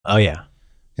Oh, yeah.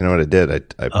 You know what I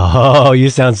did? Oh, you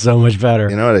sound so much better.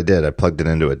 You know what I did? I plugged it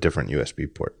into a different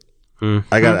USB port.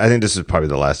 Mm-hmm. I think this is probably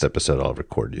the last episode I'll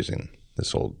record using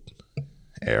this old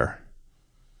Air.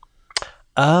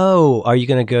 Oh, are you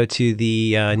going to go to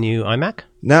the new iMac?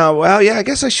 No, well, yeah, I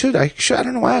guess I should. I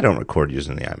don't know why I don't record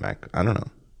using the iMac. I don't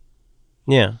know.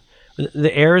 Yeah.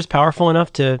 The Air is powerful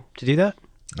enough to do that?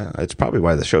 It's probably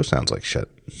why the show sounds like shit.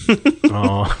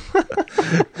 Oh.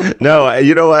 No,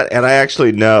 you know what? And I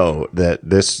actually know that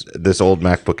this old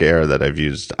MacBook Air that I've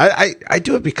used, I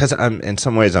do it because in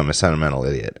some ways I'm a sentimental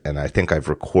idiot. And I think I've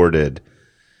recorded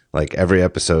like every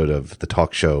episode of the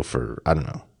talk show for, I don't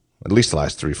know, at least the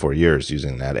last 3-4 years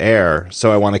using that Air.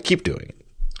 So I want to keep doing it.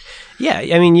 Yeah.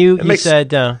 I mean, you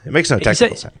said... it makes no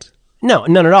technical sense. No,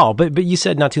 none at all. But you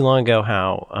said not too long ago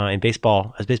how in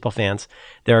baseball, as baseball fans,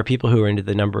 there are people who are into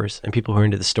the numbers and people who are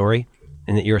into the story,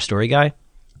 and that you're a story guy.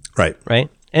 Right. Right.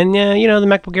 And the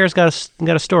MacBook Air's got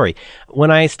a story.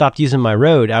 When I stopped using my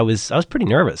Rode, I was pretty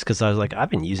nervous because I was like, I've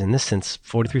been using this since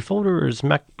 43 Folders,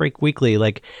 Mac Break Weekly.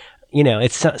 Like,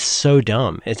 it's so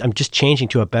dumb. I'm just changing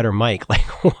to a better mic. Like,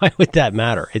 why would that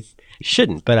matter? It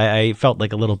shouldn't. But I felt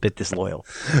like a little bit disloyal.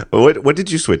 What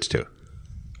did you switch to?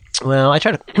 Well, I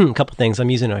tried a couple things.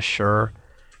 I'm using a Shure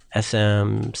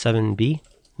SM7B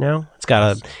now.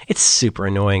 It's super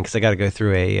annoying because I got to go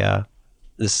through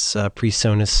this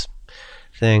PreSonus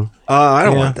thing. Oh, I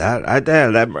don't want that. I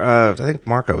think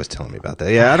Marco was telling me about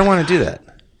that. Yeah, I don't want to do that.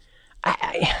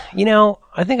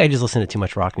 I think I just listen to too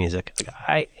much rock music.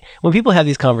 When people have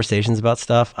these conversations about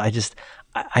stuff, I just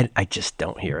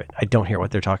don't hear it. I don't hear what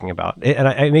they're talking about, and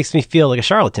it makes me feel like a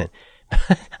charlatan.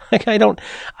 Like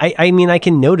I mean, I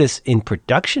can notice in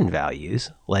production values,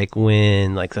 like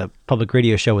when like the public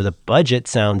radio show with a budget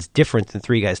sounds different than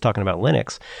three guys talking about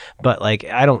Linux, but like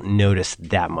I don't notice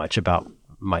that much about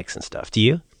mics and stuff. Do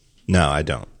you? No, I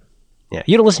don't. Yeah,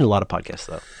 you don't listen to a lot of podcasts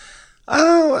though.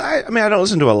 Oh, I mean, I don't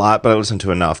listen to a lot, but I listen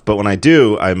to enough. But when I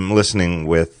do, I'm listening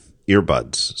with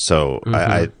earbuds. So mm-hmm.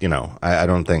 I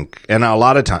don't think, and a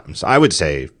lot of times I would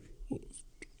say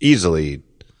easily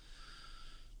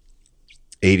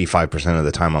 85% of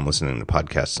the time I'm listening to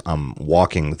podcasts, I'm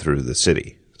walking through the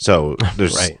city. So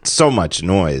there's so much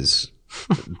noise.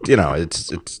 It's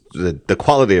the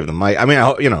quality of the mic. I mean,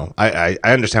 I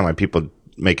understand why people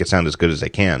make it sound as good as they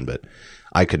can, but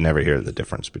I could never hear the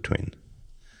difference between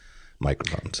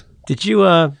microphones. Did you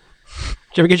ever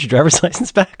get your driver's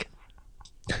license back?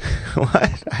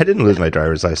 What? I didn't lose my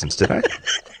driver's license, did I?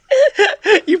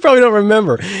 You probably don't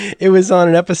remember. It was on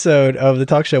an episode of the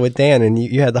talk show with Dan, and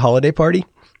you had the holiday party.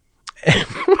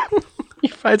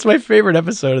 It's my favorite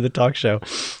episode of the talk show.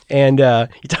 And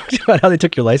you talked about how they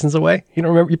took your license away. You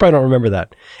don't remember? You probably don't remember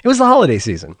that. It was the holiday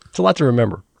season. It's a lot to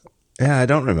remember. Yeah, I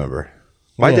don't remember.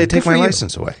 Why'd they take my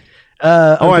license away?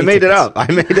 I made it up.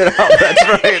 That's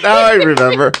right. Now I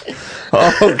remember.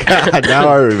 Oh, God. Now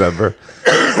I remember.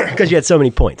 Because you had so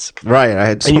many points. Right. I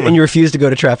had and you refused to go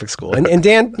to traffic school. And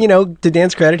Dan, to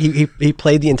Dan's credit, he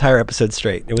played the entire episode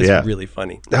straight. It was really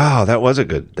funny. Oh, that was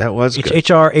good.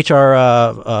 HR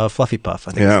Fluffy Puff,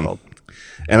 I think it's called.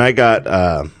 And I got,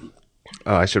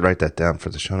 I should write that down for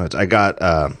the show notes. I got,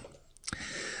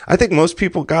 I think most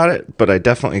people got it, but I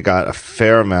definitely got a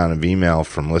fair amount of email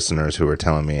from listeners who were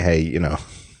telling me, hey,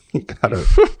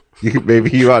 maybe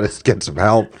you ought to get some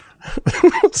help.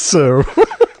 So...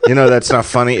 that's not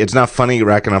funny. It's not funny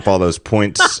racking up all those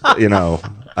points, you know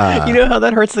how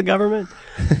that hurts the government?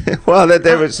 Well,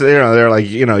 they're like,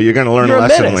 you're going to learn a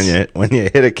lesson when you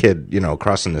hit a kid,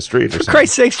 crossing the street or something. For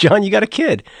Christ's sakes, John, you got a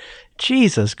kid.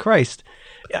 Jesus Christ.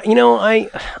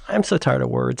 I'm so tired of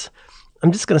words.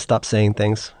 I'm just going to stop saying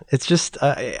things. It's just,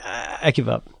 I give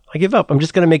up. I'm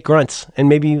just going to make grunts and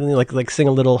maybe like sing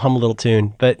hum a little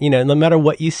tune. But, no matter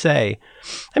what you say,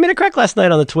 I made a crack last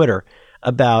night on the Twitter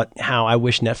about how I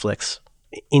wish Netflix,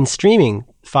 in streaming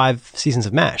 5 seasons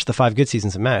of MASH, the 5 good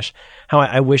seasons of MASH, how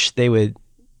I wish they would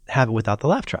have it without the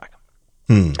laugh track.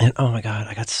 And oh my God,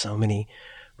 I got so many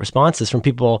responses from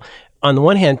people on the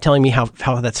one hand telling me how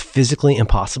that's physically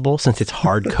impossible since it's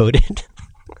hard coded.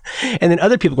 And then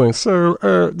other people going, so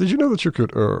did you know that you could,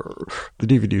 the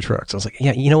DVD tracks? I was like,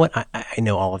 yeah, you know what? I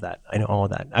know all of that.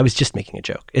 I was just making a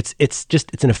joke. It's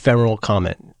an ephemeral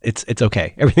comment. It's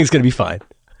okay. Everything's going to be fine.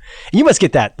 You must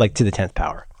get that like to the 10th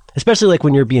power, especially like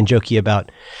when you're being jokey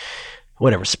about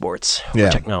whatever sports or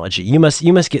technology. You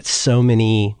must get so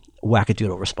many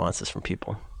wackadoodle responses from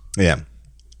people. Yeah,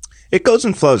 it goes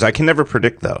and flows. I can never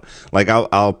predict though. Like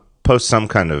I'll post some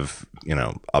kind of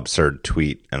absurd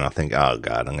tweet, and I'll think, oh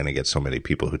God, I'm going to get so many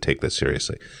people who take this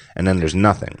seriously, and then there's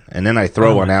nothing, and then I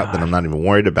throw one out that I'm not even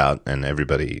worried about, and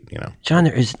everybody, John,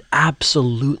 there is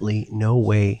absolutely no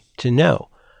way to know.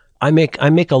 I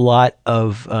make a lot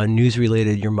of news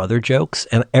related your mother jokes,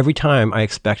 and every time I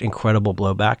expect incredible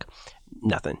blowback.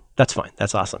 Nothing. That's fine.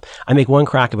 That's awesome. I make one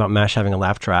crack about MASH having a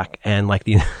laugh track, and like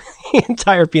the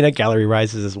entire peanut gallery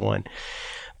rises as one.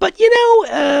 But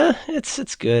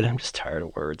it's good. I'm just tired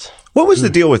of words. What was the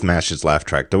deal with MASH's laugh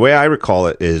track? The way I recall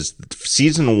it is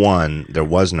season 1, there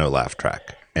was no laugh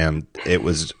track, and it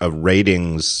was a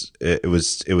ratings. It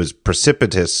was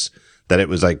precipitous. That it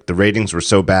was like the ratings were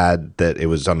so bad that it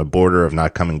was on the border of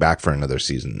not coming back for another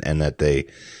season, and that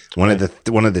one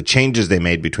of the changes they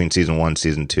made between season 1 and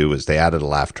season 2 was they added a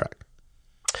laugh track.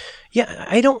 Yeah,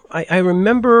 I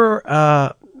remember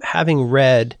having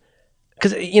read,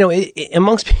 because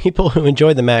amongst people who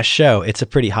enjoy the MASH show, it's a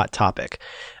pretty hot topic.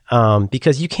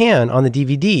 Because you can on the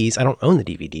DVDs. I don't own the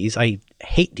DVDs. I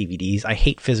hate DVDs. I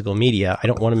hate physical media. I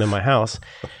don't want them in my house.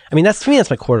 I mean, to me, that's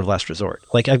my court of last resort.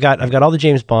 Like I've got all the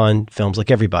James Bond films, like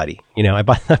everybody. I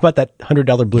bought that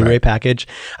 $100 Blu-ray package.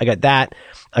 I got that.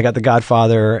 I got The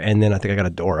Godfather, and then I think I got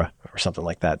a Dora or something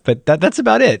like that. But that's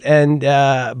about it. And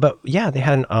but yeah, they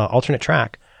had an alternate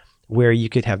track where you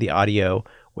could have the audio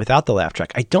without the laugh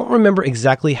track. I don't remember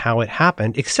exactly how it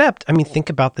happened, except think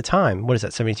about the time. What is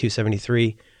that? 72,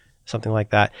 73. Something like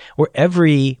that, where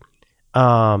every like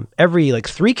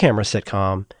 3-camera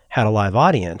sitcom had a live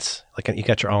audience. Like you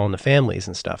got your All in the Families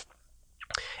and stuff.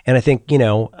 And I think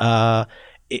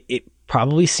it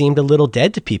probably seemed a little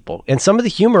dead to people. And some of the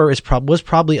humor was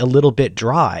probably a little bit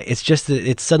dry. It's just that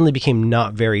it suddenly became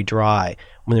not very dry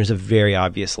when there's a very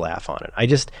obvious laugh on it.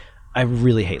 I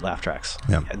really hate laugh tracks.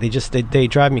 Yeah. They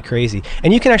drive me crazy.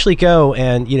 And you can actually go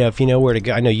and, if you know where to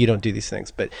go, I know you don't do these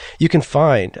things, but you can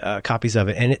find copies of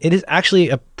it. And it is actually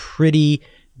a pretty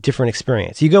different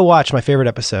experience. You go watch my favorite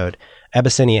episode,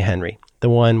 Abyssinia Henry, the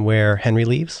one where Henry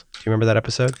leaves. Do you remember that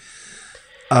episode?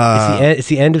 It's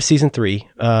the end of season 3.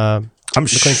 McLean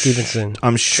Stevenson.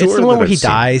 I'm sure it's the one where he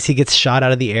dies. He gets shot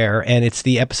out of the air, and it's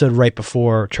the episode right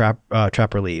before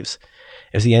Trapper leaves.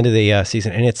 It was the end of the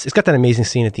season, and it's got that amazing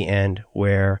scene at the end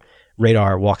where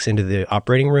Radar walks into the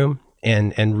operating room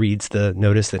and reads the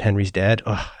notice that Henry's dead.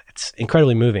 Oh, it's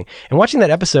incredibly moving. And watching that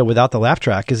episode without the laugh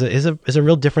track is a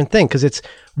real different thing, because it's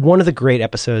one of the great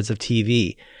episodes of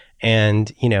TV,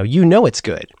 and it's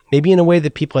good. Maybe in a way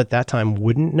that people at that time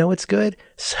wouldn't know it's good.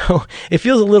 So it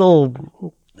feels a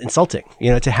little insulting,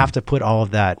 to have to put all of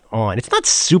that on. It's not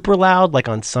super loud like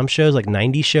on some shows, like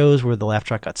 90s shows where the laugh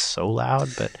track got so loud,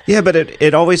 but yeah, but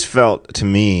it always felt to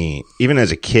me, even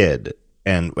as a kid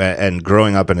and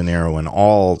growing up in an era when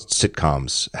all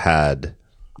sitcoms had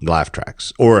laugh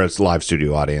tracks or a live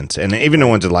studio audience, and even the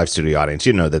ones with live studio audience,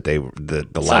 that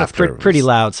the laughter pretty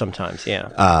loud sometimes.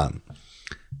 Yeah.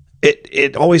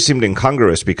 It always seemed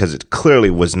incongruous because it clearly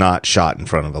was not shot in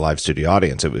front of a live studio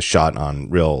audience. It was shot on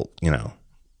real,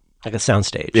 like a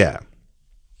soundstage. Yeah.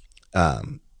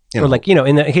 Or like,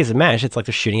 in the case of MASH, it's like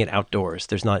they're shooting it outdoors.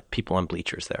 There's not people on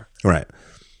bleachers there. Right.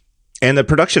 And the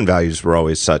production values were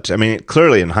always such.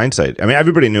 Clearly in hindsight,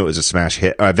 everybody knew it was a smash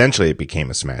hit. Eventually it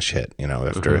became a smash hit,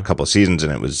 after a couple of seasons,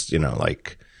 and it was, it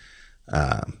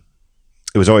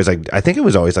was always like, I think it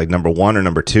was always like number 1 or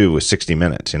number 2 was 60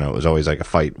 Minutes. It was always like a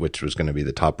fight, which was going to be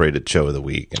the top rated show of the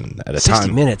week. And at a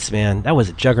 60 Minutes, man, that was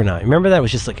a juggernaut. Remember that? It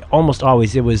was just like almost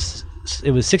always, it was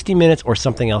 60 Minutes or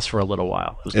something else for a little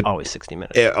while. It was always 60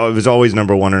 Minutes. It was always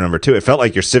number 1 or number 2. It felt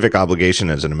like your civic obligation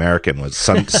as an American was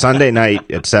Sunday night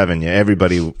at 7.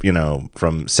 Everybody,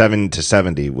 from 7 to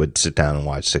 70 would sit down and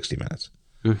watch 60 Minutes.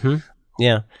 Mm-hmm.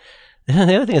 Yeah.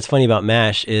 The other thing that's funny about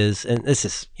MASH is, and this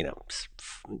is,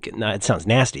 it sounds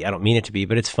nasty. I don't mean it to be,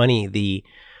 but it's funny.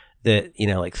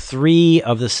 Like 3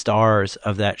 of the stars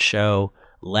of that show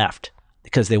left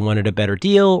because they wanted a better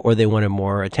deal or they wanted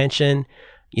more attention.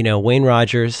 Wayne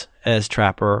Rogers as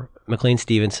Trapper, McLean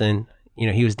Stevenson,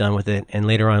 he was done with it. And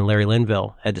later on, Larry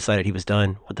Linville had decided he was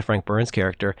done with the Frank Burns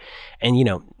character. And,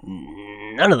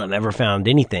 none of them ever found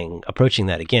anything approaching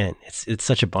that again. It's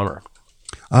such a bummer.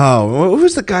 Oh, what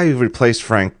was the guy who replaced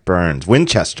Frank Burns?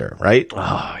 Winchester, right?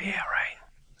 Oh, yeah, right.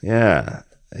 Yeah.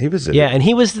 He was. And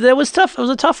that was tough. It was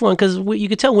a tough one because you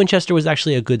could tell Winchester was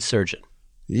actually a good surgeon.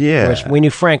 Yeah. Whereas we knew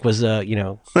Frank was,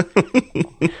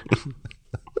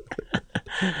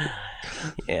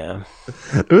 Yeah.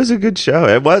 It was a good show.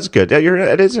 It was good. Yeah,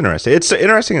 it is interesting. It's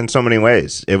interesting in so many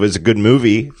ways. It was a good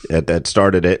movie that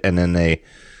started it, and then they,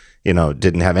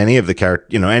 didn't have any of the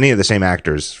any of the same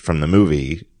actors from the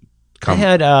movie. They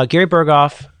had Gary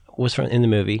Berghoff was in the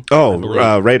movie. Oh,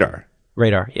 Radar.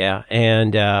 Radar, yeah.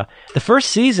 And the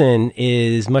first season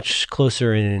is much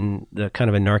closer in the kind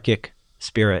of anarchic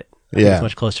spirit. It's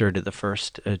much closer to the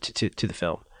first to the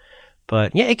film.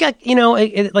 But yeah, it got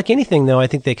like anything though. I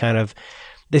think they kind of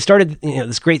they started,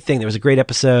 this great thing. There was a great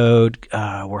episode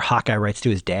where Hawkeye writes to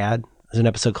his dad. There's an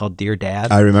episode called Dear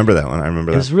Dad. I remember that one.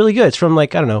 It was really good. It's from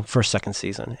like, I don't know, first, second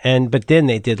season. But then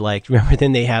they did like, remember,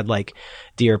 then they had like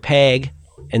Dear Peg,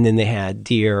 and then they had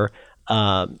Dear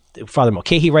Father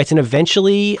Mulcahy writes, and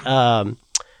eventually Alan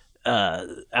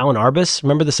Arbus,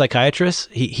 remember the psychiatrist?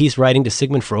 He's writing to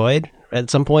Sigmund Freud at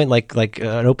some point, like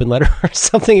an open letter or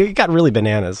something. It got really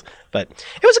bananas, but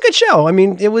it was a good show. I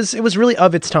mean, it was really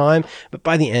of its time, but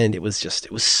by the end, it was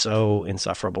so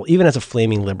insufferable. Even as a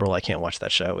flaming liberal, I can't watch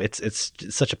that show. It's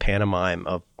such a pantomime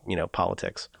of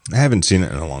politics. I haven't seen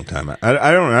it in a long time.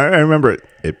 I remember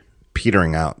it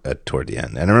petering out toward the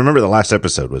end, and I remember the last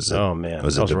episode was a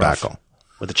debacle rough.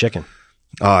 With the chicken.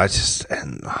 Oh,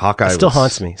 and Hawkeye still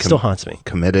haunts me.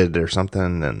 Committed or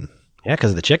something, and yeah,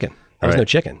 because of the chicken. There was no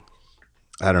chicken.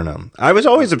 I don't know. I was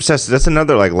always obsessed. That's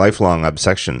another like lifelong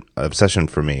obsession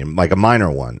for me. Like a minor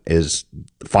one is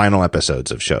final episodes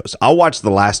of shows. I'll watch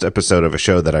the last episode of a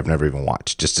show that I've never even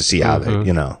watched just to see how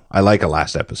they. I like a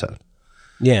last episode.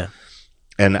 Yeah.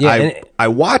 And I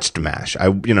watched MASH. I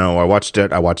watched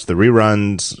it. I watched the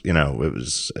reruns. It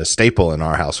was a staple in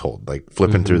our household. Like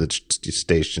flipping through the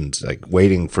stations, like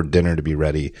waiting for dinner to be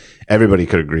ready. Everybody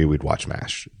could agree we'd watch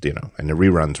MASH. And the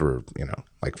reruns were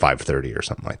like 5:30 or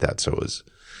something like that. So it was,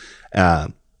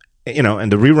 and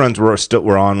the reruns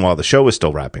were on while the show was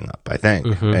still wrapping up, I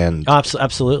think. And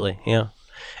absolutely, yeah.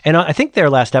 And I think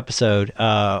their last episode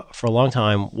for a long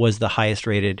time was the highest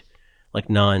rated, like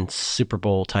non-Super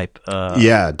Bowl type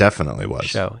yeah, definitely was.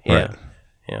 Show. Yeah. Right.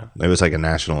 Yeah. It was like a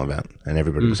national event, and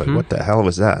everybody was like, what the hell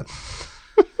was that?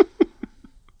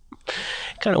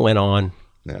 Kind of went on.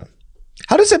 Yeah.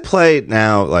 How does it play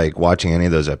now, like watching any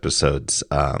of those episodes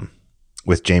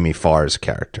with Jamie Farr's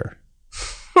character?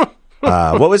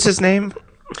 What was his name?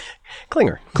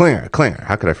 Klinger.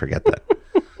 How could I forget that?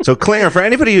 So Klinger, for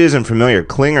anybody who isn't familiar,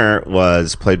 Klinger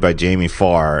was played by Jamie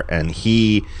Farr, and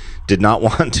he did not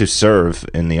want to serve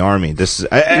in the army. This is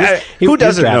who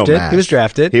doesn't know MASH? He was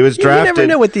drafted. You never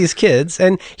know with these kids,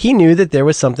 and he knew that there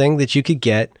was something that you could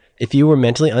get if you were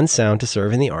mentally unsound to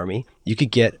serve in the army. You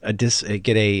could get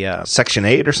a Section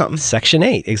 8 or something. Section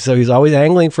 8. So he's always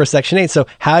angling for a Section 8. So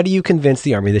how do you convince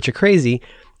the army that you're crazy?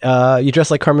 You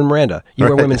dress like Carmen Miranda. You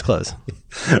wear women's clothes.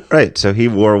 Right. So he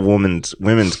wore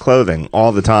women's clothing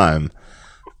all the time,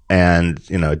 and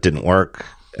it didn't work.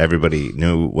 Everybody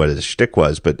knew what his shtick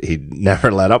was, but he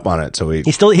never let up on it. So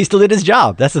he still did his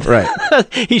job. That's the thing.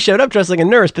 Right. He showed up dressed like a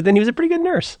nurse, but then he was a pretty good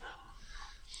nurse.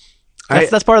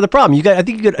 That's part of the problem. I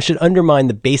think you should undermine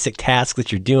the basic tasks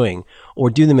that you're doing, or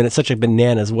do them in such a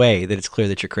bananas way that it's clear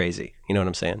that you're crazy. You know what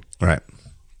I'm saying? Right.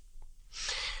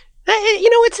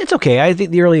 It's okay. I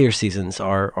think the earlier seasons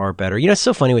are better. It's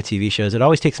so funny with TV shows. It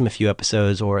always takes them a few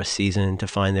episodes or a season to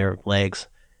find their legs.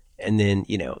 And then,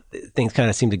 things kind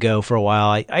of seem to go for a while.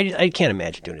 I can't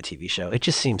imagine doing a TV show. It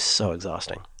just seems so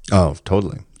exhausting. Oh,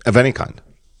 totally. Of any kind.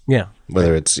 Yeah.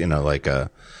 Whether it's, like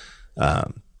a,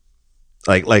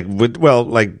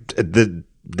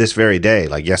 this very day,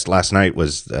 like last night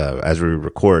was, as we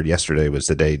record, yesterday was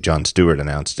the day Jon Stewart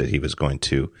announced that he was going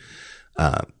to,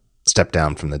 step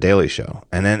down from the Daily Show.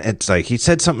 And then it's like, he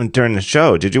said something during the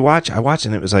show. Did you watch? I watched,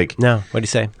 and it was like, no, what'd he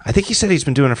say? I think he said he's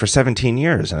been doing it for 17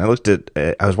 years. And I looked at,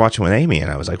 I was watching with Amy,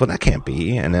 and I was like, well, that can't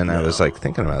be. And then I was like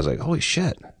thinking about it, I was like, holy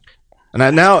shit. And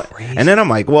and then I'm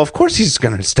like, well, of course he's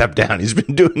going to step down. He's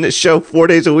been doing this show 4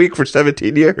 days a week for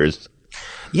 17 years.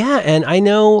 Yeah. And I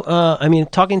know,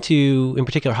 talking to, in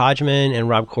particular, Hodgman and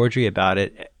Rob Corddry about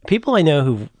it, people I know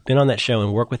who've been on that show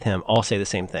and work with him all say the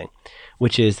same thing,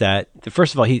 which is that,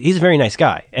 first of all, he's a very nice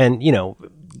guy, and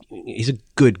he's a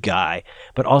good guy,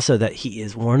 but also that he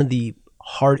is one of the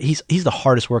he's the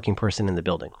hardest working person in the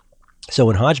building. So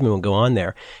when Hodgman would go on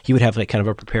there, he would have like kind of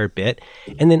a prepared bit,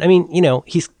 and then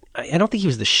I don't think he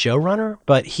was the showrunner,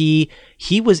 but he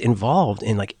was involved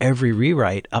in like every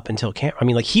rewrite up until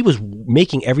he was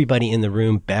making everybody in the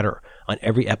room better on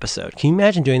every episode. Can you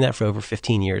imagine doing that for over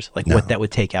 15 years? Like what that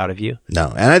would take out of you?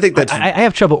 No. And I think that's... I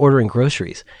have trouble ordering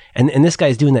groceries. And this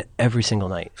guy's doing that every single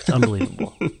night. It's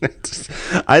unbelievable.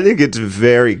 I think it's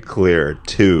very clear,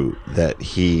 too, that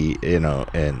he,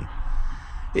 and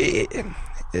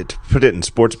to put it in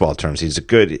sports ball terms, he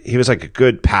was like a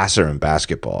good passer in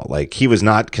basketball. Like he was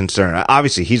not concerned.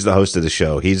 Obviously, he's the host of the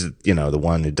show. He's, the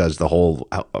one who does the whole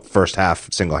first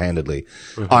half single-handedly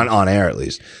on air, at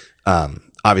least.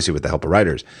 Obviously with the help of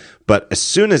writers, but as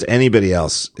soon as anybody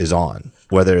else is on,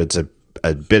 whether it's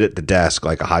a bit at the desk,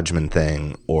 like a Hodgman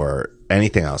thing or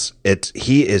anything else,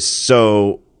 he is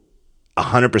so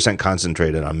 100%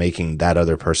 concentrated on making that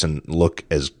other person look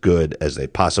as good as they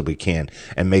possibly can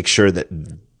and make sure that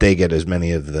they get as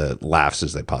many of the laughs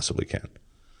as they possibly can.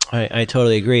 I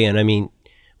totally agree. And I mean,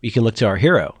 you can look to our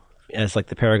hero as like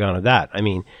the paragon of that. I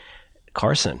mean,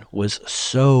 Carson was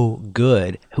so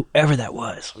good, whoever that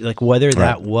was, like whether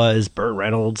that was Burt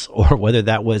Reynolds or whether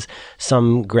that was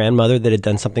some grandmother that had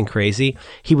done something crazy,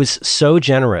 he was so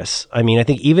generous. I mean, I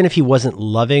think even if he wasn't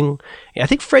loving, I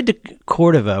think Fred de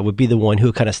Cordova would be the one who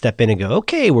would kind of step in and go,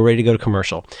 okay, we're ready to go to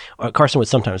commercial. Carson would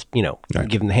sometimes,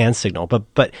 give him the hand signal,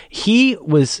 but he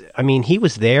was, I mean, he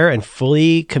was there and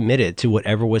fully committed to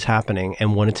whatever was happening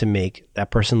and wanted to make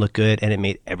that person look good, and it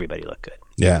made everybody look good.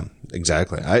 Yeah,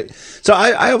 exactly.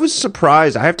 I was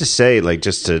surprised. I have to say, like,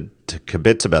 just to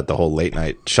kibitz about the whole late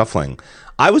night shuffling,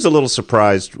 I was a little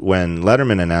surprised when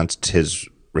Letterman announced his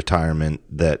retirement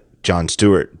that Jon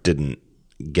Stewart didn't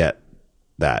get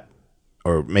that,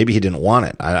 or maybe he didn't want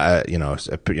it.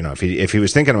 If he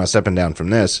was thinking about stepping down from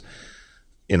this,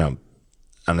 on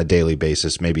a daily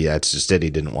basis, maybe that's just it. He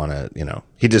didn't want to,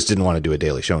 he just didn't want to do a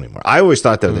daily show anymore. I always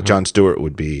thought though that Jon Stewart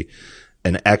would be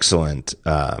an excellent,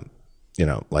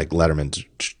 like Letterman's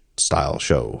style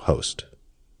show host.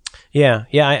 Yeah,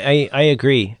 I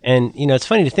agree. And, it's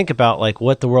funny to think about like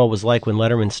what the world was like when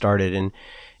Letterman started. And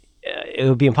it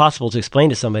would be impossible to explain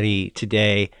to somebody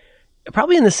today,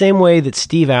 probably in the same way that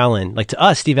Steve Allen, like to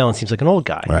us, Steve Allen seems like an old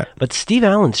guy. Right. But Steve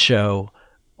Allen's show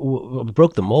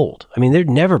broke the mold. I mean, there'd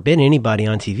never been anybody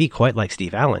on TV quite like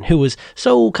Steve Allen, who was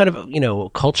so kind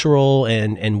of, cultural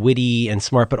and witty and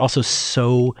smart, but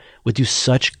also would do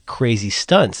such crazy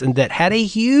stunts, and that had a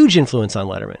huge influence on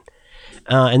Letterman.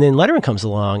 And then Letterman comes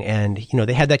along, and,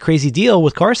 they had that crazy deal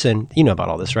with Carson. You know about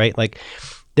all this, right? Like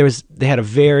they had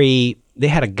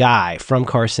a guy from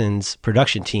Carson's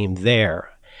production team there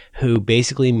who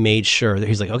basically made sure that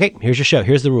he's like, okay, here's your show.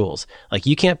 Here's the rules. Like,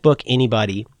 you can't book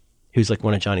anybody who's like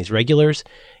one of Johnny's regulars.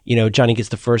 Johnny gets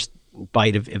the first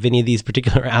bite of any of these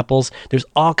particular apples. There's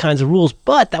all kinds of rules,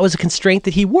 but that was a constraint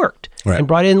that he worked and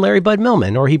brought in Larry Bud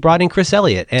Millman, or he brought in Chris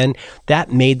Elliott. And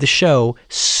that made the show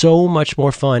so much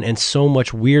more fun and so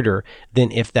much weirder than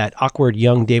if that awkward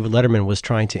young David Letterman was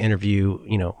trying to interview,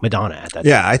 Madonna at that time.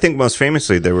 Yeah, I think most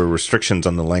famously there were restrictions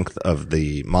on the length of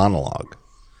the monologue.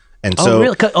 And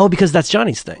really? Because that's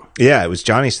Johnny's thing. Yeah, it was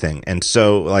Johnny's thing. And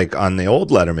so like on the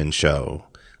old Letterman show,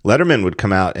 Letterman would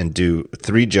come out and do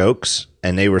 3 jokes,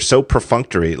 and they were so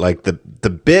perfunctory. Like the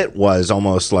bit was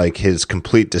almost like his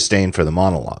complete disdain for the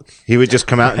monologue. He would just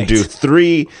come out and do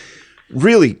 3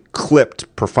 really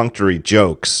clipped perfunctory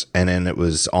jokes, and then it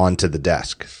was on to the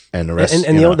desk, and the rest.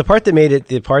 And the part that made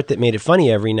it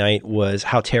funny every night was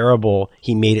how terrible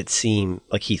he made it seem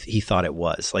like he thought it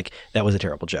was. Like that was a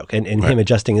terrible joke, and him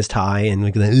adjusting his tie and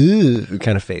like the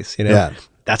kind of face, Yeah.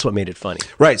 That's what made it funny.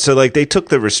 Right. So like they took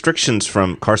the restrictions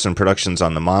from Carson Productions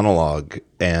on the monologue,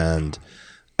 and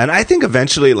I think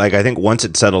eventually, like I think once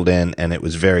it settled in and it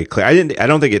was very clear, I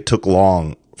don't think it took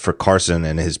long for Carson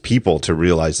and his people to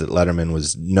realize that Letterman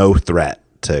was no threat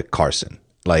to Carson.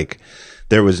 Like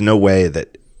there was no way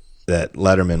that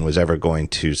Letterman was ever going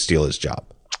to steal his job.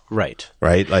 Right.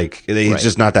 Like he's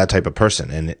just not that type of person.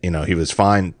 And, he was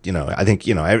fine. I think,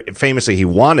 famously he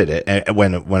wanted it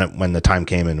when the time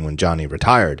came and when Johnny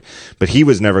retired, but he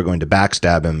was never going to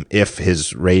backstab him if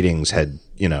his ratings had,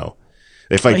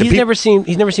 if like he's never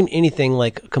seen anything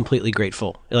like completely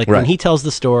grateful. Like when he tells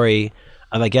the story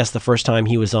of, I guess, the first time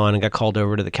he was on and got called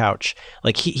over to the couch,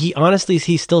 like he honestly,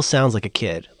 he still sounds like a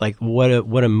kid. Like what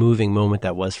a moving moment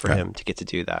that was for him to get to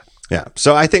do that. Yeah.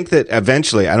 So I think that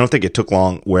eventually, I don't think it took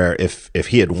long where if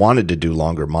he had wanted to do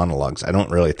longer monologues, I don't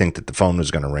really think that the phone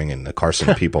was going to ring and the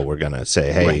Carson people were going to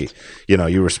say, hey, you're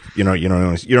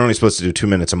only supposed to do 2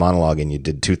 minutes of monologue and you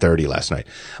did 2:30 last night.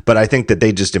 But I think that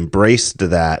they just embraced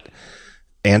that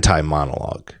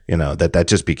anti-monologue, that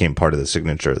just became part of the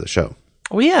signature of the show.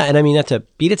 Well, yeah. And I mean, not to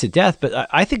beat it to death, but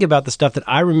I think about the stuff that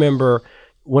I remember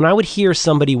when I would hear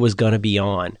somebody was going to be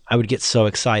on, I would get so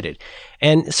excited.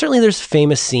 And certainly there's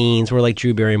famous scenes where like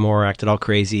Drew Barrymore acted all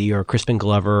crazy, or Crispin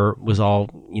Glover was all,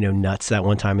 nuts that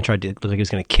one time and tried to look like he was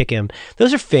going to kick him.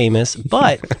 Those are famous,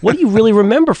 but what do you really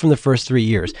remember from the first 3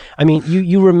 years? I mean,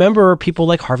 you remember people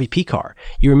like Harvey Pekar.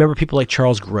 You remember people like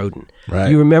Charles Grodin. Right.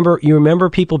 You remember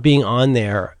people being on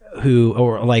there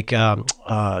or like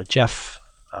Jeff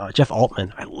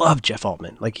Altman. I love Jeff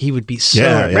Altman. Like he would be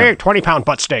so big, 20-pound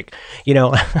butt steak,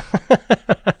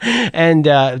 and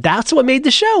that's what made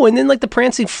the show. And then like the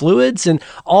prancing fluids and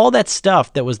all that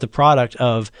stuff that was the product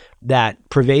of that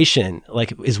privation,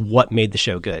 like is what made the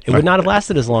show good. It would not have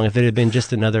lasted as long if it had been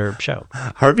just another show.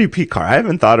 Harvey Pekar. I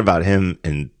haven't thought about him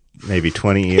in maybe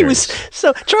 20 years.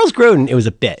 So Charles Grodin, it was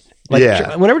a bit. Like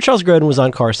Yeah. whenever Charles Grodin was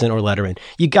on Carson or Letterman,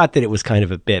 you got that it was kind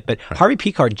of a bit. But Harvey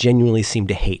Pekar genuinely seemed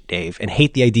to hate Dave and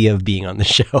hate the idea of being on the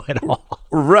show at all.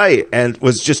 Right. And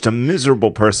was just a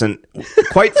miserable person.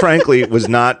 Quite frankly, was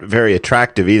not very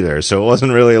attractive either. So it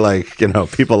wasn't really like,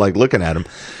 people like looking at him.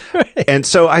 Right. And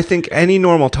so I think any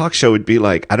normal talk show would be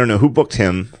like, I don't know who booked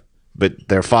him, but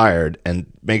they're fired and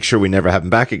make sure we never have him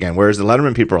back again. Whereas the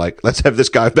Letterman people are like, let's have this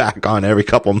guy back on every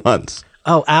couple months.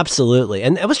 Oh, absolutely.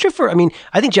 And that was true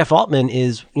I think Jeff Altman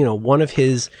is, one of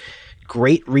his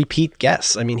great repeat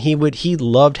guests. I mean, he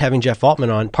loved having Jeff Altman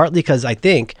on, partly because I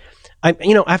think, I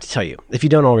have to tell you, if you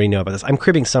don't already know about this, I'm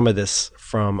cribbing some of this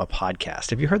from a podcast.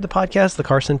 Have you heard the podcast, the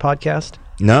Carson podcast?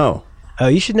 No. Oh,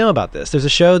 you should know about this. There's a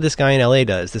show this guy in LA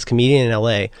does, this comedian in LA.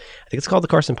 I think it's called the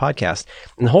Carson Podcast.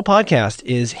 And the whole podcast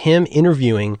is him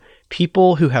interviewing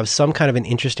people who have some kind of an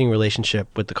interesting relationship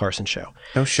with the Carson show.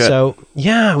 Oh, shit. So,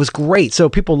 yeah, it was great. So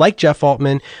people like Jeff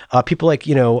Altman, people like,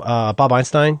 Bob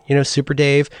Einstein, Super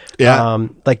Dave. Yeah.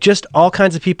 Like just all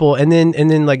kinds of people. And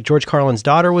then like George Carlin's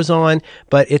daughter was on.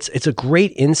 But it's a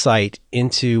great insight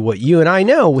into what you and I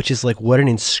know, which is like what an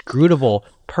inscrutable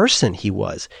person he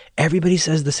was. Everybody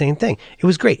says the same thing. It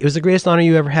was great. It was the greatest honor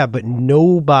you ever had, but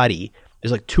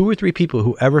there's like 2 or 3 people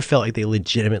who ever felt like they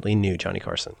legitimately knew Johnny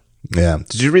Carson. Yeah.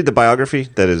 Did you read the biography?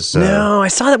 That is. No, I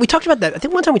saw that. We talked about that. I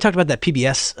think one time we talked about that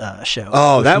PBS show.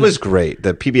 Oh, that was great.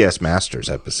 The PBS Masters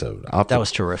episode. That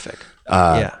was terrific.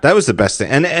 Yeah. That was the best thing.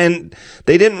 And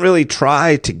they didn't really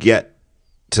try to get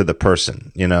to the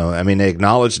person, I mean, they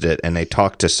acknowledged it and they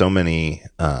talked to so many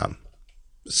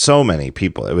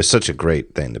people. It was such a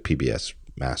great thing, the PBS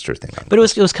Master thing. But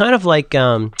it was kind of like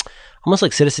almost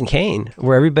like Citizen Kane,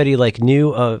 where everybody like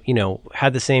knew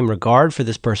had the same regard for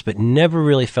this person, but never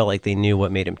really felt like they knew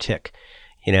what made him tick.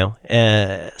 So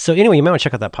anyway, you might want to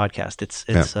check out that podcast.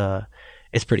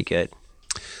 It's pretty good.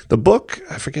 The book,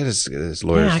 I forget his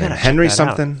lawyer's name. Henry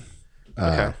something.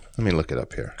 Okay. Let me look it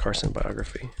up here. Carson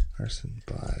biography. Carson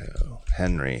bio.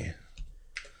 Henry.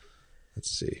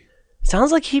 Let's see.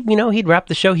 Sounds like he'd wrap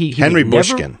the show. Henry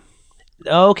Bushkin.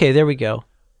 Oh, okay, there we go.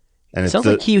 And sounds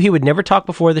like he would never talk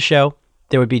before the show.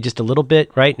 There would be just a little bit,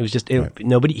 right? It was just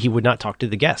nobody. He would not talk to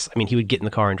the guests. I mean, he would get in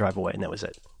the car and drive away, and that was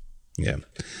it. Yeah.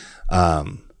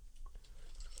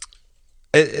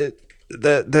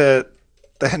 The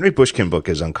Henry Bushkin book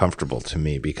is uncomfortable to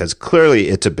me because clearly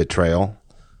it's a betrayal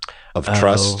of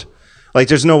trust. Like,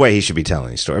 there's no way he should be telling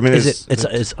these stories. I mean,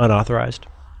 it's unauthorized?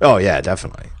 Oh yeah,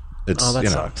 definitely. That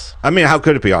sucks. I mean, how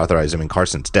could it be authorized? I mean,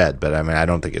 Carson's dead, but I mean, I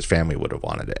don't think his family would have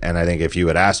wanted it. And I think if you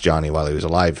had asked Johnny while he was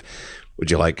alive, would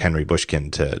you like Henry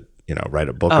Bushkin to, write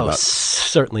a book about?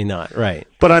 Certainly not. Right.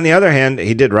 But on the other hand,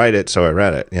 he did write it, so I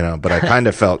read it. But I kind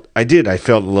of felt I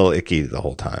felt a little icky the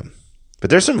whole time. But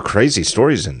there's some crazy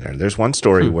stories in there. There's one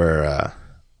story where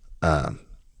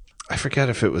I forget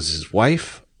if it was his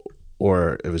wife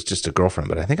or it was just a girlfriend,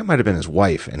 but I think it might have been his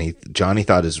wife. And Johnny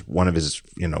thought one of his,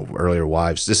 earlier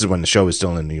wives. This is when the show was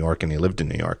still in New York and he lived in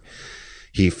New York.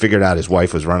 He figured out his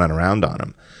wife was running around on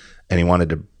him, and he wanted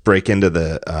to break into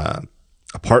the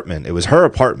apartment. It was her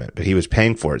apartment, but he was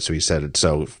paying for it. So he said,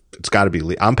 "So it's got to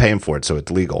be. I'm paying for it, so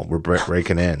it's legal. We're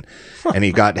breaking in." And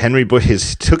he got Henry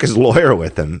Bush. Took his lawyer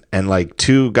with him, and like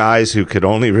 2 guys who could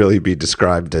only really be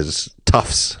described as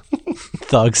toughs.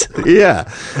 Thugs. Yeah.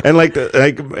 And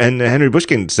and Henry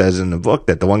Bushkin says in the book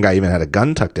that the one guy even had a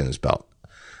gun tucked in his belt.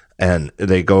 And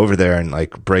they go over there and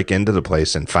like break into the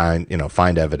place and find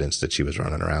evidence that she was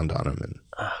running around on him. And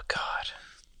oh God.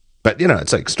 But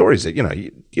it's like stories that you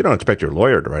don't expect your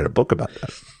lawyer to write a book about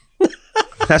that.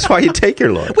 That's why you take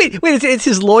your lawyer. Wait, it's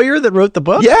his lawyer that wrote the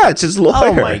book? Yeah, it's his lawyer.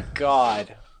 Oh my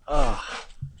God. Oh.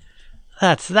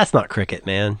 That's not cricket,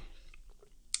 man.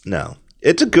 No.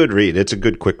 It's a good read. It's a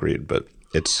good quick read, but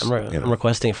it's I'm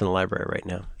requesting it from the library right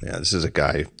now. Yeah, this is a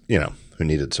guy, who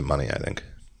needed some money, I think.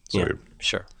 So yeah,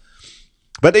 sure.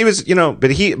 But he was,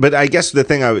 but I guess the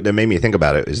thing that made me think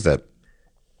about it is that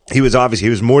he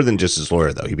was more than just his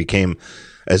lawyer, though. He became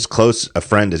as close a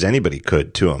friend as anybody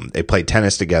could to him. They played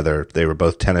tennis together. They were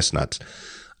both tennis nuts.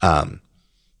 And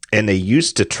they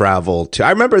used to travel to, I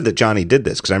remember that Johnny did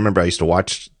this because I remember I used to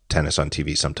watch tennis on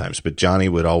TV sometimes, but Johnny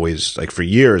would always, like for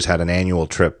years, had an annual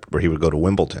trip where he would go to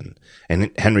Wimbledon,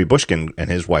 and Henry Bushkin and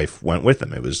his wife went with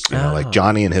him. It was like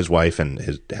Johnny and his wife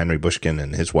and Henry Bushkin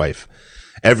and his wife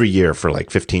every year for like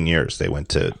 15 years. They went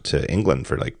to England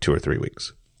for like 2 or 3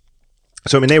 weeks.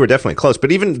 So I mean, they were definitely close.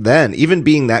 But even then, even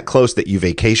being that close that you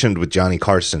vacationed with Johnny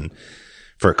Carson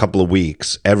for a couple of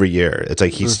weeks every year, it's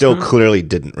like he still clearly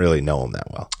didn't really know him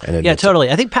that well. And yeah, totally.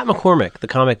 I think Pat McCormick, the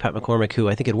comic Pat McCormick, who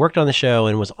I think had worked on the show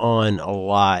and was on a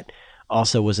lot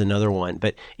also was another one.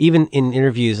 But even in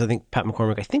interviews, I think Pat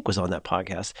McCormick, was on that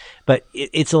podcast. But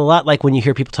it's a lot like when you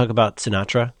hear people talk about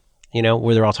Sinatra,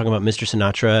 where they're all talking about Mr.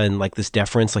 Sinatra and like this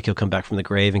deference, like he'll come back from the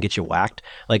grave and get you whacked.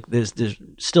 Like there's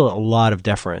still a lot of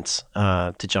deference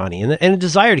to Johnny and a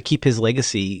desire to keep his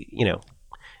legacy,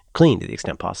 clean to the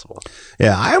extent possible.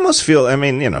 Yeah, I almost feel,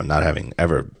 not having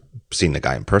ever seen the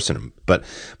guy in person, but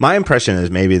my impression is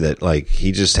maybe that like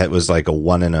he just was like a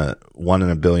one in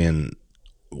a billion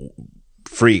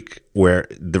freak, where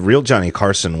the real Johnny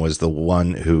Carson was the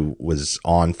one who was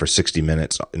on for 60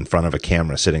 minutes in front of a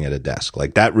camera sitting at a desk.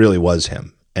 Like that really was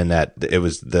him. And that it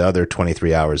was the other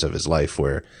 23 hours of his life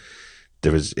where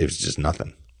it was just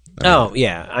nothing.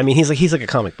 Yeah. I mean, he's like a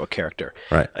comic book character.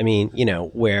 Right. I mean,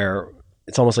 where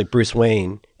it's almost like Bruce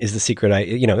Wayne is the secret.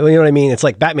 You know what I mean? It's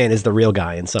like Batman is the real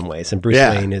guy in some ways, and Bruce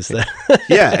Wayne is the.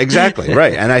 Yeah, exactly.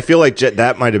 Right. And I feel like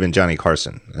that might have been Johnny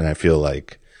Carson. And I feel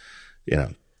like,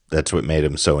 that's what made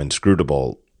him so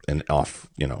inscrutable and off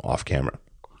camera.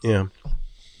 Yeah.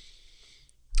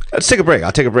 Let's take a break.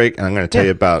 I'll take a break, and I'm going to tell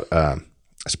you about a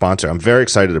sponsor. I'm very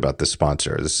excited about this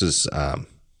sponsor. This is, I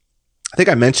think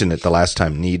I mentioned it the last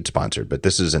time Need sponsored, but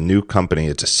this is a new company.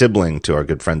 It's a sibling to our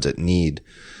good friends at Need,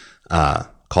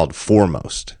 called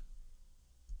Foremost.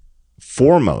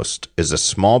 Foremost is a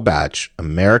small batch,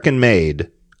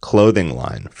 American-made clothing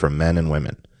line for men and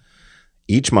women.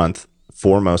 Each month,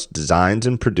 Foremost designs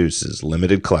and produces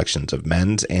limited collections of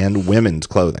men's and women's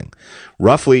clothing,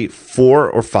 roughly 4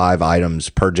 or 5 items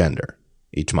per gender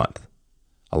each month,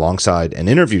 alongside an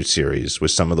interview series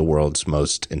with some of the world's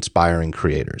most inspiring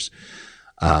creators.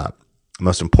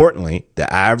 Most importantly,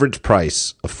 the average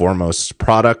price of Foremost's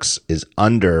products is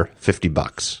under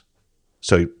 $50.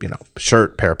 So,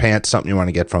 shirt, pair of pants, something you want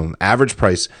to get from them, average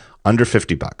price under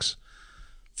 $50.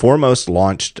 Foremost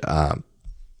launched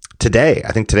today.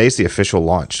 I think today's the official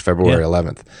launch, February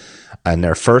 11th. And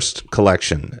their first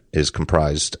collection is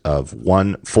comprised of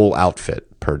one full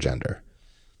outfit per gender.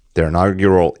 Their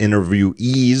inaugural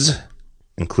interviewees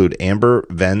include Amber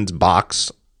Venz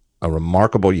Box, a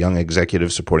remarkable young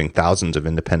executive supporting thousands of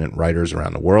independent writers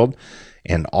around the world,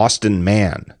 and Austin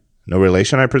Mann. No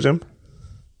relation, I presume?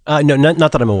 No,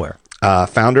 not that I'm aware.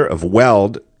 Founder of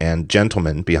Weld and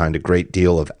gentleman behind a great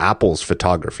deal of Apple's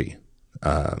photography.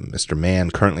 Mr.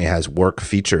 Mann currently has work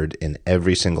featured in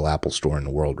every single Apple store in the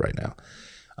world right now.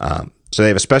 So they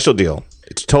have a special deal.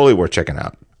 It's totally worth checking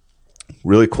out.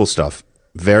 Really cool stuff.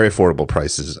 Very affordable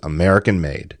prices. American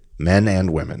made. Men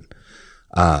and women.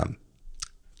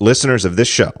 Listeners of this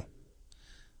show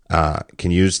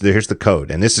can use, here's the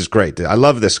code. And this is great. I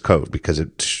love this code because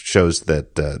it shows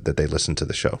that they listen to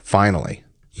the show. Finally.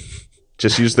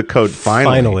 Just use the code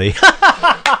finally.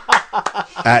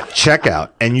 At checkout,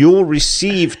 and you will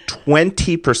receive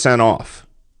 20% off.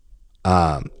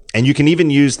 And you can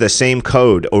even use the same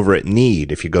code over at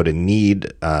Need if you go to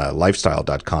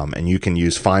needlifestyle.com, and you can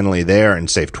use finally there and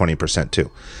save 20% too.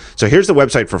 So here's the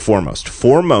website for Foremost.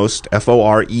 Foremost,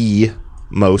 F-O-R-E,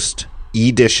 most,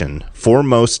 edition,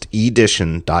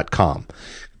 foremostedition.com.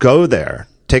 Go there,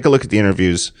 take a look at the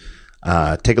interviews,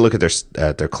 take a look at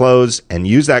their clothes, and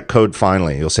use that code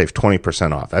finally. You'll save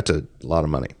 20% off. That's a lot of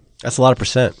money. That's a lot of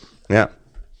percent. Yeah.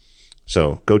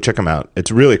 So go check them out.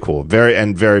 It's really cool. Very,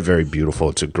 very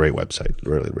beautiful. It's a great website.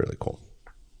 Really, really cool.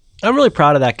 I'm really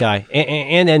proud of that guy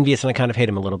and envious, and I kind of hate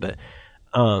him a little bit.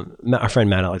 Our friend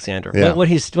Matt Alexander. Yeah. What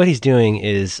he's doing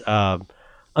is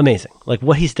amazing. Like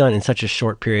what he's done in such a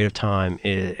short period of time.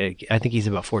 I think he's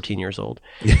about 14 years old,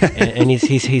 and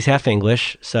he's half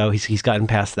English, so he's gotten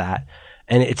past that.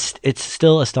 And it's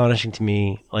still astonishing to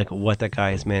me, like what that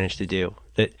guy has managed to do.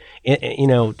 That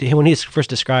when he first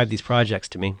described these projects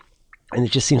to me, and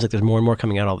it just seems like there's more and more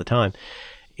coming out all the time.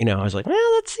 I was like,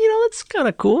 well, that's kind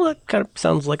of cool. That kind of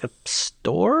sounds like a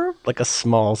store, like a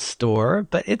small store,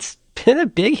 but it's been a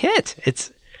big hit.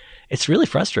 It's really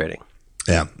frustrating.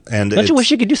 Yeah, and don't you wish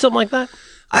you could do something like that?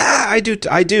 I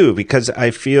do because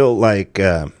I feel like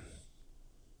I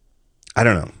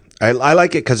don't know. I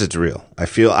like it because it's real. I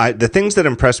feel the things that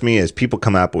impress me is people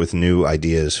come up with new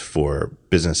ideas for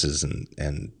businesses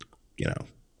and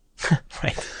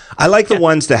right. I like the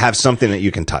ones that have something that you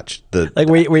can touch. Like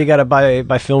where you got to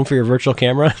buy film for your virtual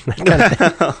camera. That kind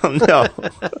of No,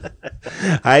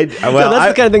 that's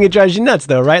the kind of thing that drives you nuts,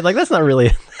 though, right? Like that's not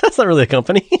really a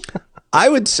company. I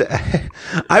would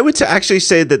actually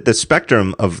say that the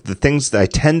spectrum of the things that I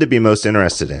tend to be most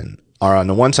interested in are on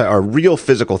the one side are real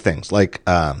physical things, like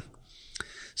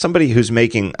somebody who's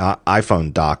making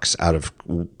iPhone docks out of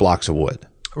blocks of wood.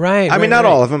 Right. I mean, not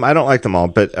all of them. I don't like them all,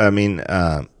 but I mean,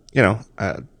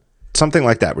 something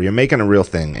like that where you're making a real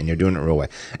thing and you're doing it a real way.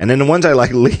 And then the ones I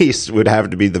like least would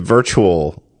have to be the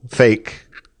virtual fake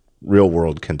real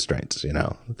world constraints,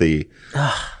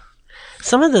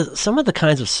 Some of the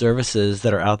kinds of services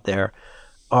that are out there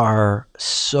are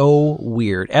so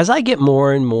weird. As I get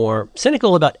more and more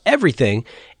cynical about everything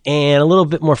and a little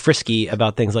bit more frisky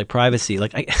about things like privacy,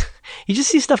 you just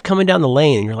see stuff coming down the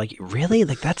lane and you're like, really?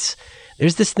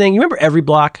 There's this thing. You remember Every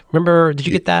Block? Did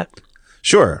you get that?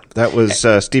 Sure. That was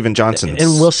Stephen Johnson's.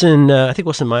 And Wilson, I think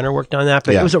Wilson Miner worked on that,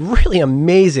 but It was a really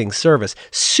amazing service.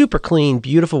 Super clean,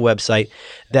 beautiful website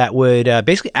that would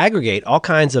basically aggregate all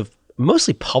kinds of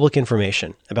mostly public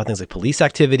information about things like police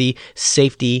activity,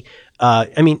 safety.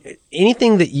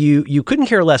 Anything that you couldn't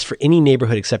care less for any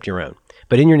neighborhood except your own.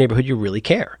 But in your neighborhood, you really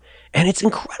care. And it's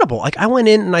incredible. I went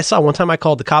in and I saw one time I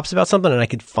called the cops about something and I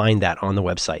could find that on the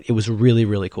website. It was really,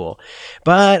 really cool.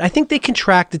 But I think they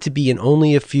contracted to be in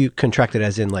only a few, contracted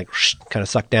as in kind of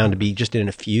sucked down to be just in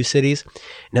a few cities.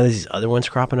 Now there's these other ones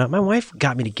cropping up. My wife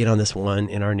got me to get on this one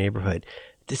in our neighborhood.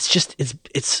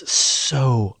 It's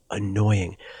so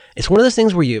annoying. It's one of those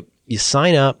things where you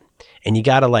sign up and you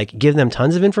got to give them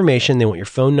tons of information. They want your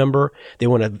phone number. They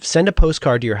want to send a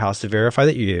postcard to your house to verify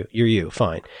that you're you.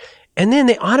 Fine. And then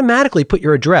they automatically put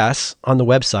your address on the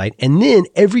website. And then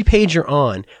every page you're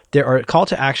on, there are call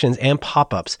to actions and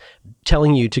pop-ups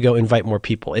telling you to go invite more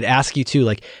people. It asks you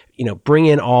to bring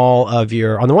in all of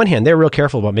your, on the one hand, they're real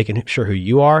careful about making sure who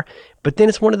you are. But then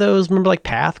it's one of those, remember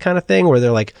Path kind of thing where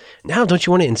they're like, now don't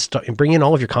you want to bring in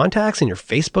all of your contacts and your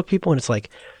Facebook people? And it's like,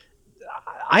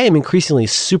 I am increasingly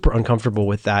super uncomfortable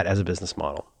with that as a business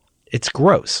model. It's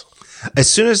gross. As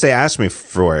soon as they asked me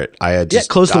for it, I had just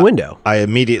close the window. I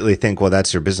immediately think, well,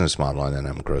 that's your business model, and then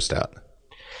I'm grossed out.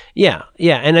 Yeah.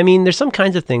 And there's some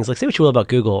kinds of things, say what you will about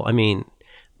Google.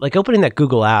 Opening that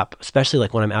Google app, especially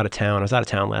when I'm out of town. I was out of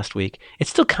town last week. It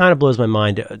still kind of blows my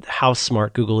mind how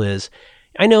smart Google is.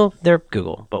 I know they're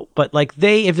Google, but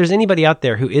if there's anybody out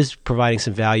there who is providing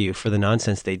some value for the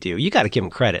nonsense they do, you got to give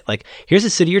them credit. Here's the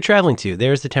city you're traveling to.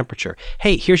 There's the temperature.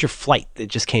 Hey, here's your flight that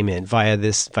just came in via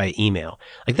email.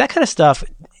 That kind of stuff.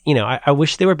 I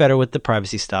wish they were better with the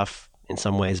privacy stuff in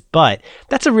some ways, but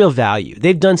that's a real value.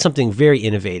 They've done something very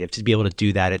innovative to be able to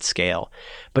do that at scale.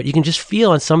 But you can just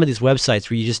feel on some of these websites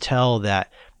where you just tell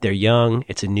that they're young,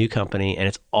 it's a new company, and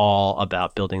it's all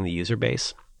about building the user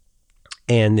base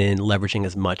and then leveraging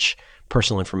as much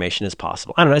personal information as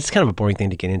possible. I don't know. It's kind of a boring thing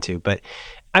to get into, but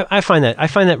I find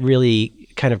that really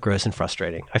kind of gross and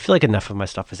frustrating. I feel like enough of my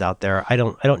stuff is out there. I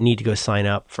don't need to go sign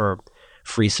up for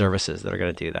free services that are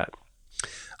going to do that.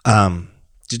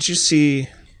 Did you see?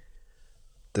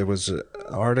 There was an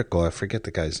article. I forget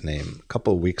the guy's name. A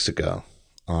couple of weeks ago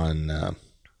on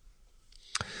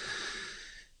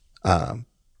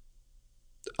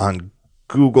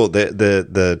Google,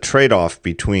 the trade-off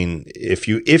between if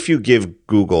you give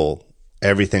Google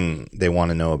everything they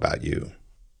want to know about you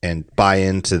and buy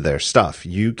into their stuff,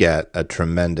 you get a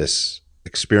tremendous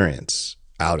experience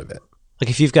out of it.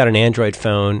 If you've got an Android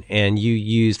phone and you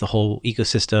use the whole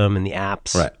ecosystem and the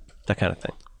apps, right, that kind of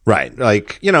thing. Right.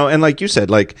 And like you said,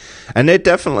 and it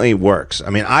definitely works.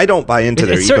 I don't buy into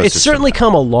their ecosystem. It's certainly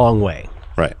come a long way.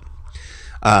 Right.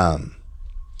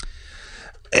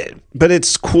 But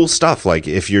it's cool stuff.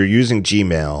 If you're using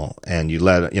Gmail and you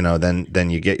then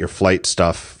you get your flight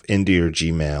stuff into your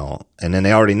Gmail, and then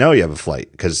they already know you have a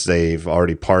flight because they've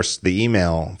already parsed the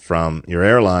email from your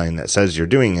airline that says you're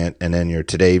doing it. And then your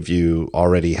Today View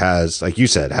already has, like you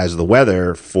said, has the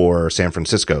weather for San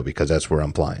Francisco because that's where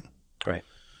I'm flying. Right.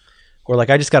 Or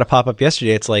I just got a pop-up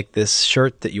yesterday. It's this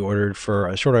shirt that you ordered for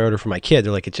a shirt I ordered for my kid.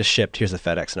 They're it just shipped. Here's the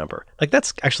FedEx number.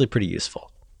 That's actually pretty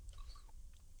useful.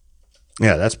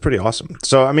 Yeah, that's pretty awesome.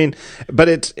 So, but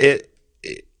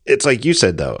it's like you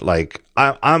said, though,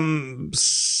 I'm,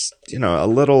 a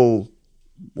little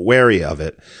wary of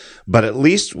it, but at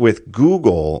least with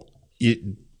Google,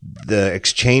 the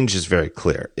exchange is very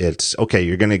clear. It's okay.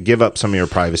 You're going to give up some of your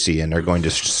privacy and they're going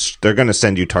to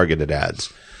send you targeted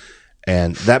ads.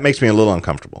 And that makes me a little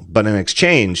uncomfortable. But in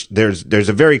exchange, there's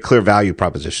a very clear value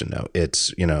proposition, though.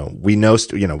 It's, we know,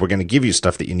 we're going to give you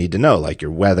stuff that you need to know, like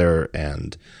your weather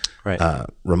and right.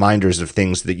 Reminders of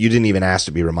things that you didn't even ask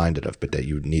to be reminded of, but that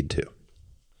you need to.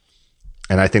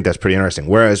 And I think that's pretty interesting.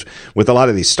 Whereas with a lot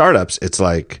of these startups, it's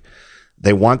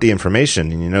they want the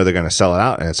information and they're going to sell it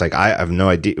out. And it's I have no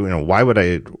idea, why would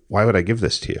I give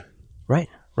this to you? Right.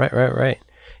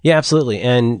 Yeah, absolutely.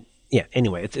 And yeah,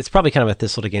 anyway, it's probably kind of a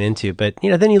thistle to get into, but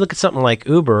then you look at something like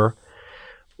Uber,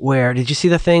 where did you see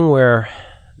the thing where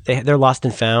their lost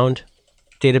and found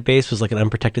database was an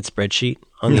unprotected spreadsheet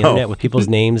on the internet with people's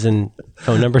names and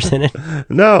phone numbers in it?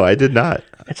 No, I did not.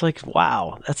 It's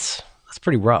wow, that's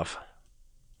pretty rough.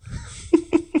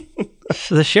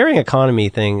 So the sharing economy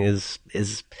thing is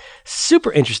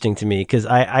super interesting to me because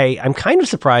I'm kind of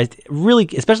surprised, really,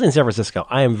 especially in San Francisco.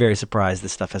 I am very surprised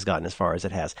this stuff has gotten as far as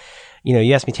it has.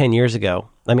 You asked me 10 years ago.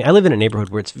 I mean, I live in a neighborhood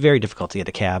where it's very difficult to get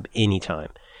a cab anytime.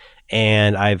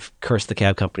 And I've cursed the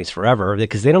cab companies forever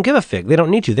because they don't give a fig. They don't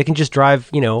need to. They can just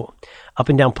drive, up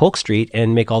and down Polk Street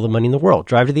and make all the money in the world.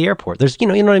 Drive to the airport. There's, you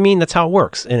know what I mean? That's how it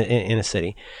works in a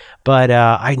city. But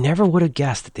I never would have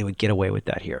guessed that they would get away with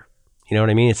that here. You know what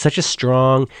I mean? It's such a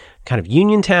strong kind of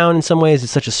union town in some ways.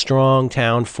 It's such a strong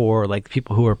town for like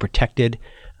people who are protected,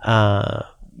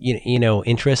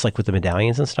 interests, like with the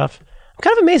medallions and stuff. I'm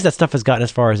kind of amazed that stuff has gotten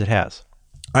as far as it has.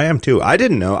 I am too. I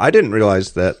didn't know. I didn't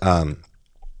realize that.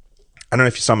 I don't know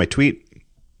if you saw my tweet.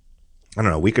 I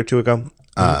don't know, a week or two ago.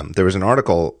 There was an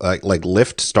article like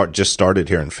Lyft just started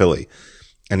here in Philly,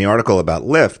 and the article about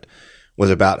Lyft was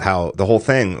about how the whole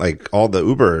thing, like all the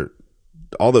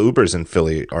Ubers in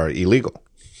Philly are illegal.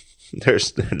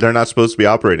 They're not supposed to be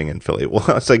operating in Philly. Well,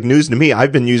 it's like news to me.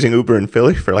 I've been using Uber in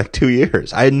Philly for like 2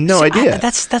 years. I had no idea.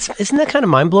 Isn't that kind of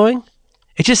mind blowing?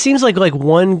 It just seems like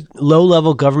one low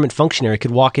level government functionary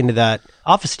could walk into that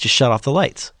office and just shut off the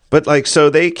lights. But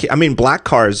black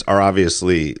cars are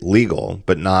obviously legal,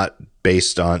 but not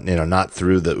based on, not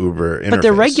through the Uber interface. But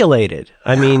they're regulated.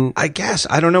 I mean, I guess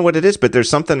I don't know what it is, but there's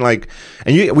something like,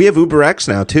 and we have Uber X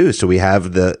now too. So we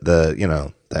have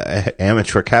the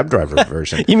amateur cab driver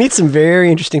version. You meet some very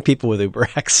interesting people with Uber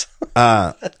X.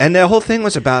 And the whole thing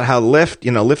was about how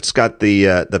Lyft's got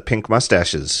the pink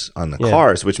mustaches on the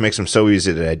cars, which makes them so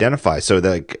easy to identify. So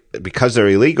because they're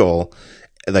illegal,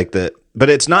 but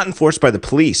it's not enforced by the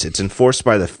police. It's enforced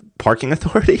by the parking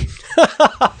authority.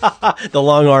 The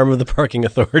long arm of the parking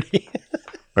authority.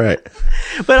 Right.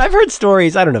 But I've heard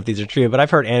stories, I don't know if these are true, but I've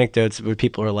heard anecdotes where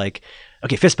people are like,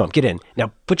 okay, fist bump, get in.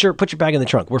 Now put your bag in the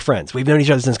trunk. We're friends. We've known each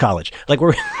other since college. Like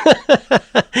we're,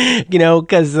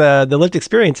 because the Lyft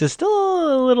experience is still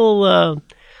a little on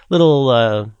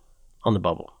the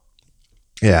bubble.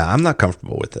 Yeah, I'm not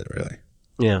comfortable with it, really.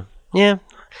 Yeah.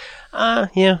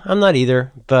 I'm not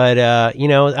either. But,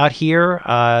 out here,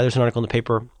 there's an article in the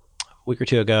paper a week or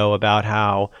two ago about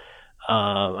how,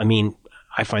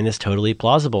 I find this totally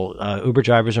plausible. Uber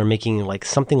drivers are making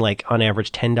something like on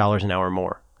average $10 an hour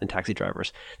more than taxi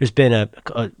drivers. There's been a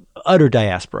utter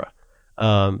diaspora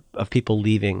of people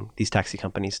leaving these taxi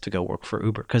companies to go work for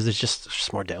Uber because there's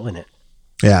just more dough in it.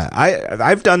 Yeah,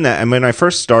 I've done that. And when I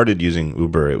first started using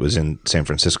Uber, it was in San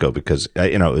Francisco because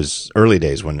it was early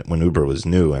days when Uber was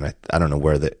new, and I don't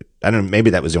know maybe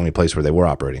that was the only place where they were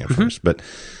operating at first. But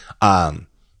I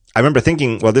remember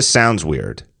thinking, well, this sounds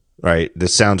weird, right?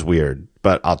 This sounds weird,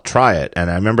 but I'll try it. And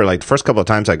I remember the first couple of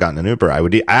times I got in an Uber, I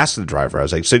would ask the driver, I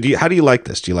was like, so how do you like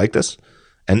this? Do you like this?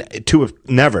 And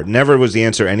never was the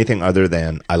answer anything other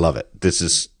than I love it. This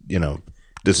is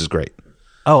great.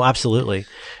 Oh, absolutely.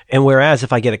 And whereas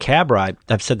if I get a cab ride,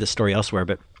 I've said this story elsewhere,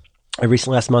 but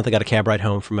last month I got a cab ride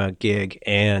home from a gig,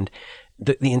 and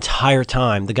the entire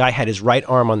time the guy had his right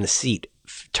arm on the seat,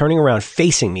 turning around,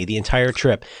 facing me the entire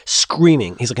trip,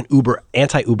 screaming. He's like an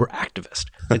anti-Uber activist.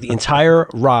 Like the entire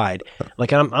ride,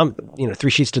 like I'm 3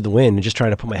 sheets to the wind and just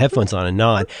trying to put my headphones on and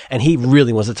nod. And he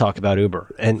really wants to talk about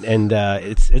Uber, and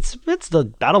it's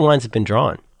the battle lines have been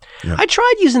drawn. Yeah. I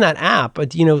tried using that app.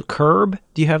 Curb?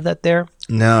 Do you have that there?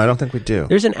 No, I don't think we do.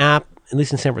 There's an app, at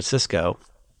least in San Francisco,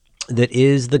 that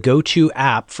is the go-to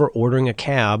app for ordering a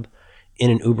cab in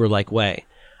an Uber-like way.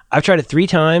 I've tried it 3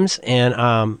 times,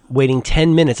 and waiting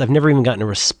 10 minutes, I've never even gotten a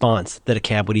response that a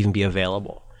cab would even be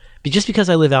available. Just because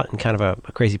I live out in kind of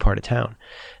a crazy part of town.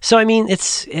 So, I mean,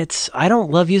 I don't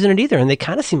love using it either, and they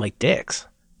kind of seem like dicks.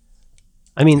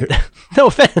 I mean, no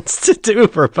offense to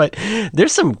Uber, but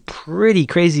there's some pretty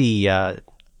crazy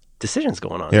decisions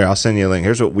going on. Here, I'll send you a link.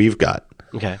 Here's what we've got.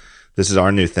 Okay. This is our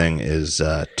new thing: is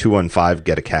 215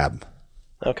 get a cab.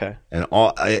 Okay. And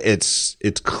it's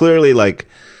clearly like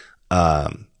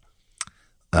the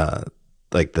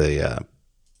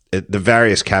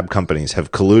various cab companies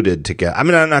have colluded to get. I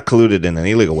mean, not colluded in an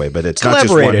illegal way, but it's not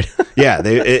just one. Yeah,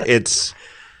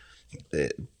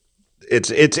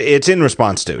 It's in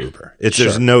response to Uber.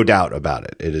 There's no doubt about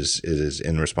it. It is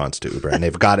in response to Uber, and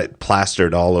they've got it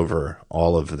plastered all over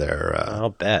all of their. I'll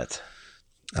bet.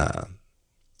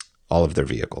 All of their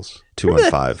vehicles.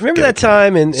 215. Remember that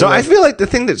time? So I feel like the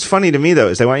thing that's funny to me though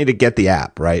is they want you to get the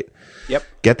app, right? Yep.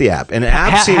 Get the app, and the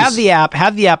app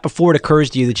have the app before it occurs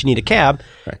to you that you need a cab,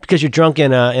 right? Because you're drunk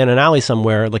in an alley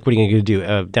somewhere. Like, what are you going to do?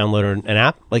 Download an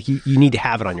app? Like, you need to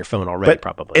have it on your phone already,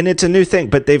 probably. And it's a new thing,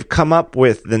 but they've come up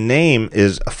with the name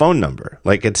is a phone number.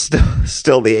 Like, it's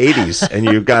still the 80s, and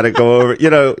you've got to go over.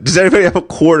 Does anybody have a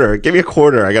quarter? Give me a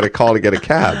quarter. I got to call to get a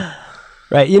cab.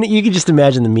 Right. You can just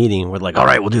imagine the meeting where like, all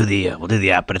right, we'll do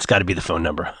the app, but it's got to be the phone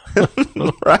number.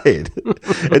 Right.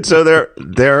 And so their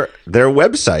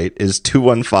website is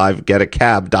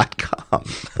 215getacab.com.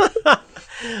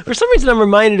 For some reason, I'm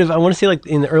reminded of, I want to say like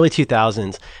in the early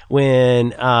 2000s when,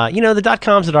 the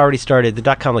 .coms had already started,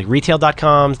 the .com, like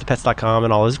retail.coms, the pets.com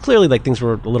and all those. Clearly like things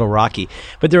were a little rocky,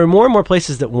 but there were more and more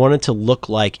places that wanted to look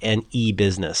like an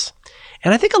e-business.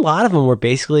 And I think a lot of them were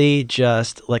basically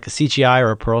just like a CGI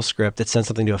or a Perl script that sent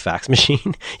something to a fax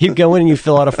machine. You go in and you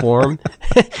fill out a form.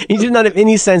 You did not have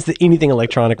any sense that anything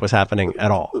electronic was happening at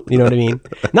all. You know what I mean?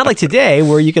 Not like today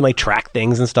where you can like track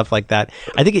things and stuff like that.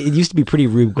 I think it used to be pretty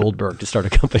Rube Goldberg to start a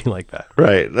company like that.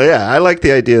 Right. Yeah. I like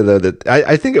the idea though that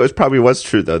I think it was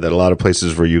true though that a lot of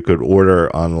places where you could order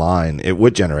online, it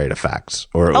would generate a fax.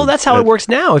 That's how it works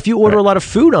now. If you order a lot of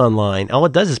food online, all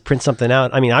it does is print something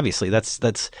out. I mean, obviously that's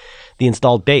the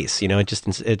installed base,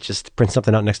 it just prints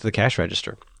something out next to the cash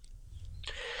register.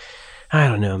 I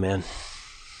don't know, man.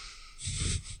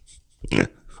 Should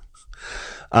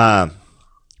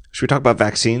we talk about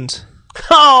vaccines?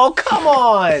 Oh, come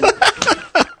on.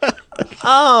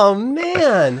 Oh,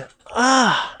 man.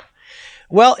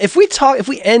 Well, if we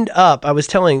end up, I was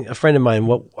telling a friend of mine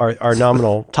what our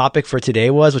nominal topic for today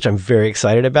was, which I'm very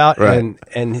excited about. Right.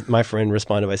 And my friend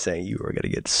responded by saying, you are going to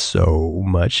get so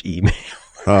much email.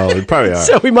 Oh, we probably are.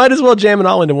 So we might as well jam it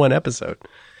all into one episode.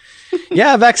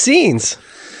 Yeah, vaccines.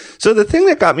 So the thing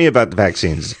that got me about the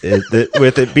vaccines is that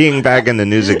with it being back in the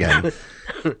news again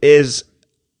is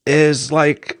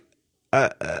like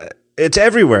it's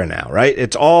everywhere now, right?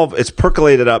 It's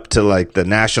percolated up to like the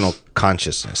national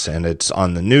consciousness and it's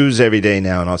on the news every day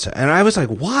now and also. And I was like,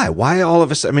 why? Why all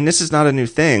of a sudden? I mean, this is not a new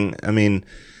thing. I mean,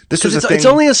 this was a thing. It's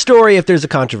only a story if there's a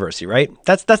controversy, right?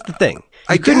 That's the thing.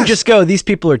 You couldn't just go, these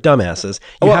people are dumbasses.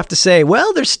 You have to say,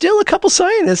 well, there's still a couple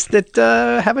scientists that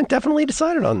haven't definitely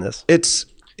decided on this.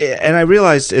 And I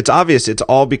realized it's obvious. It's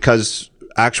all because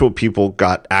actual people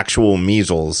got actual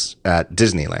measles at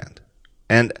Disneyland.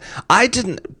 And I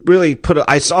didn't really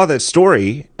I saw that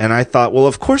story and I thought, well,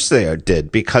 of course they did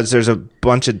because there's a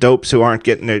bunch of dopes who aren't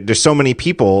getting there's so many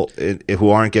people who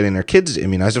aren't getting their kids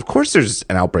immunized. Of course there's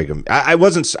an outbreak of, I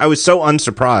was so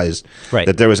unsurprised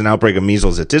that there was an outbreak of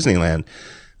measles at Disneyland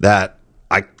that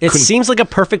it seems like a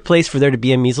perfect place for there to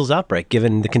be a measles outbreak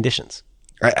given the conditions.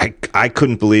 I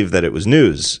couldn't believe that it was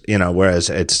news, whereas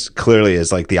it's clearly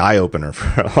is like the eye opener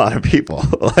for a lot of people.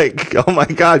 Like, oh my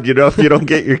God, if you don't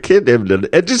get your kid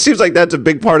immunized, it just seems like that's a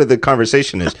big part of the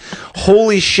conversation is,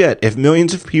 holy shit, if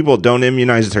millions of people don't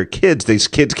immunize their kids, these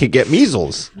kids could get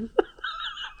measles.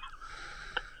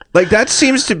 Like that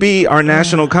seems to be our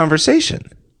national conversation.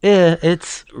 Yeah,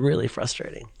 it's really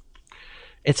frustrating.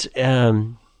 It's, yeah.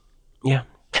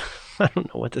 I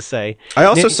don't know what to say.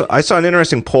 I saw an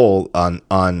interesting poll on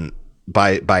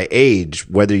by age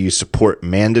whether you support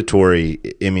mandatory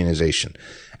immunization,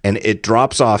 and it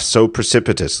drops off so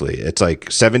precipitously. It's like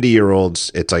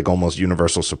 70-year-olds, it's like almost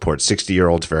universal support.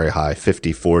 60-year-olds very high,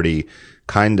 50, 40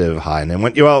 kind of high, and then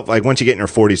once you get in your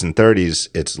 40s and 30s,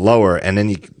 it's lower, and then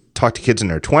you talk to kids in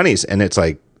their 20s, and it's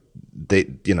like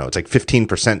it's like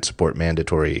 15% support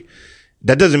mandatory.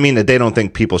 That doesn't mean that they don't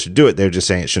think people should do it. They're just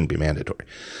saying it shouldn't be mandatory.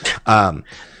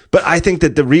 But I think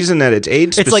that the reason that it's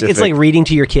age specific, it's like reading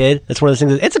to your kid. That's one of those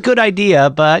things. It's a good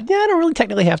idea, but I don't really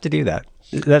technically have to do that.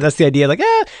 That's the idea. Like,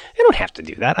 I don't have to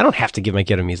do that. I don't have to give my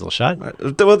kid a measles shot.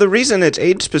 Well, the reason it's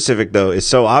age specific though is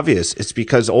so obvious. It's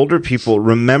because older people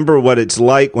remember what it's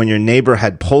like when your neighbor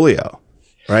had polio,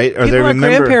 right? Or people they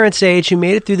remember grandparents' age who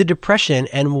made it through the Depression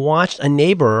and watched a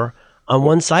neighbor on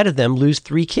one side of them lose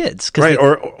 3 kids. Right,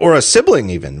 or a sibling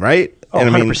even, right? Oh,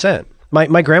 100%.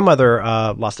 My grandmother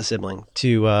lost a sibling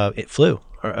to flu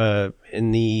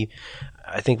in the,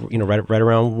 I think, right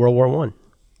around World War I.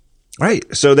 Right.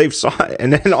 So they've saw it.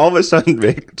 And then all of a sudden,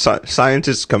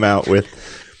 scientists come out with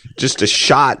just a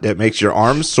shot that makes your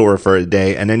arms sore for a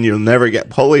day, and then you'll never get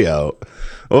polio.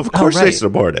 Well, of course they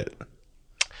support it.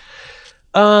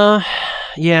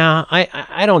 Yeah,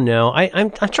 I don't know.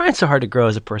 I'm trying so hard to grow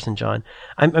as a person, John.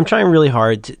 I'm trying really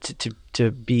hard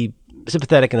to be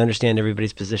sympathetic and understand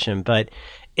everybody's position, but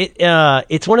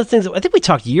it's one of the things that I think we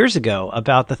talked years ago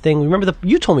about the thing. Remember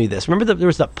you told me this. Remember there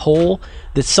was that poll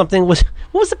that something was.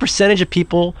 What was the percentage of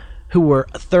people who were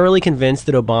thoroughly convinced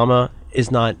that Obama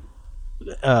is not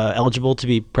eligible to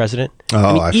be president?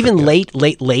 Oh, I mean, even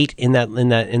late in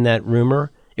that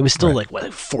rumor, it was still like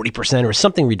 40% or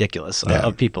something ridiculous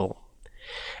of people.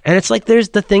 And it's like there's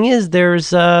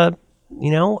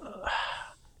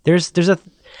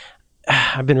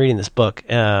I've been reading this book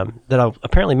that I'll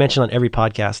apparently mention on every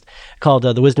podcast called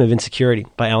The Wisdom of Insecurity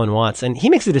by Alan Watts. And he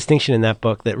makes a distinction in that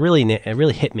book that really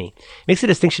hit me. He makes a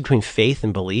distinction between faith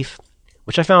and belief,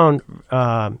 which I found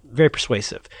very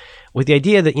persuasive, with the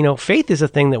idea that, faith is a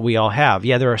thing that we all have.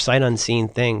 Yeah, there are sight unseen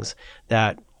things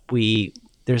that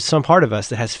there's some part of us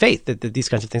that has faith that these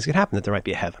kinds of things could happen, that there might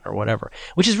be a heaven or whatever,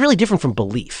 which is really different from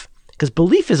belief. Because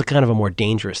belief is a kind of a more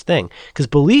dangerous thing. Because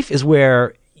belief is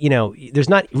where, there's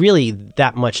not really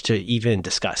that much to even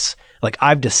discuss. Like,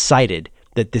 I've decided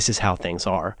that this is how things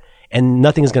are, and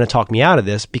nothing is going to talk me out of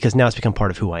this because now it's become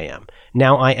part of who I am.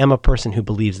 Now I am a person who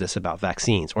believes this about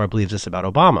vaccines, or I believe this about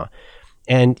Obama.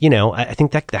 And, I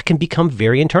think that can become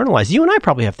very internalized. You and I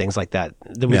probably have things like that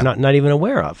we're not even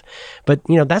aware of. But,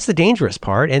 that's the dangerous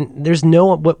part. And there's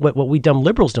what we dumb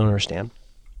liberals don't understand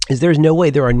is there's no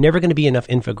way, there are never going to be enough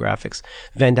infographics,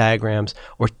 Venn diagrams,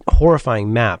 or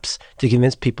horrifying maps to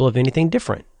convince people of anything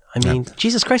different. I mean,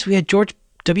 Jesus Christ, we had George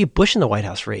W. Bush in the White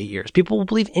House for 8 years. People will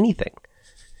believe anything.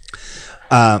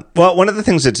 Well, one of the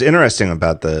things that's interesting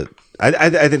about I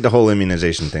think the whole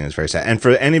immunization thing is very sad. And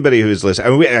for anybody who's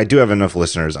listening, I do have enough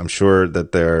listeners. I'm sure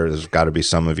that there's got to be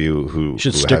some of you who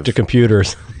should stick to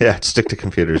computers. Yeah, stick to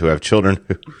computers, who have children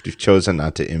who've chosen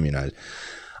not to immunize.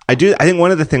 I think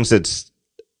one of the things that's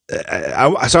I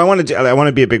want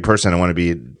to be a big person. I don't want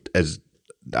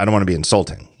to be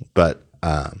insulting, but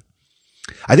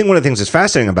I think one of the things that's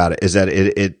fascinating about it is that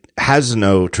it has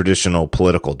no traditional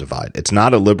political divide. It's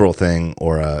not a liberal thing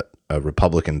or a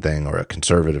Republican thing or a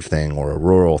conservative thing or a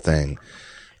rural thing.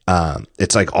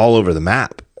 It's like all over the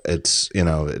map. It's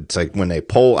like when they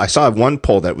poll, I saw one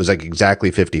poll that was like exactly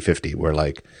 50-50 where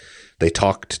like they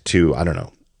talked to, I don't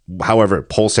know, however,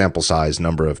 poll sample size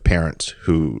number of parents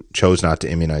who chose not to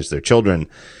immunize their children,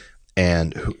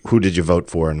 and who did you vote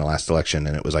for in the last election?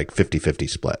 And it was like 50-50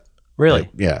 split. Really?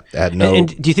 Like, yeah. Had no. And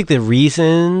do you think the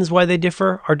reasons why they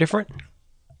differ are different?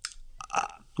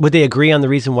 Would they agree on the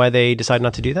reason why they decide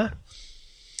not to do that?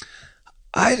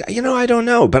 I don't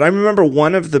know, but I remember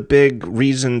one of the big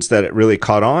reasons that it really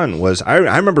caught on was I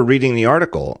remember reading the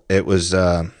article. It was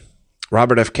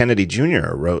Robert F. Kennedy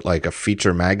Jr. wrote like a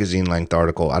feature magazine length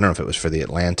article. I don't know if it was for the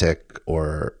Atlantic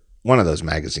or one of those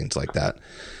magazines like that.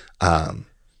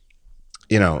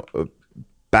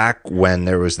 Back when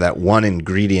there was that one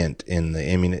ingredient in the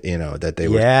that they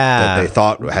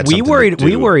thought had something to do.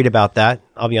 We worried about that.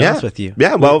 I'll be honest with you.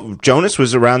 Yeah, well, Jonas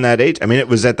was around that age. I mean, it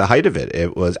was at the height of it.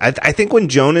 It was. I think when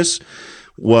Jonas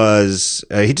was,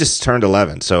 he just turned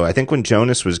 11. So I think when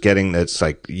Jonas was getting that's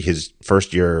like his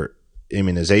first year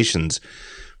immunizations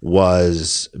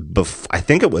was. I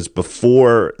think it was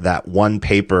before that one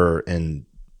paper in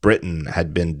Britain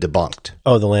had been debunked.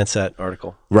 Oh, the Lancet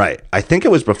article. Right. I think it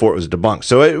was before it was debunked.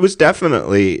 So it was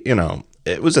definitely,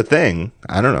 it was a thing.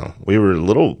 I don't know. We were a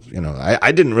little,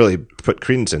 I didn't really put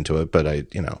credence into it, but I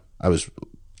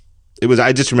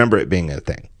just remember it being a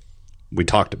thing. We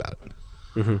talked about it.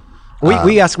 Mm-hmm.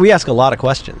 We ask a lot of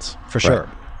questions for sure. Right.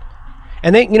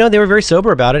 And they were very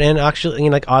sober about it and actually,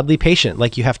 like oddly patient,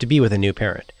 like you have to be with a new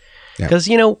parent. Because,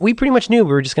 we pretty much knew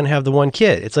we were just going to have the one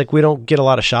kid. It's like we don't get a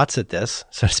lot of shots at this,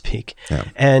 so to speak. Yeah.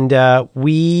 And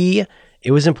it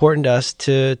was important to us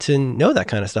to know that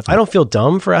kind of stuff. I don't feel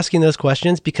dumb for asking those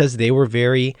questions because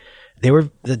the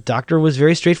doctor was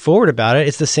very straightforward about it.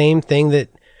 It's the same thing that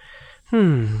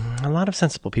a lot of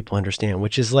sensible people understand,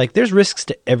 which is like there's risks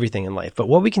to everything in life. But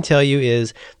what we can tell you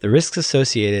is the risks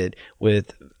associated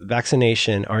with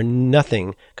vaccination are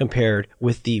nothing compared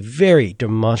with the very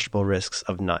demonstrable risks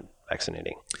of not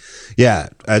vaccinating. Yeah,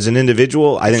 as an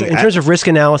individual, I think in terms of risk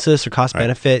analysis or cost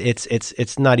benefit,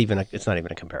 it's not even a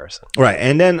comparison. Right,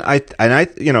 and then I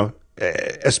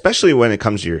especially when it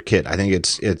comes to your kid, I think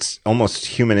it's almost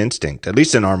human instinct, at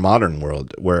least in our modern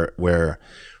world, where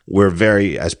we're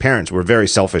very, as parents, we're very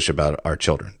selfish about our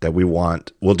children. That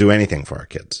we'll do anything for our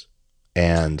kids,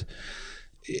 and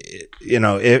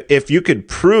if you could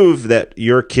prove that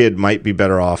your kid might be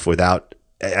better off without.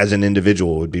 As an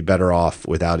individual would be better off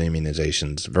without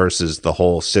immunizations versus the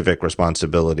whole civic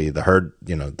responsibility, the herd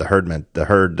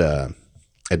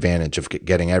advantage of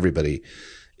getting everybody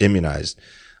immunized.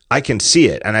 I can see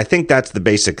it. And I think that's the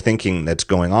basic thinking that's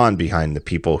going on behind the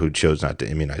people who chose not to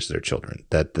immunize their children,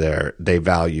 that they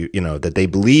value, that they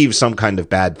believe some kind of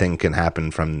bad thing can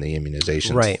happen from the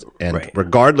immunizations. Right. And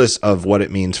regardless of what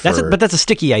it means but that's a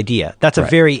sticky idea. That's a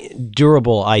very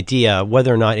durable idea,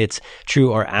 whether or not it's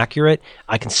true or accurate.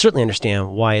 I can certainly understand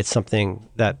why it's something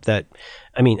that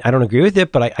I mean, I don't agree with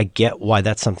it, but I get why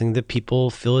that's something that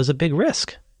people feel is a big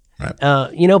risk. Right.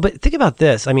 But think about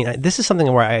this. I mean, this is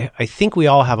something where I think we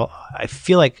all I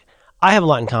feel like I have a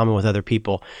lot in common with other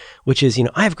people, which is,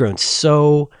 I have grown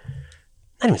so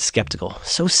not even skeptical,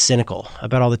 so cynical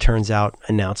about all the turns out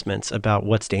announcements about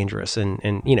what's dangerous.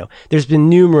 And there's been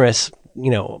numerous,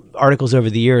 articles over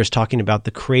the years talking about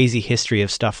the crazy history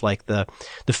of stuff like the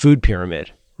food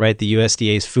pyramid, right? The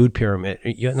USDA's food pyramid,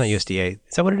 not USDA.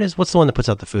 Is that what it is? What's the one that puts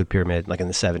out the food pyramid like in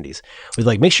the 70s? With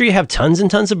like, make sure you have tons and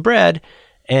tons of bread.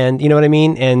 And you know what I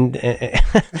mean? And I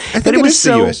think it was the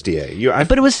USDA.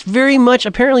 But it was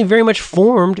apparently very much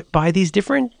formed by these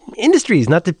different industries,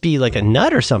 not to be like a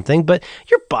nut or something, but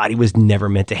your body was never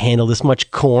meant to handle this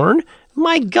much corn.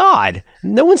 My God,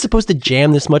 no one's supposed to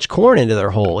jam this much corn into their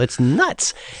hole. It's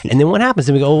nuts. And then what happens?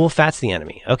 Then we go, oh, well, fat's the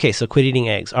enemy. Okay, so quit eating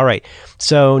eggs. All right.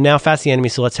 So now fat's the enemy,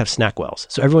 so let's have SnackWells.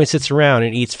 So everyone sits around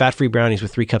and eats fat-free brownies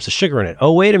with 3 cups of sugar in it.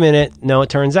 Oh, wait a minute. No, it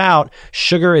turns out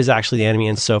sugar is actually the enemy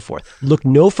and so forth. Look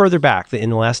no further back than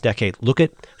in the last decade. Look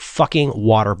at fucking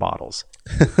water bottles.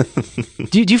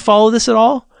 Do you follow this at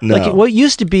all? No. Like what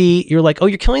used to be, you're like, oh,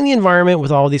 you're killing the environment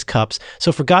with all these cups.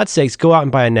 So for God's sakes, go out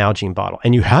and buy a Nalgene bottle.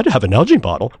 And you had to have a Nalgene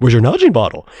bottle. Where's your Nalgene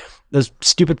bottle? Those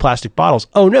stupid plastic bottles.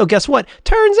 Oh no, guess what?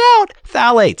 Turns out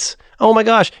phthalates. Oh my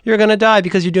gosh, you're going to die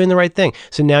because you're doing the right thing.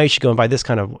 So now you should go and buy this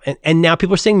kind of, and now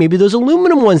people are saying maybe those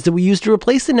aluminum ones that we used to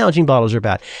replace the Nalgene bottles are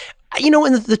bad.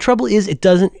 And the trouble is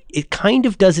it kind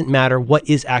of doesn't matter what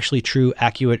is actually true,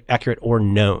 accurate or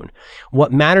known.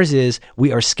 What matters is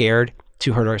we are scared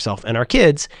to hurt ourselves and our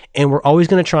kids, and we're always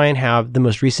going to try and have the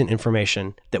most recent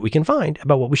information that we can find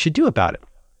about what we should do about it.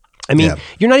 I mean,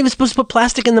 You're not even supposed to put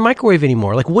plastic in the microwave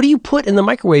anymore. Like, what do you put in the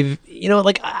microwave?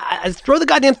 Throw the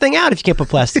goddamn thing out if you can't put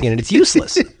plastic in it. It's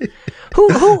useless.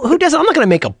 Who does it? I'm not going to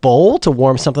make a bowl to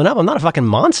warm something up. I'm not a fucking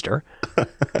monster.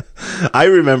 I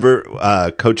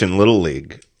remember coaching Little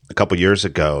League a couple years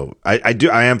ago. I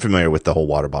am familiar with the whole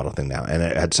water bottle thing now, and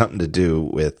it had something to do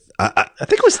with. I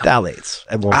think it was phthalates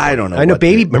at one point. I don't know. I know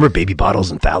remember baby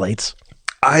bottles and phthalates?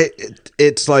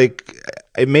 It's like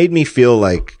it made me feel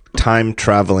like time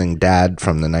traveling dad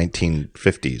from the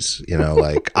 1950s.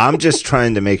 Like I'm just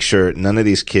trying to make sure none of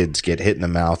these kids get hit in the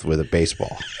mouth with a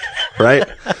baseball, right?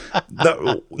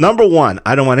 Number one,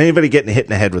 I don't want anybody getting hit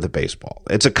in the head with a baseball.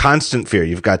 It's a constant fear.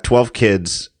 You've got 12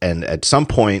 kids, and at some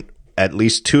point, at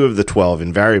least 2 of the 12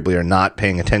 invariably are not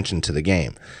paying attention to the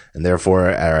game, and therefore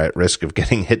are at risk of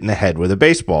getting hit in the head with a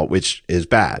baseball, which is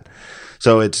bad.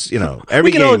 So it's, every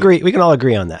we can all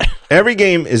agree on that. Every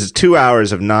game is 2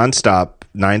 hours of nonstop.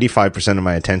 95% of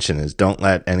my attention is don't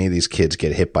let any of these kids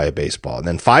get hit by a baseball. And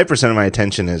then 5% of my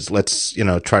attention is let's,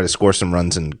 try to score some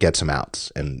runs and get some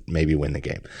outs and maybe win the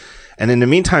game. And in the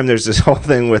meantime, there's this whole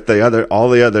thing with all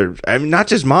the other, I mean, not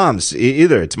just moms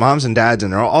either. It's moms and dads,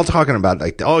 and they're all talking about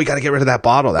like, oh, you got to get rid of that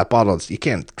bottle. That bottle, you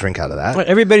can't drink out of that. Well,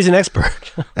 everybody's an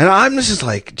expert. And I'm just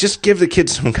like, just give the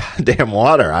kids some goddamn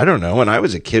water. I don't know. When I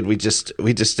was a kid, we'd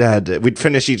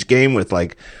finish each game with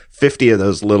like 50 of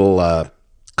those little,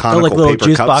 conical like little paper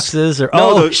juice cups. Boxes,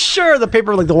 or sure, the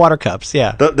paper, like the water cups,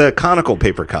 yeah. The conical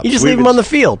paper cups. You just leave them on the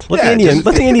field. Let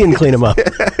the Indian clean them up.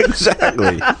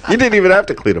 Exactly. You didn't even have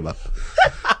to clean them up.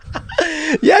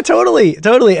 Yeah, totally.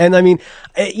 And I mean,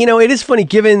 it is funny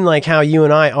given like how you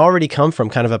and I already come from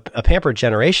kind of a pampered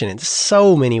generation in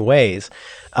so many ways.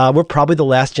 We're probably the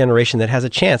last generation that has a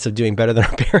chance of doing better than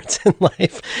our parents in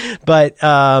life, but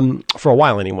for a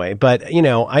while anyway. But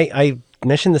I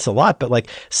mentioned this a lot, but like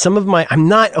I'm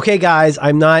not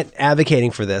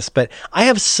advocating for this, but I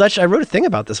wrote a thing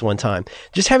about this one time,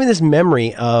 just having this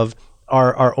memory of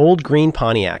our old green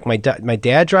Pontiac, my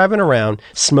dad driving around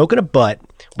smoking a butt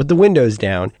with the windows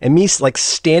down, and me like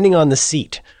standing on the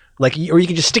seat, like, or you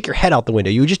could just stick your head out the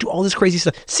window. You would just do all this crazy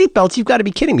stuff. Seatbelts, you've got to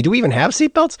be kidding me. Do we even have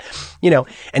seatbelts?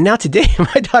 And now today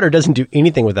my daughter doesn't do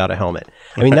anything without a helmet.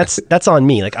 I mean, that's on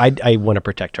me. Like I want to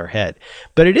protect her head,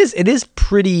 but it is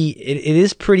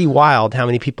pretty wild how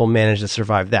many people manage to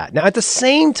survive that. Now, at the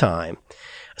same time, I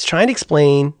was trying to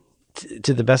explain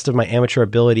to the best of my amateur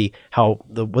ability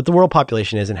what the world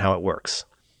population is and how it works.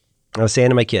 I was saying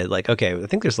to my kid, like, okay, I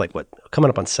think there's like coming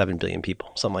up on 7 billion people,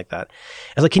 something like that.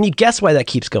 I was like, can you guess why that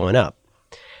keeps going up?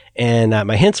 And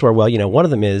my hints were, well, one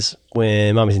of them is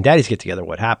when mommies and daddies get together,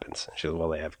 what happens? And she goes, well,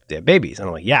 they have babies. And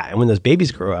I'm like, yeah. And when those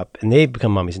babies grow up and they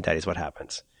become mommies and daddies, what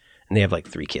happens? And they have like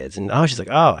 3 kids. And she's like,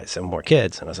 oh, I have 7 more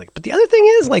kids. And I was like, but the other thing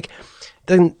is, like,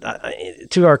 then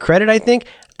to our credit, I think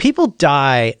people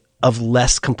die of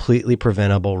less completely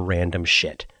preventable random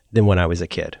shit than when I was a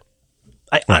kid.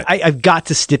 I've got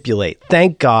to stipulate,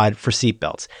 thank God for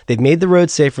seatbelts. They've made the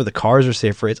roads safer. The cars are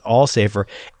safer. It's all safer.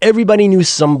 Everybody knew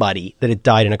somebody that had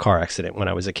died in a car accident when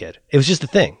I was a kid. It was just a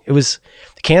thing. It was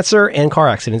cancer and car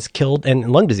accidents killed, and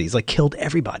lung disease, like, killed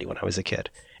everybody when I was a kid.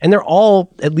 And they're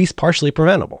all at least partially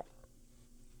preventable.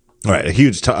 Right. A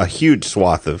huge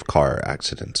swath of car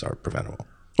accidents are preventable.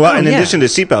 Well, in addition to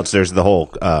seatbelts, there's the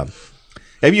whole.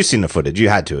 Have you seen the footage? You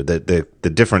had to. The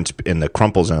difference in the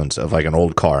crumple zones of like an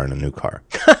old car and a new car.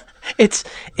 It's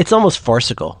almost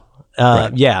farcical.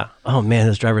 Right. Yeah. Oh man,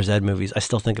 those driver's ed movies. I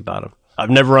still think about them. I've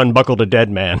never unbuckled a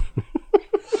dead man.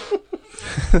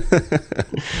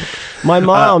 My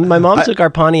mom took our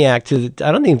Pontiac to.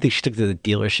 I don't even think she took it to the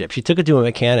dealership. She took it to a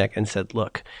mechanic and said,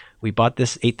 "Look, we bought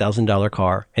this $8,000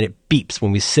 car, and it beeps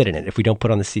when we sit in it if we don't put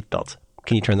on the seatbelts.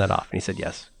 Can you turn that off?" And he said,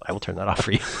 "Yes, I will turn that off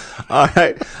for you." All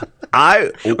right.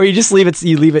 Or you just leave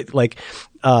it like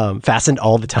fastened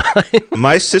all the time.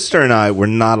 My sister and I were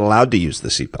not allowed to use the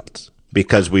seatbelts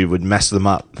because we would mess them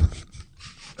up.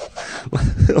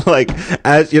 Like,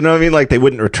 as you know what I mean? Like they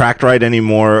wouldn't retract right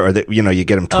anymore, or that, you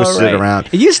get them twisted around.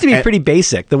 It used to be pretty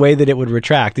basic, the way that it would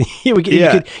retract. You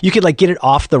could like get it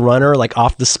off the runner, like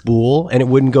off the spool, and it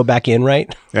wouldn't go back in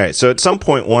right. All right. So at some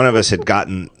point, one of us had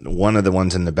gotten one of the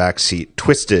ones in the back seat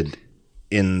twisted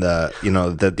in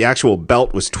the actual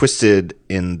belt was twisted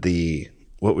in the,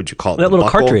 what would you call it? That little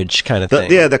cartridge kind of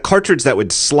thing. Yeah, the cartridge that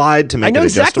would slide to make it adjustable. I know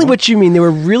exactly what you mean. They were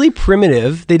really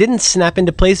primitive. They didn't snap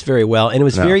into place very well, and it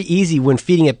was very easy when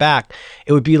feeding it back.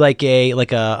 It would be like a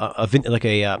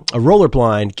roller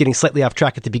blind getting slightly off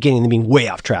track at the beginning and then being way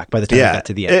off track by the time you got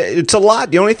to the end. It's a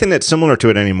lot. The only thing that's similar to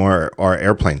it anymore are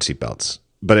airplane seatbelts.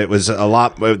 But it was a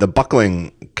lot. The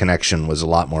buckling connection was a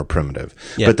lot more primitive.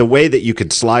 Yeah. But the way that you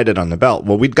could slide it on the belt,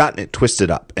 well, we'd gotten it twisted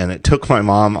up, and it took my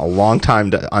mom a long time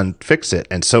to unfix it.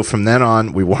 And so from then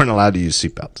on, we weren't allowed to use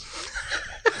seatbelts.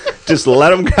 Just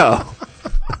let them go.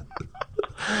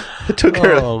 It took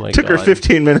her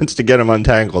 15 minutes to get them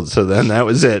untangled. So then that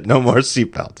was it. No more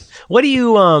seatbelts. What do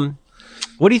you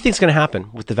think is going to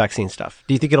happen with the vaccine stuff?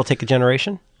 Do you think it'll take a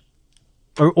generation?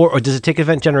 Or does it take an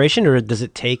event generation, or does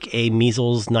it take a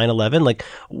measles 9/11? Like,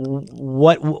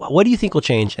 what do you think will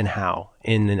change and how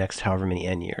in the next however many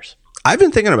N years? I've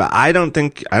been thinking about. I don't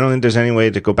think there's any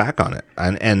way to go back on it.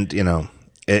 And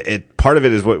it part of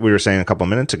it is what we were saying a couple of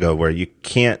minutes ago, where you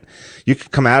could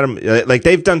come at them like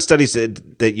they've done studies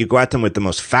that you go at them with the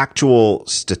most factual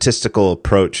statistical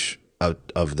approach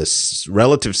of this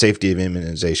relative safety of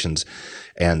immunizations,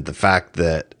 and the fact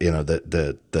that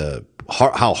the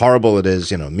how horrible it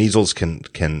is. Measles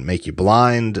can make you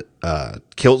blind,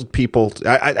 kill people.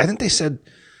 I think they said,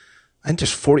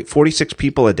 just 46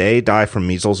 people a day die from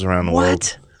measles around the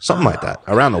world. Something like that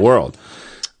around the world.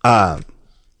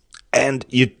 And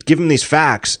you give them these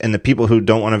facts, and the people who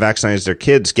don't want to vaccinate their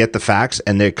kids get the facts,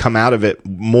 and they come out of it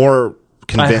more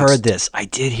convinced. I heard this. I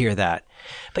did hear that.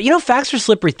 But facts are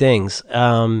slippery things.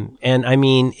 And I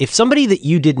mean, if somebody that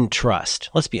you didn't trust,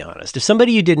 let's be honest, if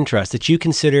somebody you didn't trust that you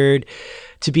considered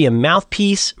to be a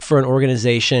mouthpiece for an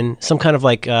organization, some kind of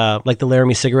like the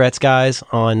Laramie Cigarettes guys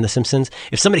on The Simpsons,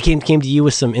 if somebody came to you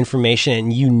with some information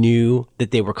and you knew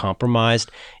that they were compromised,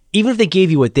 even if they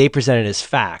gave you what they presented as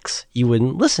facts, you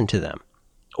wouldn't listen to them.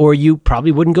 Or you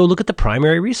probably wouldn't go look at the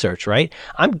primary research, right?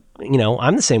 I'm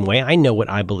the same way. I know what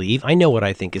I believe. I know what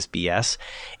I think is BS.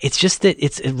 It's just that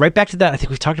it's right back to that. I think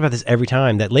we've talked about this every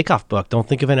time. That Lakoff book, Don't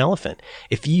Think of an Elephant.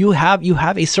 If you have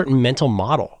a certain mental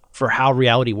model for how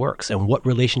reality works and what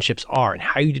relationships are and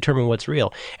how you determine what's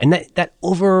real, and that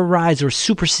overrides or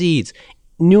supersedes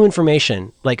new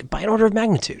information, like by an order of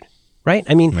magnitude. Right?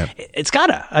 I mean, it's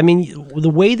gotta. I mean, the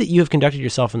way that you have conducted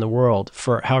yourself in the world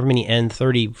for however many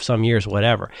 30 some years,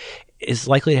 whatever, is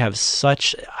likely to have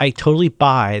such. I totally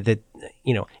buy that,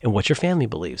 and what your family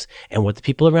believes and what the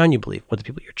people around you believe, what the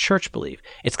people at your church believe.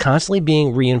 It's constantly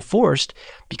being reinforced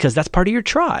because that's part of your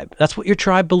tribe. That's what your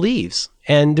tribe believes.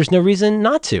 And there's no reason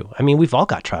not to. I mean, we've all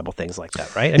got tribal things like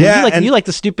that, right? I mean, you like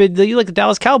the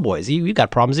Dallas Cowboys. You got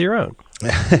problems of your own.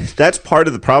 That's part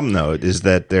of the problem, though, is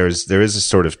that there is a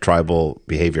sort of tribal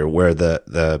behavior where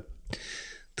the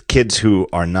kids who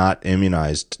are not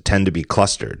immunized tend to be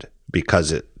clustered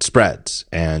because it spreads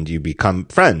and you become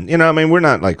friend. I mean, we're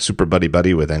not like super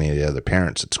buddy with any of the other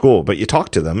parents at school, but you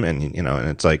talk to them and and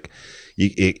it's like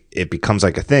it becomes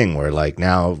like a thing where like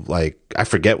now, like I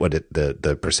forget what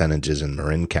the percentage is in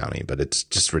Marin County, but it's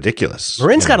just ridiculous.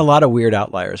 Marin's got a lot of weird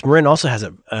outliers. Marin also has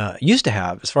used to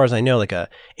have, as far as I know, like a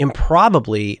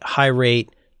improbably high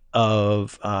rate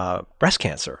of breast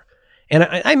cancer. And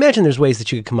I imagine there's ways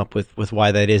that you could come up with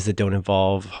why that is that don't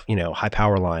involve, high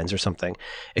power lines or something.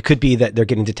 It could be that they're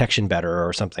getting detection better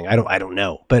or something. I don't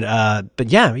know. But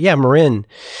Marin's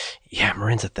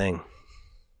a thing.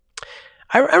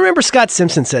 I remember Scott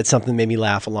Simpson said something that made me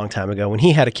laugh a long time ago when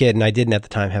he had a kid, and I didn't at the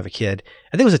time have a kid.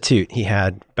 I think it was a toot he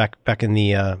had back in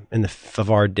the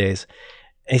Favard days.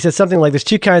 And he said something like, "There's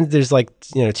two kinds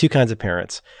of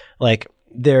parents. Like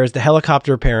there's the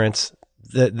helicopter parents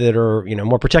that are,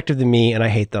 more protective than me, and I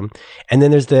hate them. And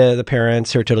then there's the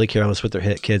parents who are totally careless with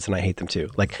their kids, and I hate them too.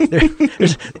 Like,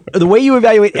 there's the way you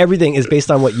evaluate everything is based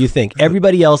on what you think.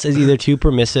 Everybody else is either too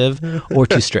permissive or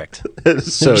too strict.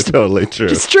 It's so totally true.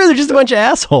 It's true. They're just a bunch of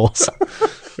assholes.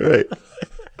 Right.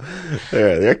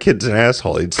 Yeah, their kid's an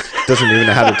asshole. He doesn't even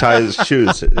know how to tie his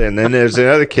shoes. And then there's the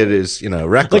other kid who's,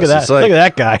 reckless. Look at that. It's like, look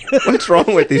at that guy. What's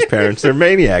wrong with these parents? They're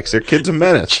maniacs. Their kid's a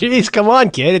menace. Jeez, come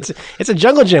on, kid. It's a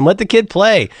jungle gym. Let the kid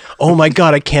play. Oh my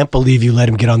God, I can't believe you let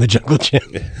him get on the jungle gym.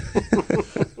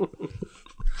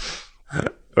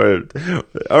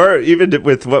 Or even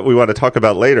with what we want to talk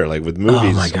about later, like with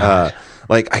movies. Oh my God.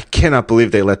 Like, I cannot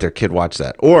believe they let their kid watch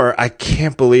that. Or I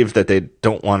can't believe that they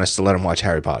don't want us to let them watch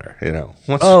Harry Potter.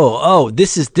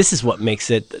 This is what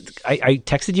makes it. I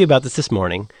texted you about this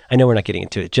morning. I know we're not getting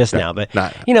into it just now, but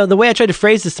the way I tried to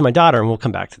phrase this to my daughter, and we'll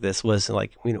come back to this, was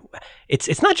like,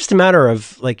 it's not just a matter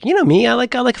of like, me. I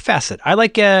like a facet. I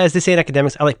like, as they say in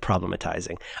academics, I like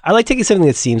problematizing. I like taking something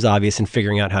that seems obvious and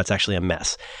figuring out how it's actually a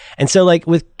mess. And so, like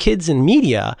with kids in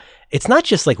media, it's not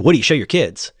just like, what do you show your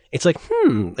kids? It's like,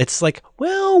 it's like,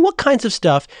 well, what kinds of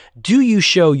stuff do you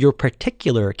show your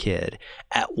particular kid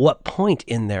at what point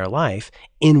in their life,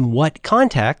 in what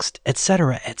context, et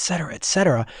cetera, et cetera, et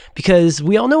cetera? Because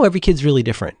we all know every kid's really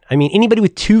different. I mean, anybody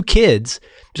with 2 kids,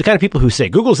 the kind of people who say,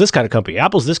 Google's this kind of company,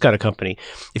 Apple's this kind of company.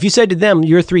 If you said to them,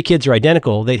 your 3 kids are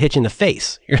identical, they'd hit you in the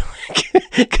face. You're like,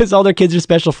 because all their kids are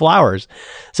special flowers.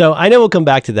 So I know we'll come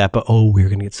back to that, but we're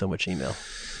going to get so much email.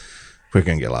 We're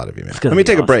going to get a lot of email. Let me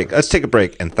take a break. Let's take a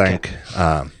break and thank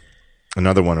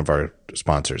another one of our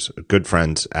sponsors, good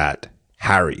friends at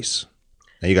Harry's.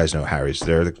 Now, you guys know Harry's.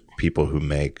 They're the people who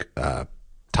make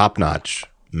top-notch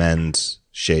men's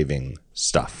shaving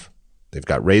stuff. They've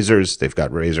got razors. They've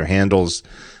got razor handles.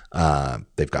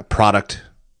 They've got product,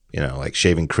 like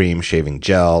shaving cream, shaving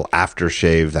gel,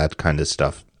 aftershave, that kind of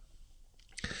stuff.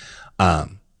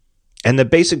 And the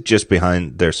basic gist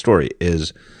behind their story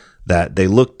is that they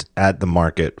looked at the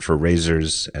market for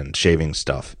razors and shaving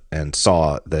stuff and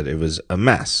saw that it was a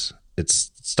mess.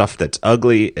 It's stuff that's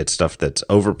ugly. It's stuff that's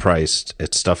overpriced.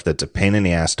 It's stuff that's a pain in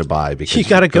the ass to buy. Because you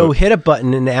got to go hit a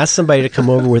button and ask somebody to come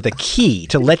over with a key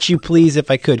to let you please, if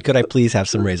I could I please have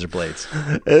some razor blades?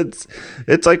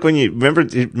 It's like when you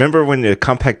remember when the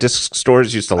compact disc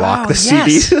stores used to lock the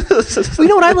CDs? Well, you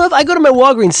know what I love? I go to my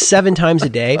Walgreens 7 times a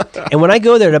day, and when I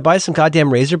go there to buy some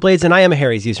goddamn razor blades, and I am a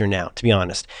Harry's user now, to be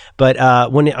honest,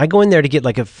 but when I go in there to get,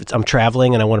 like, if I'm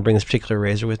traveling and I want to bring this particular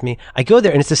razor with me, I go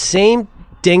there and it's the same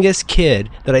dingus kid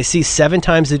that I see 7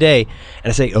 times a day, and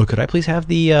I say, could I please have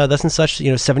the thus and such,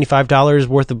 $75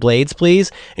 worth of blades, please?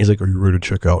 And he's like, are you ready to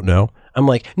check out now? I'm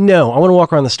like, no, I want to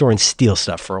walk around the store and steal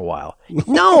stuff for a while.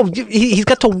 No, he's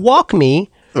got to walk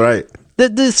me. Right.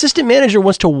 The assistant manager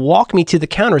wants to walk me to the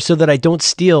counter so that I don't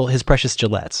steal his precious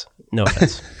Gillettes. No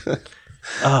offense.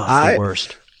 It's the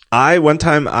worst. One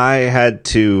time I had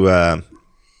to...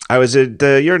 I was at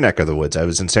your neck of the woods. I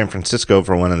was in San Francisco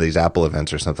for one of these Apple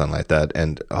events or something like that,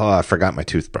 and I forgot my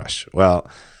toothbrush. Well,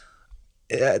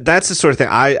 that's the sort of thing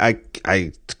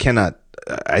I cannot.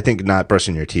 I think not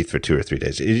brushing your teeth for 2 or 3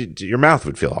 days, your mouth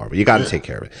would feel horrible. You got to take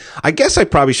care of it. I guess I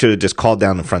probably should have just called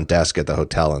down the front desk at the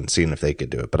hotel and seen if they could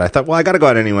do it. But I thought, well, I got to go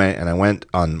out anyway, and I went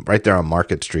on right there on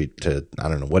Market Street to, I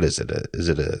don't know, what is it? Is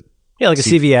it a like a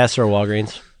CVS or a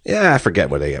Walgreens? Yeah, I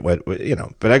forget what they get.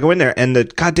 But I go in there, and the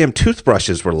goddamn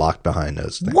toothbrushes were locked behind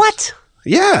those things. What?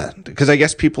 Yeah, because I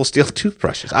guess people steal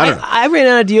toothbrushes. I don't know. I ran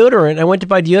out of deodorant. I went to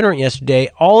buy deodorant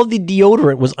yesterday. All of the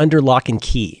deodorant was under lock and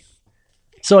key.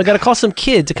 So I got to call some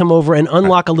kid to come over and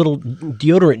unlock a little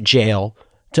deodorant jail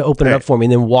to open it up for me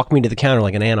and then walk me to the counter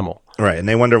like an animal. Right, and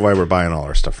they wonder why we're buying all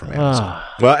our stuff from Amazon.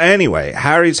 Well, anyway,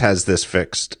 Harry's has this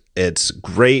fixed. It's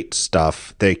great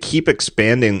stuff. They keep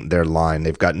expanding their line.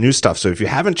 They've got new stuff. So if you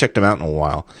haven't checked them out in a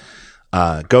while,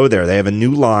 go there. They have a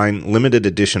new line, limited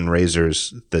edition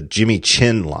razors, the Jimmy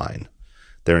Chin line.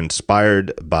 They're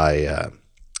inspired by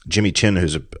Jimmy Chin,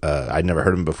 who's I'd never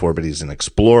heard of him before, but he's an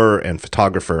explorer and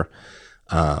photographer.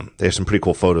 They have some pretty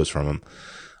cool photos from him.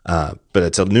 But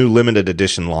it's a new limited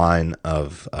edition line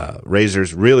of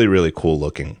razors, really, really cool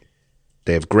looking.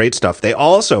 They have great stuff. They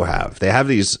also have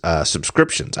these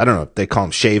subscriptions. I don't know. They call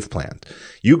them shave plans.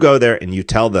 You go there and you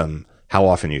tell them how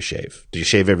often you shave. Do you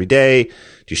shave every day? Do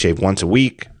you shave once a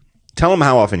week? Tell them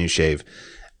how often you shave.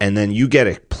 And then you get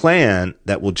a plan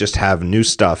that will just have new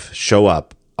stuff show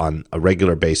up on a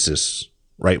regular basis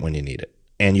right when you need it.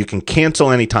 And you can cancel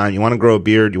anytime. You want to grow a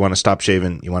beard, you want to stop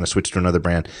shaving, you want to switch to another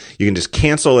brand. You can just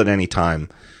cancel at any time.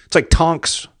 It's like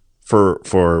Tonks for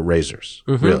razors,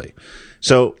 really.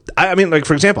 So, I mean, like,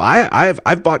 for example,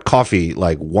 I've bought coffee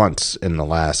like once in the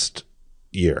last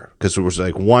year because there was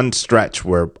like one stretch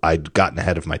where I'd gotten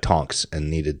ahead of my tonks and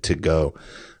needed to go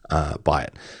buy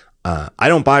it. I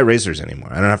don't buy razors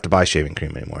anymore. I don't have to buy shaving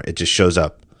cream anymore. It just shows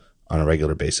up on a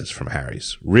regular basis from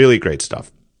Harry's. Really great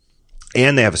stuff.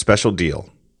 And they have a special deal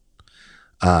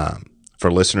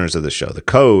for listeners of the show. The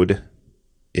code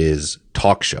is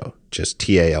TALKSHOW, just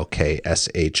TALKSHOW.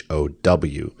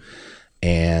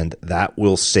 And that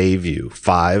will save you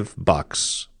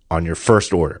 $5 on your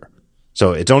first order.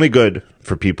 So it's only good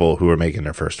for people who are making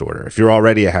their first order. If you're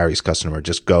already a Harry's customer,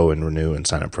 just go and renew and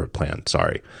sign up for a plan.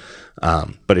 Sorry.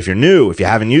 But if you're new, if you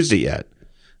haven't used it yet,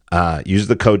 use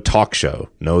the code TALKSHOW,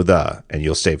 and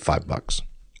you'll save $5.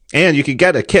 And you could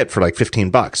get a kit for like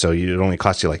 $15. So it only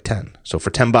costs you like 10. So for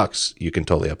 $10, you can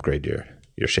totally upgrade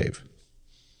your shave.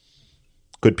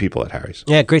 Good people at Harry's.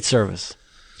 Yeah, great service.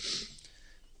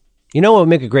 You know what would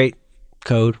make a great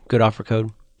code, good offer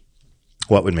code?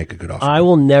 What would make a good offer? I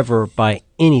will never buy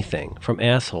anything from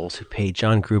assholes who pay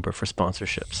John Gruber for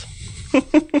sponsorships.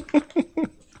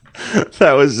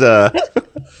 That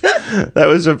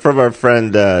was from our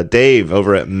friend Dave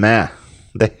over at Mann.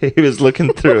 He was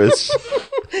looking through his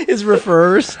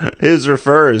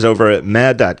referrers over at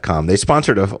mad.com. They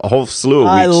sponsored a whole slew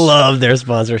of weeks. I love their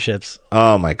sponsorships.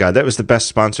 Oh my God. That was the best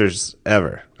sponsors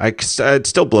ever. It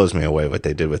still blows me away what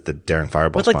they did with the Daring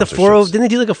Fireball. What's like the 40? Didn't they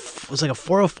do like was like a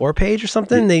 404 page or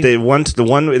something? They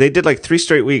did like 3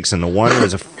 straight weeks, and the one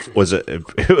was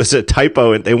a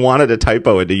typo, and they wanted a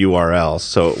typo in the URL,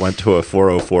 so it went to a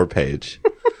 404 page.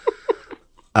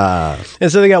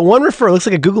 And so they got one referral. It looks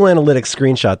like a Google Analytics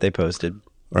screenshot they posted.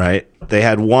 Right. They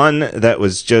had one that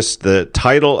was just the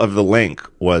title of the link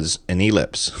was an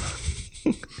ellipse.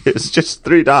 It was just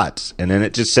 3 dots. And then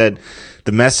it just said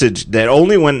the message that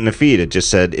only went in the feed. It just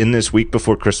said, in this week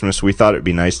before Christmas, we thought it'd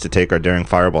be nice to take our Daring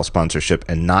Fireball sponsorship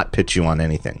and not pitch you on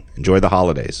anything. Enjoy the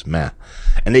holidays. Meh.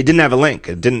 And they didn't have a link.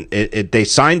 They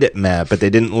signed it meh, but they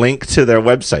didn't link to their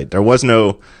website. There was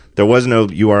no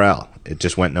URL. It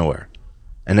just went nowhere.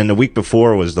 And then the week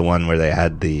before was the one where they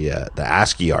had the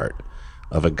ASCII art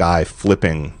of a guy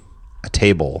flipping a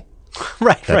table.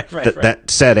 Right. That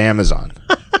said Amazon.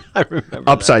 I remember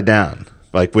upside down,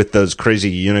 like with those crazy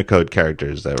Unicode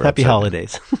characters that were Happy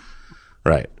holidays.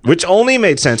 Right. Which only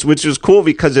made sense, which was cool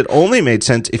because it only made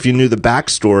sense if you knew the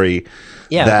backstory.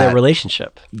 Yeah, their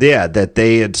relationship. Yeah, that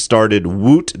they had started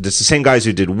Woot. It's the same guys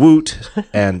who did Woot,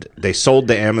 and they sold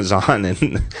to Amazon.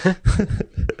 And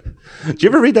did you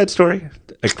ever read that story?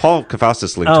 Like Paul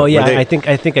Kafauskas linked. Oh yeah, I think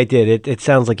I did. It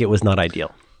sounds like it was not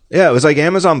ideal. Yeah, it was like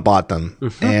Amazon bought them,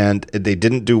 and they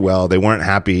didn't do well. They weren't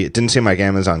happy. It didn't seem like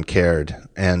Amazon cared,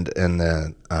 and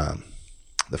the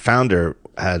founder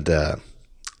had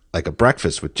like a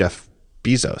breakfast with Jeff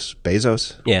Bezos,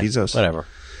 whatever.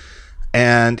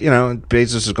 And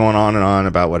Bezos is going on and on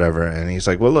about whatever, and he's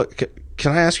like, "Well, look,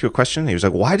 can I ask you a question?" He was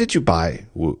like, "Why did you buy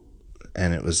Woot?"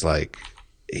 And it was like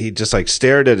he just like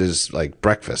stared at his like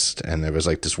breakfast, and there was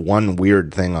like this one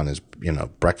weird thing on his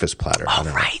breakfast platter. Oh,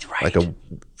 right. Like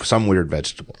some weird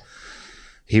vegetable.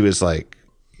 He was like,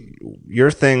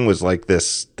 your thing was like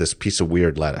this piece of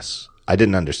weird lettuce. I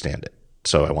didn't understand it,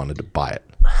 so I wanted to buy it.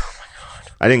 Oh my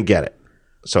God. I didn't get it,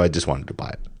 so I just wanted to buy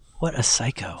it. What a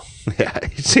psycho. Yeah,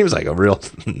 he seems like a real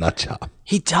nut job.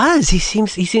 He does. He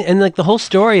seems, and like the whole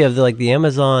story of the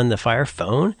Amazon, the Fire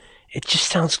phone, it just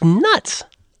sounds nuts.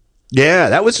 Yeah,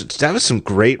 that was some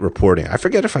great reporting. I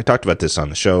forget if I talked about this on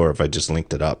the show or if I just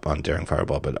linked it up on Daring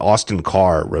Fireball, but Austin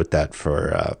Carr wrote that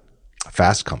for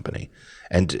Fast Company,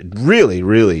 and really,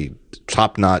 really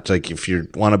top notch. Like if you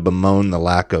want to bemoan the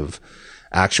lack of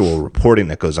actual reporting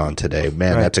that goes on today,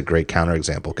 man, That's a great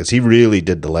counterexample because he really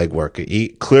did the legwork. He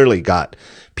clearly got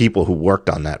people who worked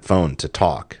on that phone to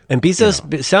talk. And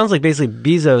Bezos, it sounds like basically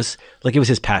Bezos, like it was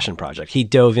his passion project. He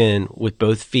dove in with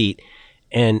both feet.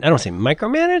 And I don't say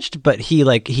micromanaged, but he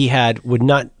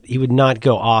would not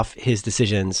go off his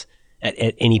decisions at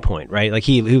any point, right? Like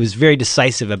he was very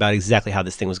decisive about exactly how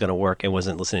this thing was going to work and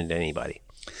wasn't listening to anybody.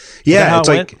 Yeah, it's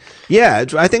like,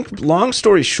 I think long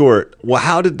story short, well,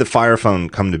 how did the Fire phone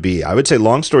come to be? I would say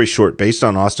long story short, based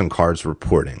on Austin Carr's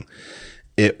reporting,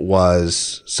 it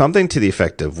was something to the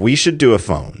effect of, we should do a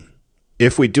phone.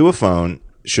 If we do a phone,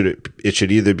 it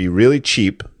should either be really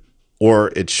cheap,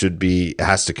 or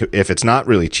if it's not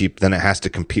really cheap, then it has to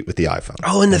compete with the iPhone.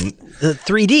 Oh, and the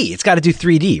 3D. It's got to do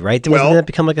 3D, right? Wasn't that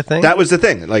become like a thing? That was the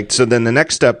thing. Like, so then the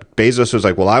next step, Bezos was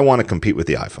like, well, I want to compete with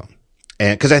the iPhone.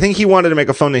 And because I think he wanted to make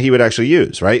a phone that he would actually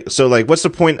use, right? So like, what's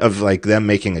the point of like them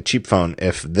making a cheap phone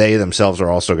if they themselves are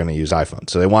also going to use iPhone?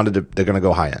 So they're going to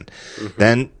go high end.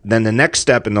 Mm-hmm. Then the next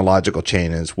step in the logical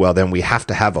chain is, well, then we have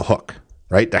to have a hook.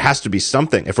 right? There has to be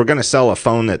something. If we're going to sell a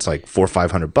phone that's like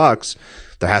 $400-500,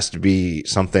 there has to be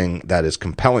something that is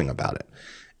compelling about it.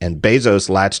 And Bezos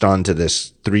latched onto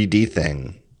this 3D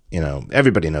thing. You know,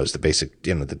 everybody knows the basic,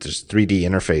 you know, that there's 3D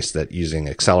interface that using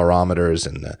accelerometers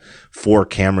and the 4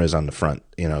 cameras on the front,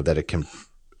 you know, that it can,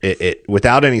 it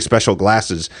without any special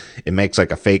glasses, it makes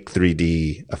like a fake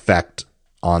 3D effect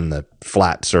on the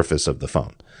flat surface of the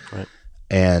phone. Right.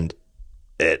 And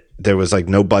there was like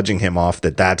no budging him off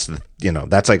that's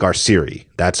like our Siri.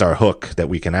 That's our hook that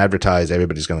we can advertise.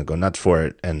 Everybody's going to go nuts for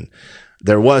it. And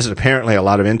there was apparently a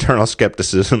lot of internal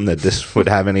skepticism that this would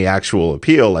have any actual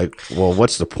appeal. Like, well,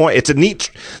 what's the point? It's a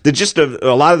neat,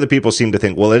 a lot of the people seem to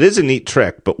think, well, it is a neat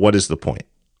trick, but what is the point?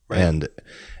 Right. And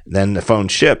then the phone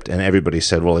shipped and everybody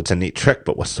said, well, it's a neat trick,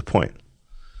 but what's the point?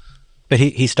 But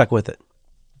he stuck with it.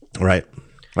 Right.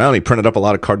 Well, he printed up a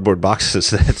lot of cardboard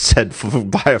boxes that said,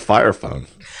 buy a Fire phone.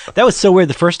 That was so weird.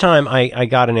 The first time I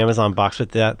got an Amazon box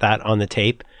with that on the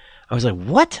tape, I was like,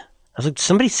 what? I was like,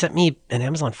 somebody sent me an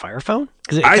Amazon Fire phone?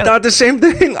 I thought the same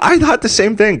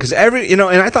thing. Because and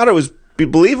I thought it was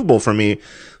believable for me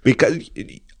because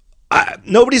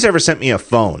nobody's ever sent me a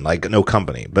phone, like no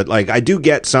company. But like I do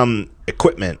get some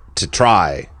equipment to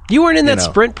try. You weren't in that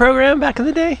Sprint program back in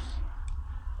the day?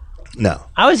 No.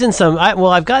 I was in some, I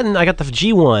got the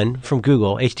G1 from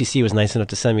Google. HTC was nice enough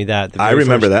to send me that. I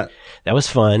remember that. That was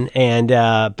fun. And,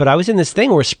 but I was in this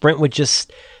thing where Sprint would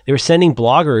they were sending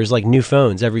bloggers like new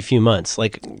phones every few months,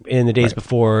 like in the days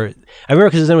before. I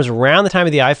remember because it was around the time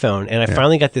of the iPhone, and I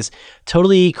finally got this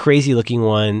totally crazy looking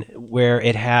one where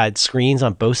it had screens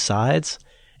on both sides,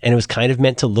 and it was kind of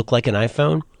meant to look like an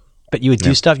iPhone. But you would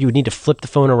do stuff. You would need to flip the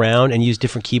phone around and use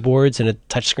different keyboards and a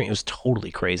touch screen. It was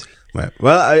totally crazy. Right.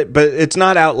 Well, but it's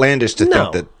not outlandish to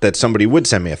think that somebody would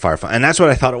send me a Fire phone, and that's what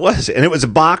I thought it was. And it was a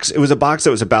box. It was a box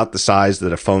that was about the size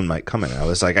that a phone might come in. I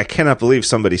was like, I cannot believe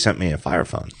somebody sent me a Fire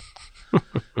phone.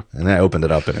 And then I opened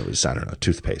it up, and it was, I don't know,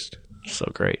 toothpaste. So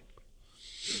great.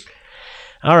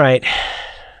 All right.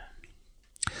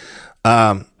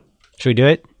 Should we do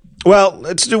it? Well,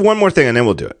 let's do one more thing, and then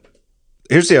we'll do it.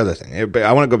 Here's the other thing.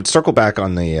 I want to go circle back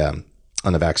on the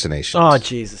vaccinations. Oh,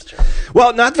 Jesus.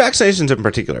 Well, not vaccinations in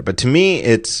particular, but to me,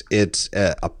 it's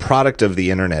a product of the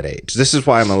internet age. This is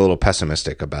why I'm a little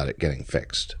pessimistic about it getting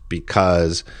fixed,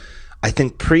 because I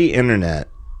think pre-internet,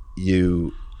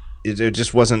 there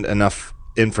just wasn't enough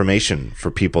information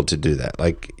for people to do that.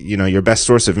 Like, your best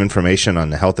source of information on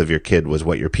the health of your kid was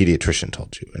what your pediatrician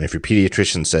told you. And if your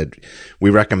pediatrician said, we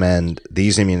recommend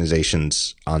these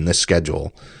immunizations on this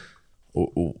schedule,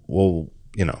 well,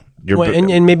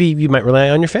 and maybe you might rely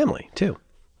on your family too.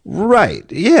 Right.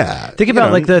 Yeah. Think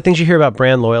about like the things you hear about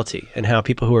brand loyalty and how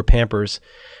people who are Pampers,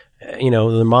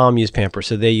 the mom used Pampers,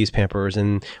 so they use Pampers,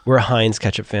 and we're a Heinz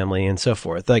ketchup family and so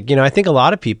forth. Like, I think a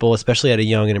lot of people, especially at a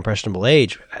young and impressionable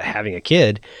age, having a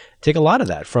kid, take a lot of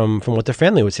that from what their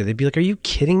family would say. They'd be like, are you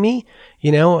kidding me?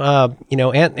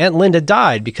 Aunt Linda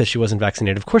died because she wasn't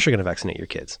vaccinated. Of course you're going to vaccinate your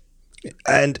kids.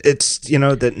 And it's,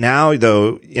 that now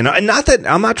though, and not that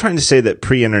I'm not trying to say that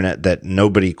pre-internet that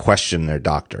nobody questioned their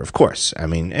doctor. Of course. I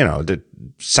mean, the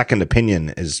second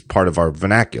opinion is part of our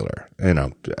vernacular.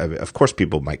 Of course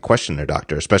people might question their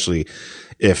doctor, especially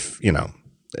if,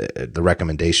 the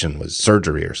recommendation was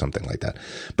surgery or something like that.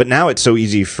 But now it's so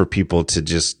easy for people to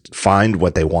just find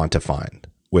what they want to find,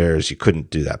 whereas you couldn't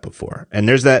do that before. And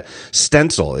there's that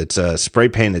stencil. It's a spray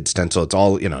painted stencil. It's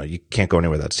all, you can't go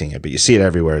anywhere without seeing it, but you see it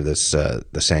everywhere. The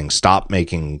saying, stop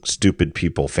making stupid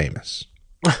people famous,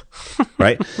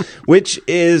 right? Which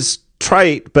is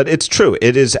trite, but it's true.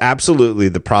 It is absolutely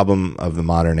the problem of the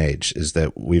modern age, is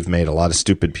that we've made a lot of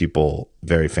stupid people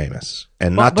very famous.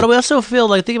 And but we also feel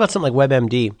like, think about something like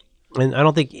WebMD. And I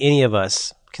don't think any of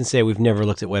us can say we've never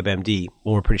looked at WebMD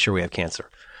when we're pretty sure we have cancer.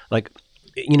 Like,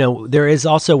 there is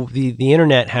also the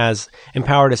internet has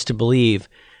empowered us to believe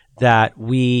that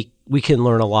we can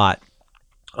learn a lot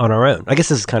on our own. I guess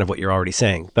this is kind of what you're already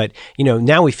saying, but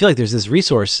now we feel like there's this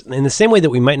resource in the same way that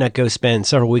we might not go spend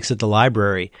several weeks at the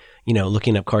library,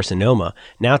 looking up carcinoma.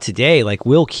 Now today, like,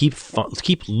 we'll keep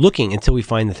looking until we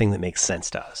find the thing that makes sense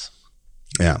to us.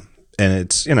 Yeah. And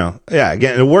it's,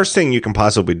 again, the worst thing you can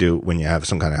possibly do when you have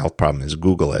some kind of health problem is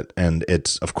Google it. And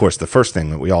it's, of course, the first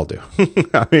thing that we all do.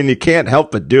 I mean, you can't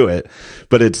help but do it,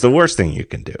 but it's the worst thing you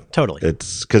can do. Totally.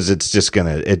 It's because it's just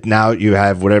now you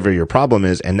have whatever your problem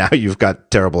is, and now you've got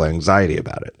terrible anxiety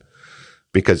about it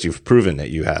because you've proven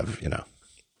that you have,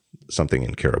 something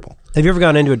incurable. Have you ever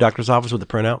gone into a doctor's office with a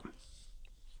printout?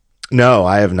 No,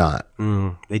 I have not.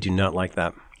 They do not like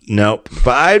that. Nope.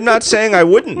 But I'm not saying I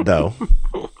wouldn't, though.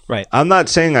 Right. I'm not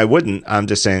saying I wouldn't. I'm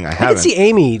just saying I haven't. I can see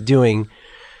Amy doing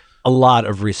a lot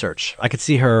of research. I could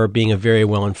see her being a very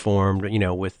well-informed,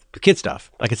 with the kid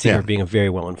stuff. I could see her being a very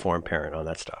well-informed parent on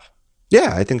that stuff.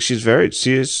 Yeah, I think she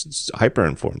is hyper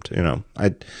informed. And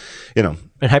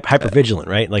hyper vigilant,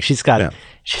 right? Like she's got that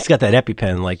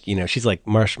EpiPen. Like she's like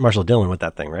Marshall Dillon with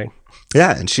that thing, right?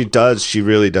 Yeah, and she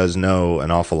really does know an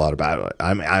awful lot about it.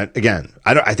 I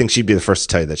think she'd be the first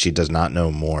to tell you that she does not know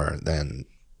more than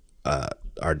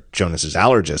our Jonas's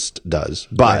allergist does,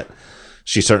 but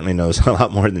she certainly knows a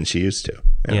lot more than she used to.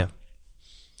 Yeah.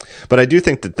 But I do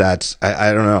think that's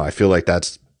I don't know. I feel like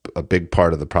that's a big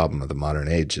part of the problem of the modern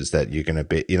age is that you're going to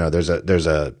be,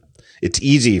 it's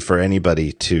easy for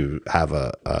anybody to have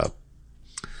a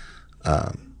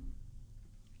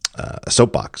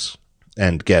soapbox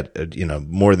and get,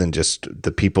 more than just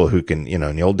the people who can,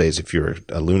 in the old days, if you were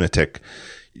a lunatic,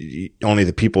 only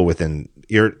the people within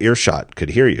earshot could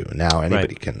hear you. Now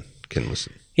anybody can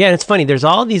listen. Yeah, and it's funny. There's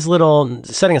all these little,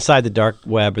 setting aside the dark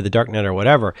web or the dark net or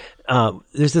whatever,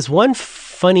 there's this one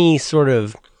funny sort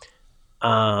of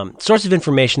source of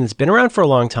information that's been around for a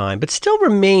long time, but still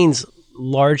remains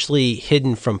largely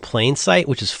hidden from plain sight,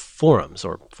 which is forums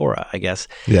or fora, I guess.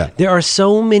 Yeah. There are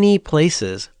so many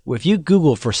places where if you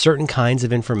Google for certain kinds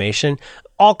of information,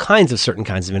 all kinds of certain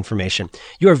kinds of information,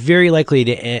 you are very likely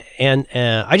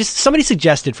to, somebody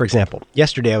suggested, for example,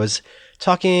 yesterday I was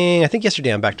talking, I think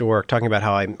yesterday I'm back to work, talking about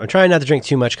how I'm trying not to drink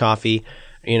too much coffee.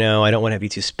 I don't want to be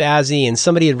too spazzy. And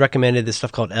somebody had recommended this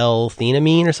stuff called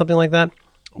L-theanine or something like that,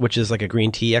 which is like a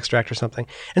green tea extract or something.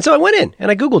 And so I went in and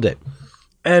I Googled it.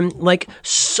 And like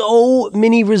so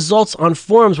many results on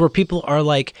forums where people are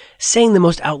like saying the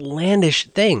most outlandish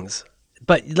things.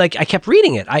 But like I kept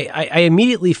reading it. I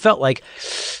immediately felt like,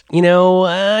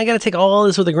 I got to take all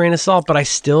this with a grain of salt. But I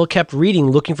still kept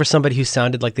reading, looking for somebody who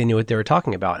sounded like they knew what they were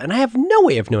talking about. And I have no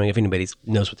way of knowing if anybody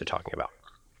knows what they're talking about.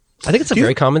 I think it's a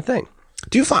very common thing.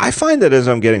 I find that as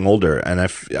I'm getting older, and I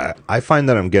find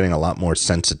that I'm getting a lot more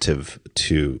sensitive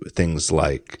to things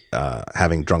like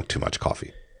having drunk too much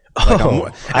coffee.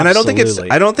 And I don't think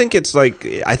it's like,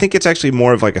 I think it's actually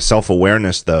more of like a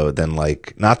self-awareness though than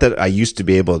like, not that I used to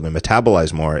be able to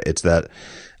metabolize more. It's that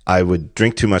I would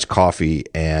drink too much coffee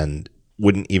and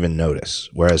wouldn't even notice.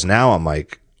 Whereas now I'm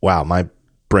like, wow, my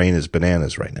brain is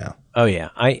bananas right now. Oh yeah.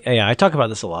 I talk about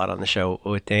this a lot on the show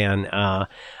with Dan. I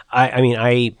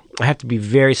have to be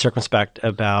very circumspect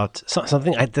about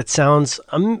something that sounds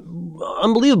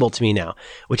unbelievable to me now,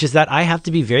 which is that I have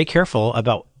to be very careful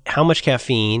about how much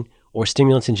caffeine or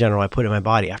stimulants in general I put in my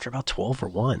body after about 12 or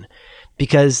 1.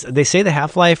 Because they say the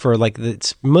half-life or like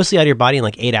it's mostly out of your body in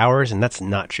like 8 hours, and that's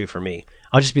not true for me.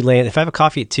 I'll just be laying, if I have a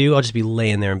coffee at 2, I'll just be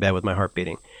laying there in bed with my heart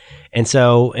beating. And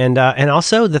so, and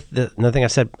also another thing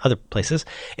I've said other places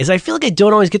is I feel like I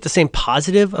don't always get the same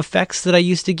positive effects that I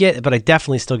used to get, but I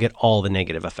definitely still get all the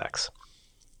negative effects.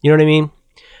 You know what I mean?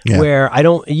 Yeah. Where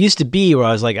it used to be where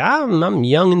I was like, I'm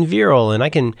young and virile and I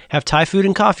can have Thai food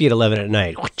and coffee at 11 at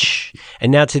night.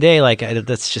 And now today, like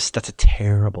that's a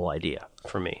terrible idea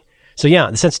for me. So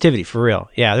yeah, the sensitivity for real.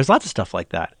 Yeah. There's lots of stuff like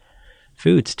that.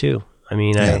 Foods too. I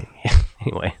mean,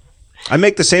 anyway, I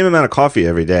make the same amount of coffee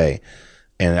every day.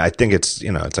 And I think it's,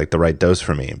 it's like the right dose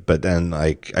for me. But then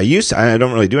like I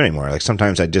don't really do it anymore. Like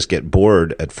sometimes I just get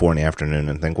bored at 4 PM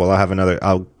and think, well,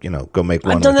 I'll go make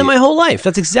one. I've done that my whole life.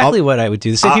 That's exactly what I would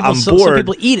do. Some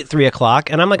people eat at 3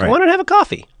 o'clock and I'm like, why don't I have a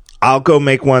coffee? I'll go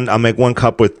make one. I'll make one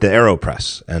cup with the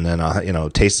AeroPress and then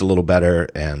I'll, taste a little better.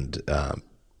 And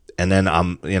then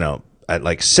I'm, at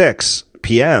like 6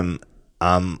 PM,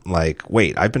 I'm like,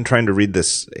 wait, I've been trying to read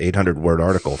this 800-word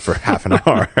article for half an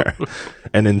hour.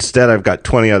 And instead I've got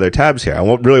 20 other tabs here. I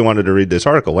really wanted to read this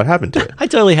article. What happened to it? I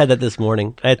totally had that this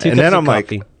morning. I had 2 cups of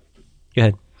coffee. Like, go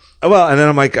ahead. Well, and then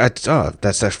I'm like, that's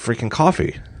that freaking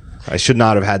coffee. I should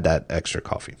not have had that extra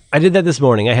coffee. I did that this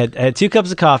morning. I had 2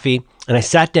 cups of coffee and I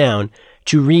sat down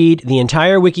to read the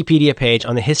entire Wikipedia page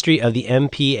on the history of the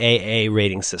MPAA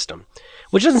rating system.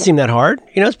 Which doesn't seem that hard.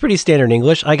 It's pretty standard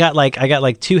English. I got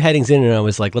like 2 headings in and I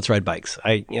was like, let's ride bikes.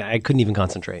 I couldn't even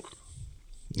concentrate.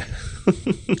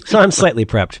 So I'm slightly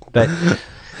prepped, but.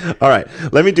 All right.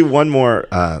 Let me do one more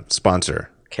sponsor.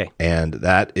 Okay. And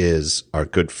that is our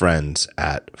good friends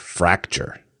at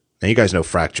Fracture. Now you guys know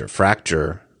Fracture.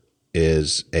 Fracture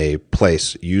is a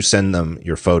place you send them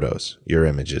your photos, your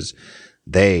images.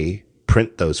 They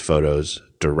print those photos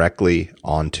directly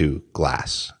onto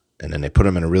glass. And then they put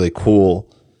them in a really cool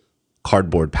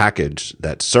cardboard package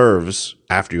that serves,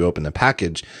 after you open the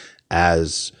package,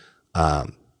 as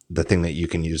the thing that you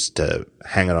can use to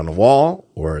hang it on a wall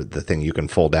or the thing you can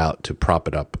fold out to prop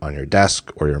it up on your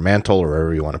desk or your mantle or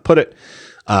wherever you want to put it.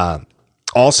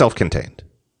 All self-contained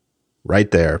right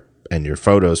there, and your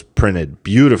photos printed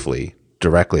beautifully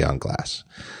directly on glass.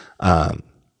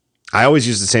 I always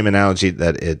use the same analogy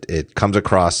that it comes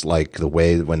across like the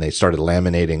way when they started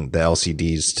laminating the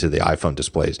LCDs to the iPhone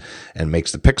displays and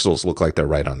makes the pixels look like they're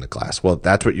right on the glass. Well,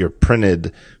 that's what your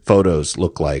printed photos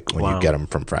look like when you get them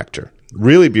from Fracture.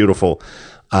 Really beautiful.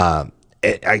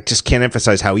 I just can't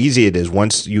emphasize how easy it is.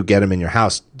 Once you get them in your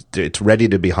house, it's ready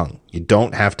to be hung. You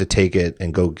don't have to take it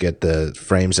and go get the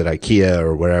frames at IKEA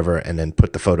or wherever and then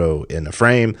put the photo in a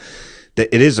frame.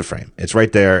 It is a frame. It's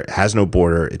right there. It has no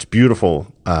border. It's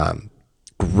beautiful.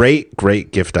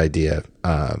 Great gift idea.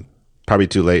 Probably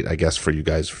too late, I guess, for you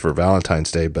guys for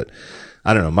Valentine's Day, but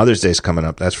I don't know. Mother's Day's coming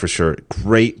up. That's for sure.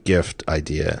 Great gift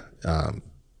idea.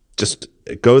 Just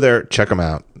go there, check them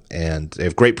out. And they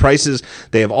have great prices.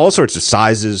 They have all sorts of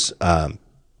sizes,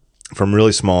 from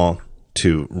really small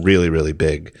to really, really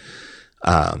big.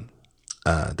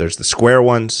 There's the square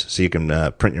ones, so you can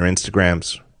print your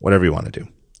Instagrams, whatever you want to do.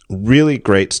 Really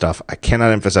great stuff. I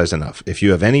cannot emphasize enough. If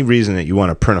you have any reason that you want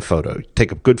to print a photo,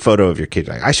 take a good photo of your kid.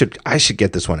 Like, I should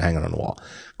get this one hanging on the wall.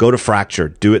 Go to Fracture.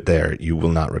 Do it there. You will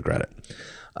not regret it.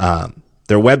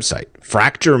 Their website,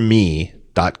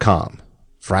 fractureme.com.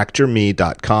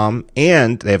 fractureme.com.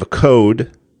 And they have a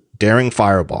code, Daring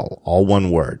Fireball, all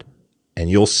one word. And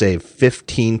you'll save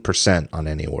 15% on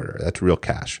any order. That's real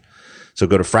cash. So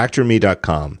go to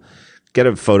fractureme.com, get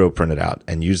a photo printed out,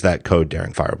 and use that code,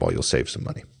 Daring Fireball. You'll save some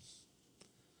money.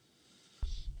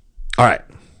 All right.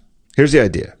 Here's the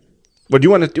idea. What do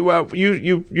you want to do?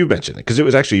 You mentioned it because it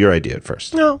was actually your idea at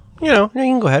first. No, you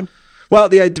can go ahead. Well,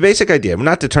 the basic idea,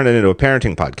 not to turn it into a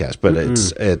parenting podcast, but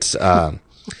it's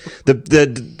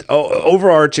the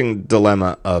overarching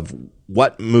dilemma of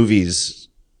what movies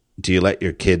do you let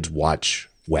your kids watch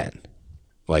when?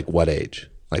 Like what age?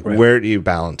 Like where do you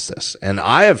balance this? And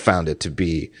I have found it to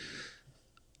be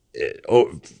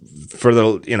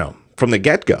from the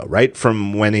get-go, right?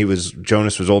 From when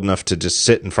Jonas was old enough to just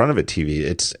sit in front of a TV,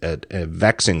 it's a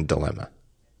vexing dilemma.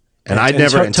 And I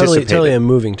never anticipated. Totally a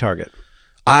moving target.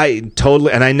 I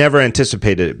never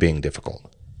anticipated it being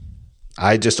difficult.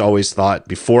 I just always thought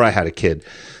before I had a kid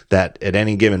that at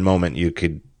any given moment you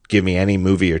could give me any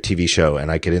movie or TV show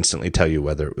and I could instantly tell you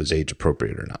whether it was age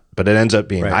appropriate or not. But it ends up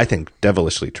being, I think,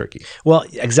 devilishly tricky. Well,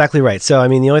 exactly right. So, I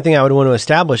mean, the only thing I would want to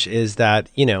establish is that,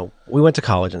 we went to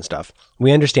college and stuff.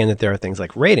 We understand that there are things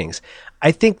like ratings.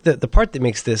 I think that the part that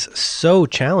makes this so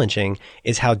challenging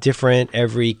is how different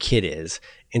every kid is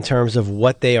in terms of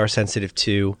what they are sensitive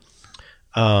to,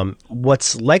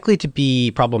 what's likely to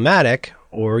be problematic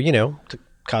or, to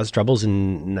cause troubles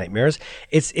and nightmares.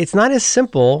 It's not as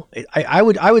simple. I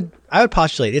would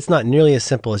postulate it's not nearly as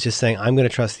simple as just saying I'm going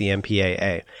to trust the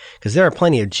MPAA, because there are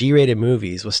plenty of G-rated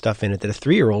movies with stuff in it that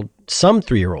some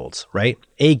 3-year-olds, right?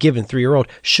 A given 3-year-old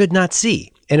should not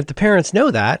see. And if the parents know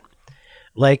that,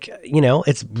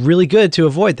 it's really good to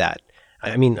avoid that.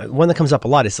 I mean, one that comes up a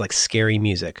lot is like scary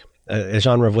music. A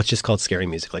genre of what's just called scary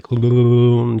music, like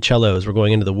cellos, we're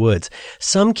going into the woods.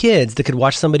 Some kids that could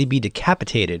watch somebody be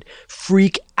decapitated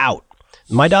freak out.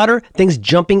 My daughter, things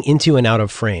jumping into and out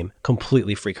of frame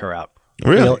completely freak her out.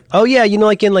 Really?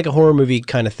 Like in like a horror movie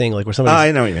kind of thing, like where somebody.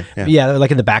 I know what you mean. Yeah,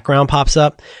 like in the background pops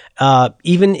up.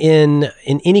 Even in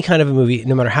any kind of a movie,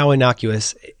 no matter how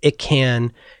innocuous, it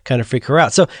can kind of freak her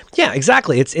out. So yeah,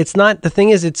 exactly. It's not, the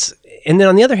thing is and then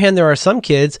on the other hand, there are some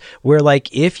kids where,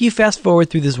 like, if you fast forward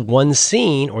through this one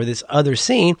scene or this other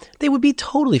scene, they would be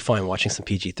totally fine watching some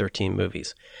PG-13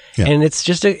 movies. Yeah. And it's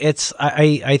just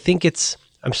I think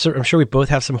I'm sure we both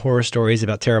have some horror stories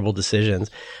about terrible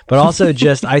decisions, but also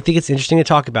I think it's interesting to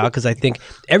talk about because I think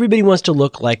everybody wants to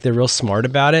look like they're real smart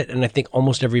about it. And I think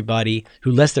almost everybody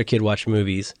who lets their kid watch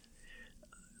movies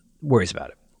worries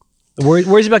about it.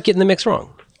 Worries about getting the mix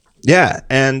wrong. Yeah.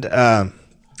 And,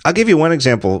 I'll give you one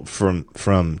example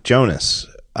from Jonas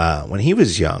when he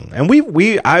was young, and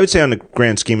I would say on the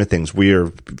grand scheme of things we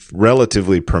are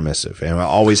relatively permissive, and I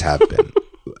always have been.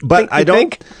 But I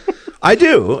do,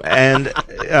 and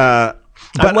but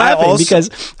I'm laughing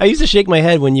because I used to shake my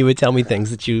head when you would tell me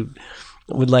things that you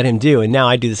would let him do, and now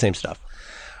I do the same stuff.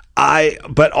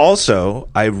 But also,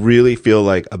 I really feel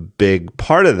like a big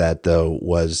part of that, though,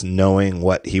 was knowing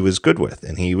what he was good with.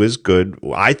 And he was good,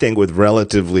 I think, with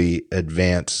relatively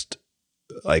advanced,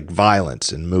 like,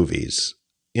 violence in movies.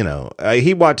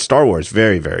 He watched Star Wars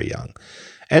very, very young.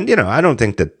 And, I don't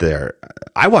think that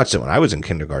I watched it when I was in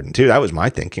kindergarten, too. That was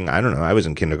my thinking. I don't know. I was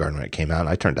in kindergarten when it came out, and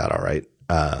I turned out all right.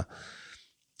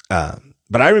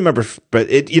 But I remember,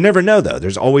 you never know though.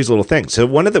 There's always little things. So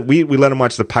we let him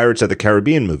watch the Pirates of the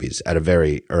Caribbean movies at a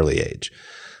very early age.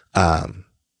 And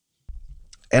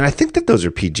I think that those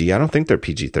are PG. I don't think they're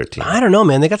PG-13. I don't know,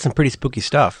 man. They got some pretty spooky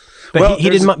stuff. But he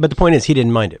didn't. But the point is, he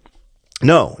didn't mind it.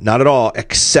 No, not at all,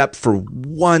 except for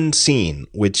one scene,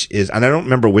 which is, and I don't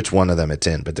remember which one of them it's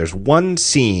in, but there's one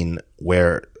scene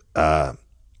where,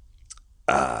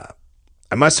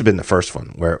 I must have been the first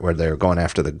one where they were going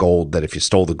after the gold, that if you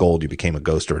stole the gold, you became a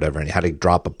ghost or whatever, and you had to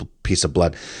drop a piece of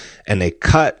blood, and they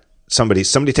cut somebody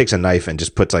takes a knife and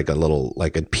just puts like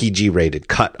a PG rated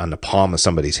cut on the palm of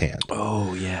somebody's hand.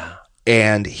 Oh yeah.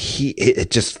 And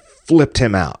it just flipped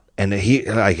him out. And he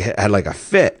like had like a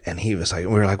fit, and he was like,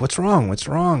 we were like, what's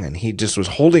wrong? And he just was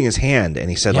holding his hand, and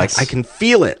he said, Yes. like, I can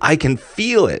feel it.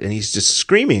 And he's just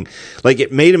screaming. Like,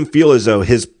 it made him feel as though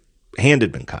his hand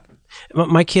had been cut.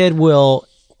 My kid will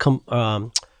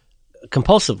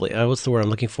compulsively, what's the word I'm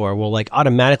looking for? Will like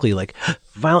automatically like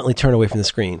violently turn away from the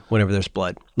screen whenever there's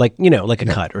blood, like like a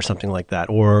cut or something like that,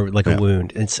 or like a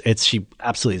wound. She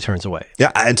absolutely turns away.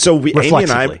 Yeah, and so Amy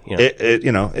and I, yeah.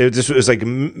 it was like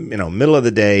middle of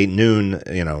the day, noon.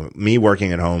 Me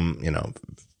working at home.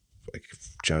 Like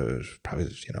probably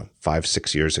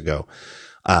 5-6 years ago.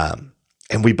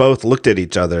 And we both looked at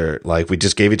each other like we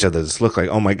just gave each other this look like,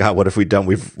 oh my God, what have we done?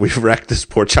 We've wrecked this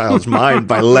poor child's mind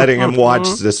by letting him watch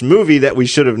this movie that we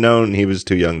should have known he was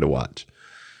too young to watch.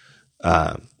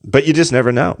 But you just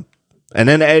never know. And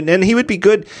then he would be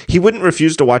good. He wouldn't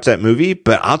refuse to watch that movie,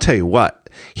 but I'll tell you what,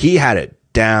 he had it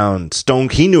down stone.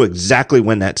 He knew exactly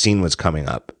when that scene was coming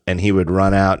up, and he would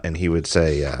run out and he would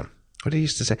say, what did he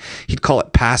used to say? He'd call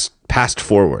it past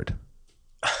forward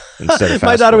instead of fast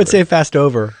My daughter forward. would say fast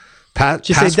over.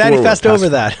 She'd say, Daddy, fast over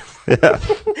that. Yeah.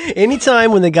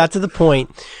 Anytime when they got to the point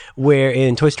where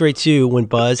in Toy Story 2, when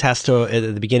Buzz has to,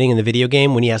 at the beginning in the video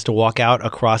game, when he has to walk out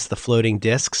across the floating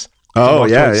discs. Oh,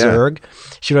 yeah, yeah. Zurg,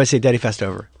 she would always say, Daddy, fast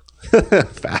over.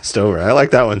 Fast over. I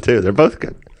like that one too. They're both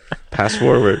good. Pass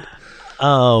forward.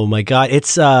 Oh my God.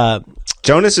 It's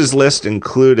Jonas's list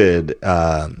included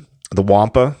the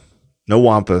Wampa. No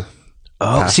Wampa.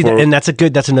 Oh, see, and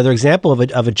that's another example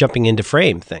of a jumping into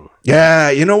frame thing. Yeah,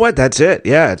 you know what? That's it.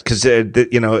 Yeah, because and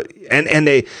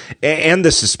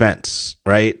the suspense,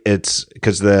 right? It's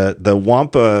because the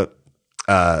Wampa,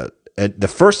 the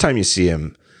first time you see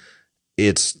him,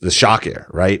 it's the shock air,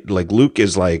 right? Like Luke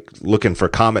is like looking for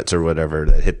comets or whatever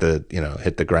that hit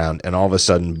the ground, and all of a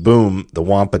sudden, boom, the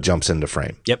Wampa jumps into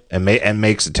frame. Yep, and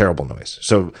makes a terrible noise.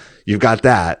 So you've got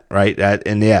that, right?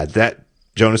 That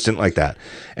Jonas didn't like that,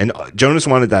 and Jonas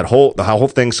wanted the whole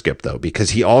thing skipped though, because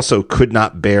he also could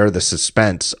not bear the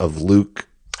suspense of Luke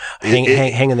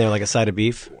hanging there like a side of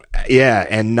beef. Yeah,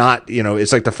 and not,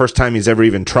 it's like the first time he's ever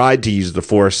even tried to use the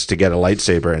Force to get a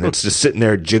lightsaber, and it's just sitting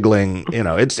there jiggling.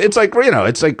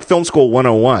 It's like film school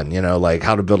 101. Like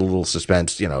how to build a little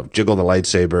suspense. Jiggle the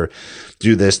lightsaber,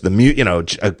 do this.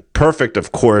 A perfect,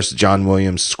 of course, John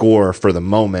Williams score for the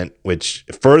moment, which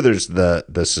furthers the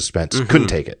suspense. Mm-hmm. Couldn't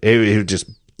take it. He would just.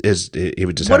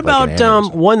 What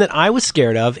about one that I was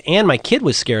scared of and my kid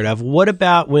was scared of? What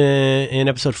about when in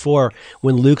episode 4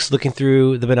 when Luke's looking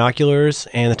through the binoculars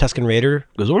and the Tusken Raider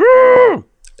goes? Woo!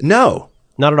 No,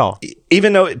 not at all.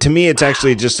 Even though to me it's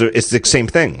actually just it's the same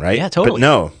thing, right? Yeah, totally. But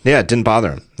no, it didn't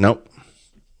bother him. Nope.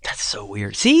 That's so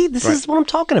weird. See, this is what I'm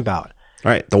talking about.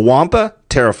 Right, the Wampa,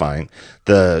 terrifying.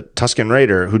 The Tusken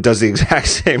Raider, who does the exact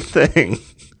same thing.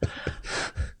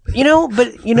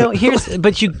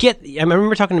 But you get, I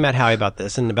remember talking to Matt Howie about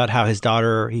this and about how he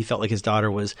felt like his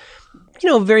daughter was,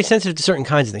 very sensitive to certain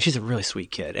kinds of things. She's a really sweet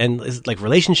kid and it's like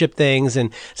relationship things.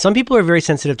 And some people are very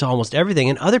sensitive to almost everything.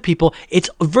 And other people, it's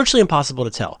virtually impossible to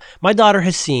tell. My daughter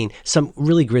has seen some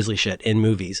really grisly shit in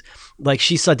movies. Like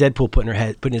she saw Deadpool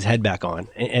putting his head back on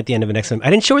at the end of an X-Men.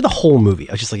 I didn't show her the whole movie.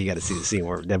 I was just like, you got to see the scene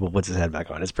where Deadpool puts his head back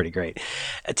on. It's pretty great.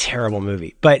 A terrible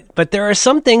movie. But there are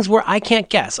some things where I can't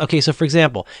guess. Okay, so for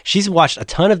example, she's watched a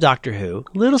ton of Doctor Who,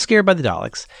 a little scared by the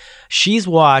Daleks. She's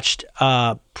watched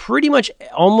pretty much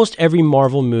almost every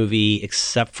Marvel movie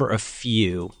except for a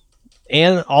few,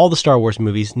 and all the Star Wars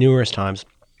movies numerous times.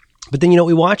 But then you know what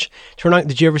we watch?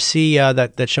 Did you ever see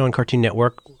that show on Cartoon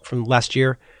Network from last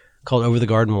year called Over the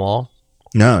Garden Wall?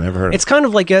 No, never heard of it. It's kind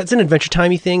of like it's an adventure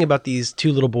timey thing about these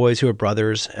two little boys who are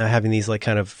brothers having these like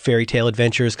kind of fairy tale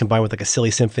adventures combined with like a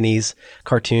Silly Symphonies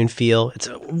cartoon feel. It's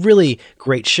a really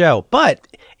great show, but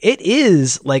it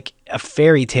is like a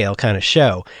fairy tale kind of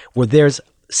show where there's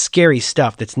scary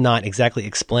stuff that's not exactly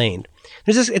explained.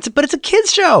 But it's a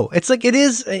kids show. It's like it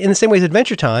is in the same way as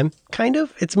Adventure Time, kind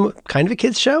of. It's kind of a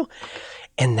kids show,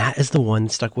 and that is the one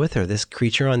that stuck with her. This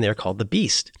creature on there called the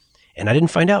Beast. And I didn't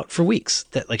find out for weeks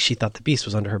that like she thought the Beast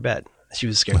was under her bed. She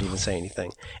was scared to even say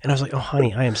anything. And I was like, oh,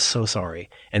 honey, I am so sorry.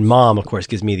 And Mom, of course,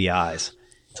 gives me the eyes.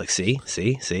 It's like, see?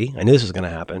 I knew this was going to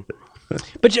happen.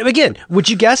 But again, would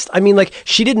you guess? I mean, like,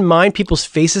 she didn't mind people's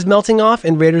faces melting off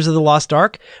in Raiders of the Lost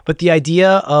Ark, but the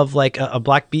idea of like a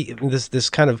black this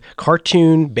kind of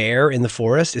cartoon bear in the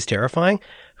forest is terrifying.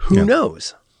 Who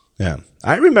knows? Yeah.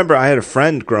 I remember I had a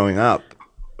friend growing up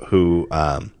who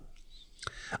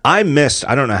I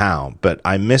don't know how, but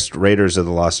I missed Raiders of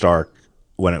the Lost Ark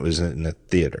when it was in the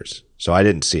theaters. So I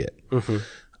didn't see it.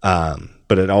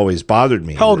 But it always bothered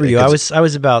me. How old were you? I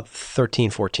was about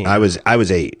 13, 14. I was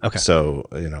 8. Okay. So,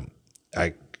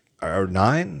 or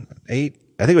 9, 8.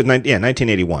 I think it was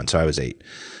 1981. So I was 8.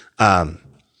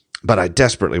 But I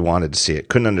desperately wanted to see it.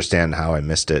 Couldn't understand how I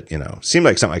missed it. Seemed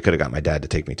like something I could have got my dad to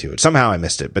take me to it. Somehow I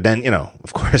missed it. But then,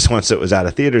 of course, once it was out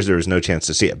of theaters, there was no chance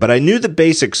to see it. But I knew the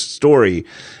basic story,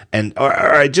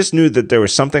 or I just knew that there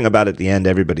was something about at the end,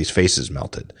 everybody's faces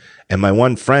melted. And my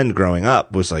one friend growing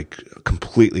up was like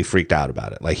completely freaked out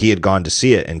about it. Like he had gone to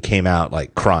see it and came out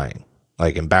like crying,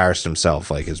 like embarrassed himself,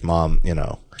 like his mom,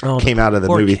 came out of the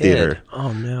movie theater.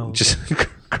 Oh no. Just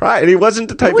cry. And he wasn't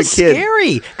the type of kid. It was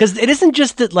scary because it isn't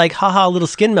just that like, haha, little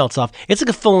skin melts off. It's like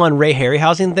a full-on Ray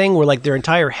Harryhausen thing where like their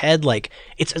entire head, like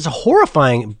it's a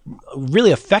horrifying,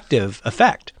 really effective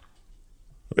effect.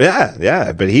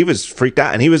 Yeah. But he was freaked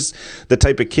out, and he was the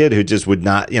type of kid who just would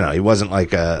not, he wasn't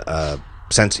like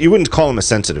you wouldn't call him a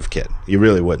sensitive kid. You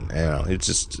really wouldn't. It's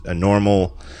just a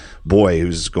normal boy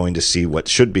who's going to see what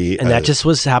should be. And that just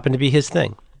happened to be his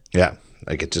thing. Yeah.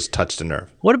 Like it just touched a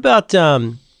nerve. What about,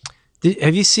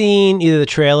 have you seen either the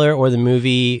trailer or the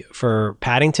movie for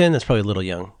Paddington? That's probably a little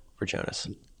young for Jonas.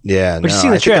 Yeah. But you've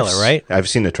seen the trailer, right? I've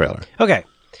seen the trailer. Okay.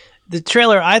 The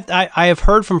trailer, I have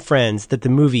heard from friends that the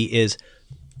movie is,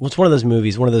 it's one of those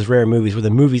movies, one of those rare movies where the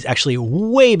movie's actually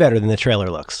way better than the trailer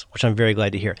looks, which I'm very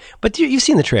glad to hear. But you've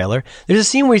seen the trailer. There's a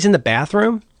scene where he's in the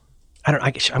bathroom.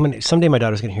 Someday my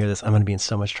daughter's going to hear this. I'm going to be in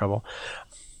so much trouble.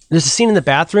 There's a scene in the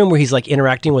bathroom where he's like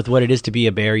interacting with what it is to be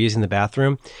a bear using the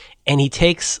bathroom. And he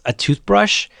takes a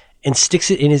toothbrush and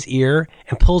sticks it in his ear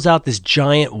and pulls out this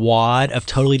giant wad of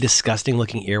totally disgusting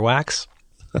looking earwax.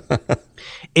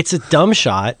 It's a dumb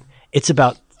shot. It's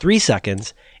about 3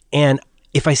 seconds. And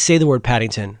if I say the word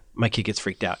Paddington, my kid gets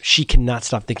freaked out. She cannot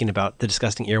stop thinking about the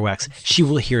disgusting earwax. She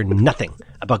will hear nothing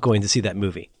about going to see that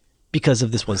movie because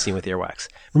of this one scene with earwax.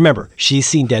 Remember, she's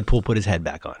seen Deadpool put his head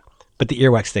back on, but the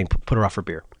earwax thing put her off her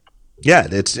beer. Yeah,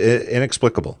 it's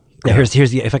inexplicable. Now here's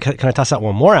the, if I kind of toss out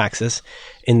one more axis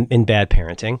in bad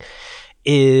parenting,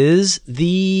 is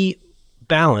the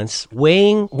balance,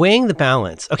 weighing the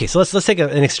balance. Okay, so let's take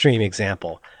an extreme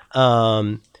example.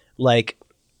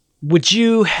 Would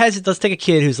you hesitate? Let's take a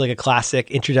kid who's like a classic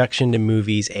introduction to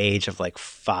movies age of like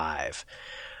 5.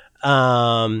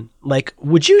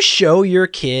 Would you show your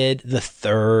kid the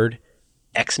third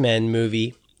X-Men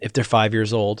movie if they're 5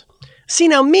 years old? See,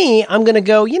 now I'm going to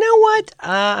go, you know what?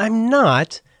 I'm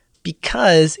not,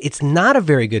 because it's not a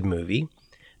very good movie.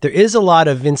 There is a lot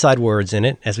of inside words in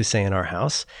it, as we say in our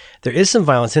house. There is some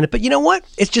violence in it, but you know what?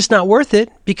 It's just not worth it,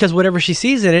 because whatever she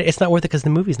sees in it, it's not worth it because the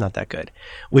movie's not that good.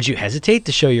 Would you hesitate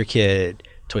to show your kid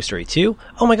Toy Story 2?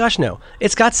 Oh my gosh, no.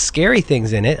 It's got scary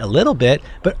things in it a little bit,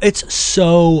 but it's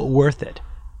so worth it,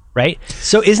 right?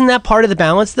 So isn't that part of the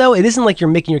balance, though? It isn't like you're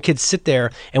making your kids sit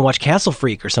there and watch Castle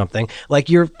Freak or something.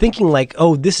 Like you're thinking like,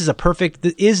 oh, is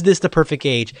this the perfect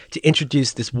age to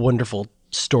introduce this wonderful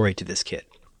story to this kid?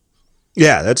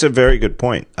 Yeah, that's a very good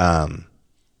point.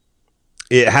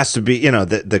 It has to be,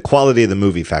 the quality of the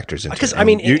movie factors into it. Because,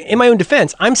 in my own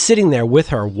defense, I'm sitting there with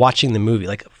her watching the movie,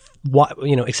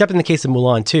 except in the case of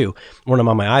Mulan 2, when I'm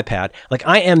on my iPad, like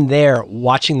I am there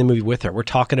watching the movie with her. We're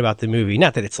talking about the movie.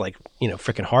 Not that it's like,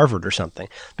 freaking Harvard or something,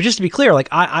 but just to be clear, like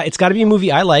it's got to be a movie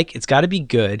I like, it's got to be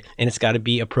good, and it's got to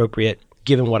be appropriate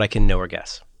given what I can know or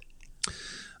guess.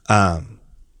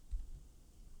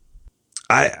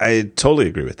 I totally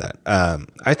agree with that.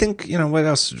 I think, what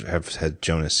else had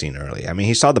Jonas seen early? I mean,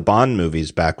 he saw the Bond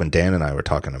movies back when Dan and I were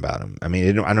talking about them. I mean,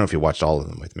 I don't know if he watched all of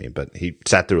them with me, but he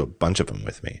sat through a bunch of them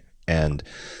with me. And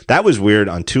that was weird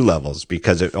on 2 levels,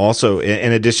 because it also,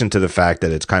 in addition to the fact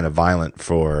that it's kind of violent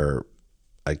for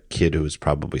a kid who was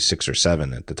probably 6 or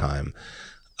 7 at the time,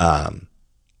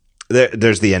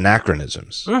 there's the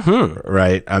anachronisms,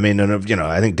 right? I mean,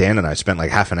 I think Dan and I spent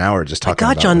like half an hour just talking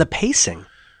about John, the pacing.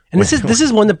 And this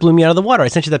is one that blew me out of the water. I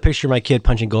sent you that picture of my kid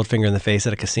punching Goldfinger in the face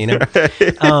at a casino.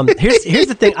 Here's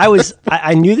the thing.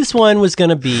 I knew this one was going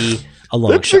to be a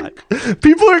long shot.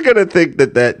 People are going to think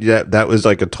that was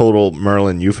like a total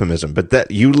Merlin euphemism, but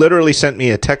that you literally sent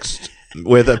me a text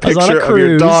with a picture of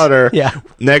your daughter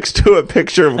next to a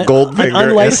picture of Goldfinger. An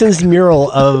unlicensed mural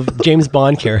of James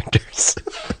Bond characters.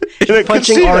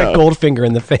 Punching Art Goldfinger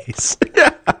in the face.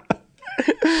 Yeah.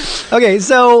 Okay,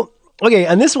 so Okay,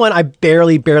 on this one, I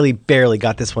barely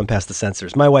got this one past the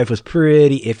censors. My wife was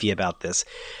pretty iffy about this.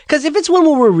 Because if it's one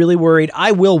where we're really worried,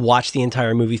 I will watch the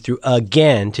entire movie through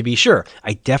again to be sure.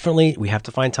 We have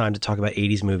to find time to talk about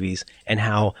 80s movies and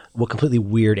what completely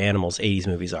weird animals 80s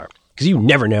movies are. Because you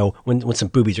never know when some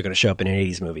boobies are going to show up in an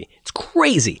 80s movie. It's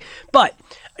crazy. But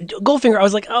Goldfinger, I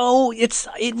was like,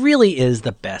 it really is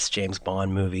the best James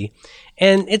Bond movie.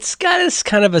 And it's got this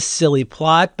kind of a silly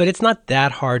plot, but it's not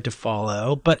that hard to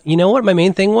follow. But you know what my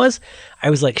main thing was? I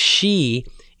was like, she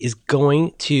is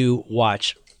going to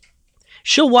watch.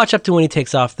 She'll watch up to when he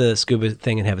takes off the scuba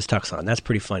thing and have his tux on. That's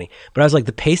pretty funny. But I was like,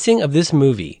 the pacing of this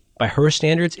movie, by her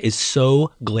standards, is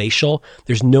so glacial.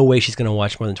 There's no way she's going to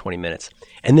watch more than 20 minutes.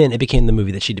 And then it became the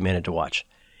movie that she demanded to watch.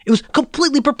 It was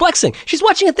completely perplexing. She's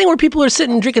watching a thing where people are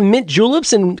sitting drinking mint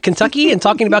juleps in Kentucky and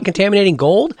talking about contaminating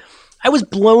gold. I was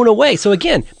blown away. So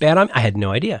again, I had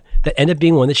no idea. That ended up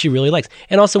being one that she really likes.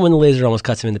 And also when the laser almost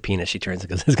cuts him in the penis, she turns and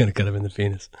goes, it's going to cut him in the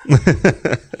penis.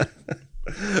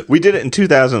 We did it in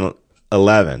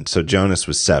 2011. So Jonas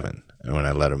was 7. And when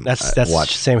I let him that's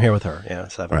watch. Same here with her. Yeah,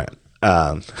 7. Right.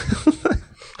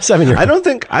 7 years.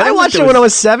 I watched it when I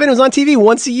was 7. It was on TV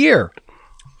once a year.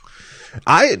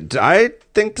 I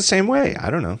think the same way.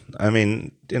 I don't know. I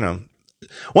mean,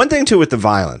 one thing too with the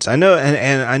violence. I know,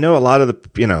 and I know a lot of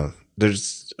the,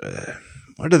 there's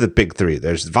what are the big 3?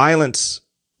 There's violence,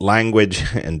 language,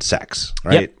 and sex,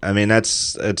 right? Yep. I mean,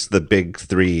 it's the big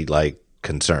 3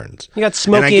 concerns. You got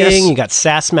smoking, you got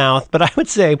sass mouth, but I would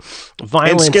say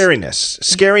violence and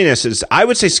scariness. I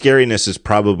would say scariness is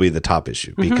probably the top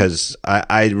issue because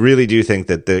I really do think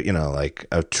that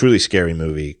a truly scary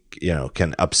movie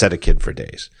can upset a kid for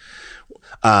days.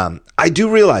 I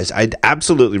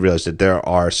absolutely realize that there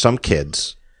are some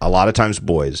kids, a lot of times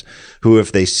boys, who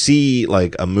if they see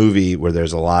a movie where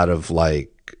there's a lot of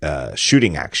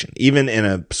shooting action, even in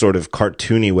a sort of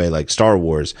cartoony way like Star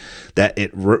Wars, that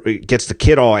it gets the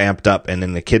kid all amped up, and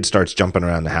then the kid starts jumping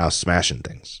around the house smashing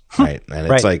things, right?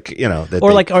 And it's right.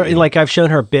 I've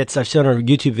shown her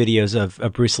YouTube videos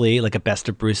of Bruce Lee, like a best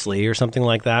of Bruce Lee or something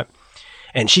like that,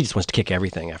 and she just wants to kick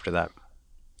everything after that.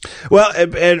 Well,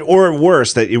 or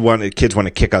worse, that kids want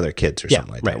to kick other kids or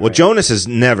something like that. Well, Jonas has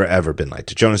never ever been like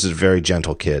that. Jonas is a very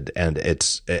gentle kid, and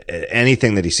it's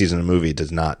anything that he sees in a movie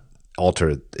does not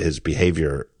alter his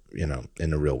behavior,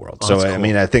 in the real world. Oh, so, cool. I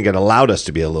mean, I think it allowed us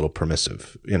to be a little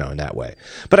permissive, in that way.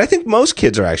 But I think most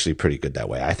kids are actually pretty good that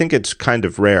way. I think it's kind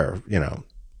of rare,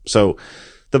 So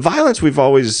the violence we've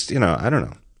always, I don't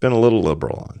know, been a little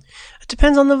liberal on. It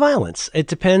depends on the violence. It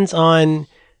depends on.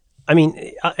 I mean,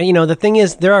 the thing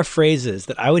is, there are phrases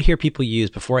that I would hear people use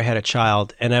before I had a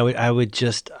child, and I would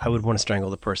want to strangle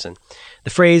the person. A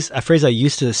phrase I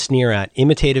used to sneer at,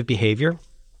 imitative behavior.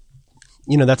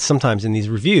 That's sometimes in these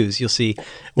reviews you'll see,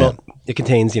 it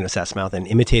contains, sass mouth and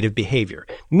imitative behavior,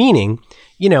 meaning,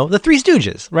 the Three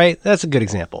Stooges, right? That's a good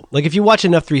example. Like if you watch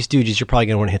enough Three Stooges, you're probably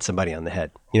going to want to hit somebody on the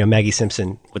head. Maggie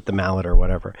Simpson with the mallet or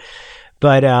whatever.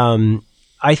 But,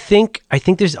 I think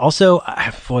there's also,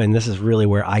 and this is really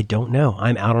where I don't know.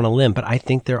 I'm out on a limb, but I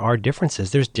think there are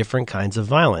differences. There's different kinds of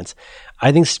violence.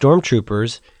 I think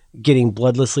stormtroopers getting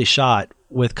bloodlessly shot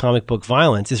with comic book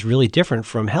violence is really different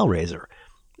from Hellraiser,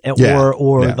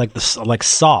 like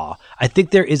Saw. I think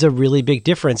there is a really big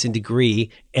difference in degree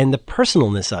and the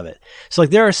personalness of it. So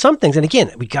there are some things, and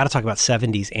again, we got to talk about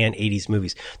 70s and 80s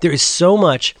movies. There is so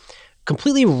much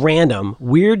completely random,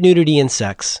 weird nudity and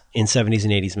sex in 70s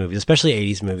and 80s movies, especially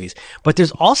 80s movies. But there's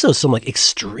also some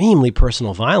extremely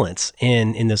personal violence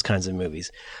in those kinds of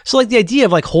movies. So the idea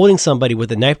of holding somebody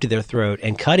with a knife to their throat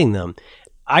and cutting them,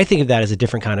 I think of that as a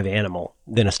different kind of animal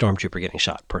than a stormtrooper getting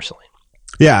shot, personally.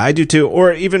 Yeah, I do too.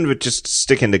 Or even with just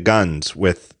sticking to guns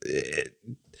with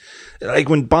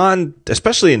when Bond,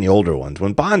 especially in the older ones,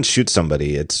 when Bond shoots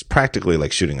somebody, it's practically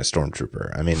like shooting a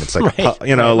stormtrooper. I mean, it's like,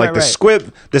 the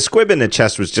squib in the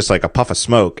chest was just like a puff of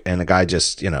smoke, and the guy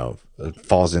just,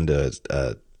 falls into,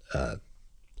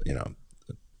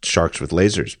 sharks with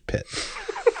lasers pit.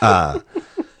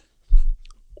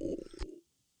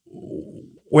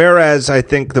 Whereas I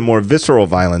think the more visceral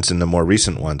violence in the more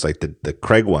recent ones, like the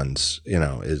Craig ones,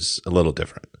 is a little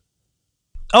different.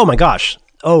 Oh my gosh.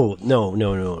 Oh,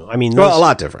 no. I mean, a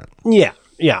lot different. Yeah.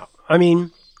 I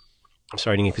mean, I'm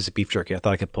sorry, I didn't get a piece of beef jerky. I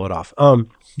thought I could pull it off. How's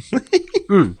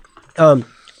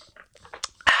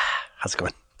it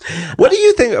going? What do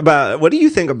you think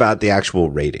about the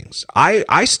actual ratings?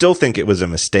 I still think it was a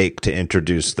mistake to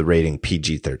introduce the rating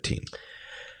PG-13.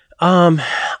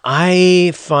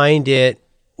 I find it,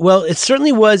 it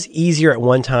certainly was easier at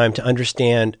one time to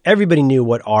understand. Everybody knew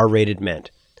what R-rated meant.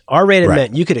 R-rated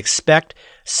meant you could expect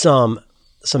some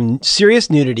serious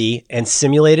nudity and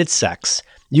simulated sex,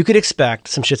 you could expect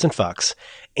some shits and fucks,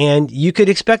 and you could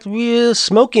expect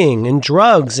smoking and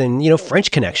drugs and, French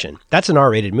Connection. That's an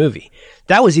R-rated movie.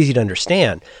 That was easy to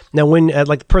understand. Now, when,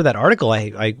 per that article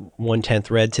I 1/10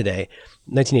 read today,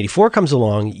 1984 comes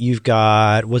along, you've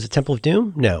got, was it Temple of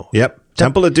Doom? No. Yep.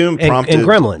 Temple of Doom prompted. And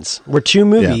Gremlins were two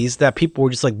movies that people were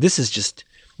just like, this is just...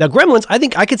 Now, Gremlins, I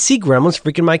think I could see Gremlins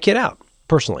freaking my kid out,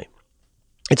 personally.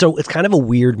 It's kind of a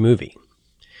weird movie.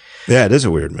 Yeah, it is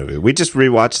a weird movie. We just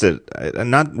rewatched it,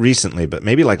 not recently, but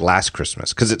maybe like last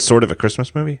Christmas, because it's sort of a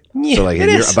Christmas movie. Yeah, so like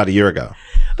about a year ago.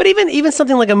 But even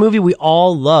something like a movie we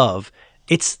all love,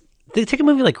 they take a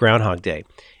movie like Groundhog Day.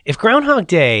 If Groundhog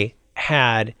Day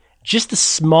had just the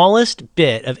smallest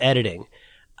bit of editing,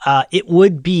 it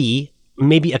would be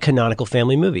maybe a canonical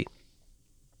family movie.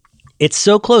 It's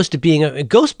so close to being a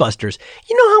Ghostbusters.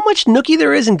 You know how much nookie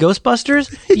there is in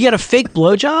Ghostbusters? You got a fake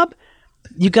blowjob.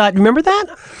 Remember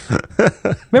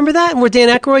that? Remember that? Where Dan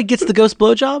Aykroyd gets the ghost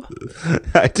blowjob?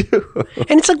 I do.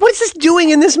 And it's like, what is this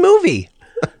doing in this movie?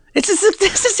 This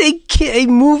is a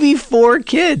movie for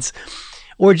kids.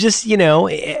 Or just,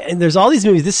 and there's all these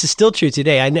movies. This is still true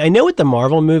today. I know with the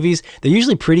Marvel movies, they're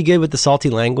usually pretty good with the salty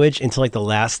language until like the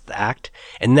last act.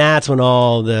 And that's when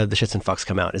all the shits and fucks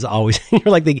come out. Is always, you're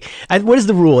like, what is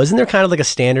the rule? Isn't there kind of like a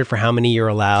standard for how many you're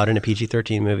allowed in a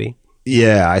PG-13 movie?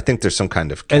 Yeah, I think there's some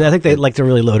kind of... And I think they like to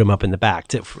really load them up in the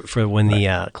back for when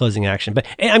the closing action. But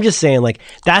I'm just saying, like,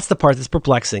 that's the part that's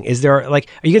perplexing. Is there, like,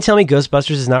 are you going to tell me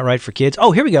Ghostbusters is not right for kids?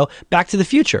 Oh, here we go. Back to the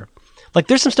Future. Like,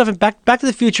 there's some stuff in Back to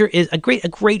the Future is a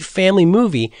great family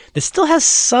movie that still has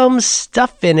some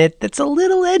stuff in it that's a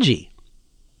little edgy.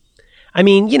 I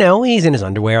mean, he's in his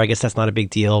underwear. I guess that's not a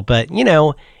big deal. But,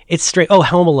 it's straight... Oh,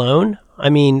 Home Alone? I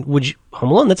mean,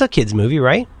 Home Alone, that's a kid's movie,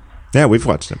 right? Yeah, we've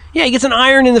watched him. Yeah, he gets an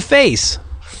iron in the face.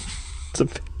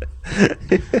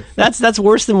 That's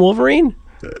worse than Wolverine?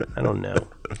 I don't know.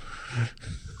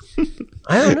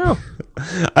 I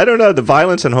don't know. The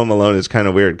violence in Home Alone is kind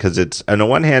of weird because it's, on the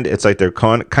one hand, it's like they're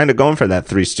kind of going for that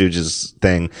Three Stooges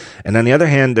thing. And on the other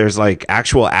hand, there's like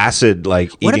actual acid,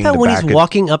 like what eating the back. What about when he's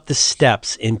walking up the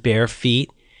steps in bare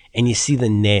feet and you see the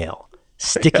nail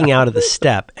sticking out of the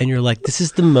step and you're like, this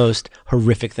is the most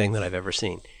horrific thing that I've ever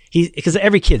seen. Because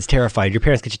every kid's terrified. Your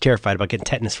parents get you terrified about getting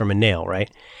tetanus from a nail,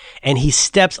 right? And he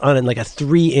steps on it like a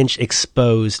 3-inch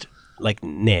exposed like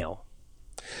nail.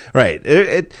 Right.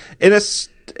 It's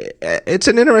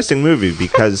an interesting movie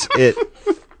because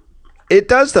it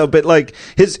does though. But like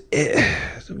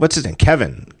what's his name?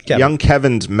 Kevin. Young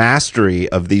Kevin's mastery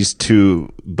of these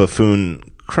two buffoon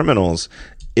criminals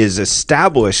is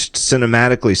established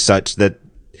cinematically such that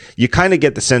you kind of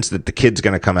get the sense that the kid's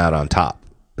going to come out on top.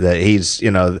 That he's,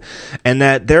 and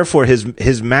that therefore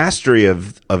his mastery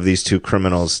of these two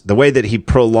criminals, the way that he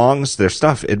prolongs their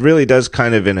stuff, it really does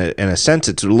kind of in a sense,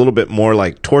 it's a little bit more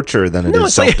like torture than it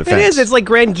is self-defense. It is. It's like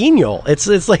Grand Guignol. It's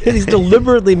like he's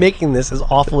deliberately making this as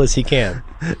awful as he can.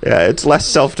 Yeah, it's less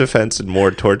self-defense and more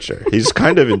torture. He's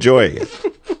kind of enjoying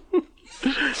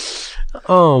it.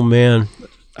 Oh man.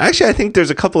 Actually, I think there's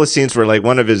a couple of scenes where like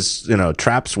one of his,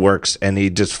 traps works and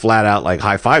he just flat out like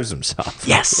high fives himself.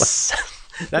 Yes.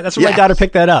 That's where my daughter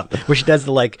picked that up, where she does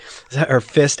her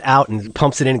fist out and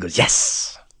pumps it in and goes,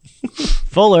 yes.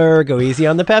 Fuller, go easy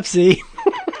on the Pepsi.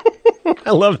 I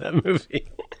love that movie.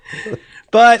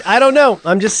 But I don't know.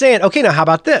 I'm just saying. Okay, now how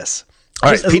about this?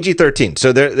 All right, PG-13. So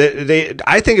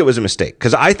I think it was a mistake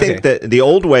because I think that the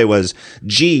old way was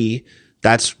G,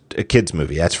 that's a kid's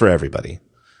movie. That's for everybody.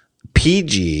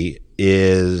 PG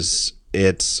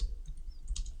it's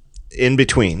in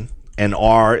between. And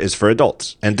R is for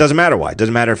adults. And it doesn't matter why. It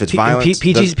doesn't matter if it's violence.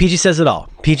 PG says it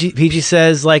all. PG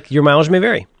says, like, your mileage may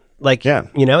vary. Like, yeah.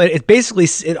 It basically,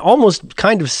 it almost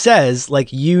kind of says,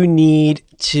 like, you need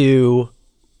to,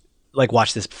 like,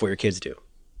 watch this before your kids do.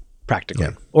 Practically.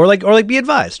 Yeah. Or be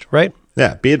advised, right?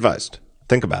 Yeah, be advised.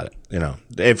 Think about it.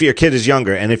 If your kid is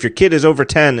younger and if your kid is over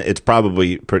 10, it's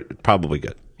probably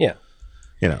good.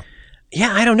 Yeah.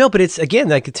 Yeah, I don't know, but it's, again,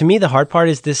 like, to me, the hard part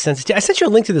is this sensitivity. I sent you a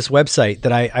link to this website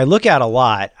that I look at a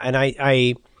lot, and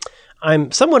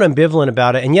I'm somewhat ambivalent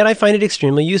about it, and yet I find it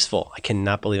extremely useful. I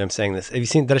cannot believe I'm saying this. Have you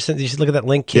seen that? Did you look at that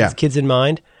link, Kids in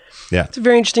Mind? Yeah. It's a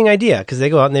very interesting idea because they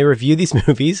go out and they review these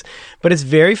movies, but it's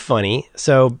very funny.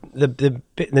 So the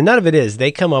none of it is,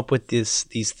 they come up with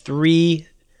these three,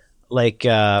 like,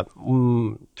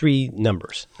 three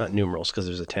numbers, not numerals because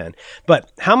there's a 10,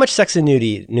 but how much sex and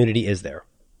nudity is there?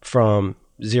 From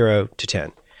 0 to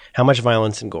 10. How much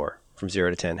violence and gore from 0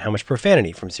 to 10? How much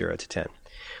profanity from 0 to 10?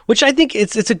 Which I think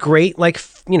it's a great, like,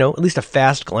 at least a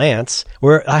fast glance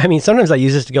where, I mean, sometimes I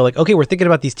use this to go like, okay, we're thinking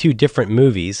about these two different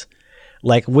movies.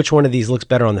 Like, which one of these looks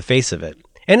better on the face of it?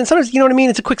 And sometimes, you know what I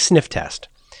mean? It's a quick sniff test.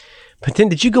 But then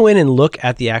did you go in and look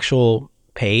at the actual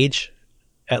page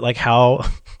at like how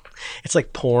it's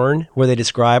like porn where they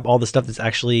describe all the stuff that's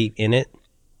actually in it?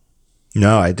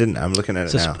 No, I didn't. I'm looking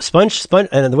at it now. Sponge,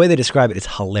 and the way they describe it is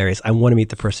hilarious. I want to meet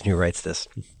the person who writes this.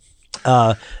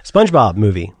 SpongeBob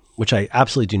movie, which I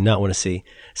absolutely do not want to see.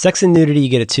 Sex and nudity, you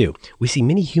get it too. We see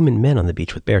many human men on the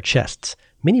beach with bare chests.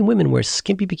 Many women wear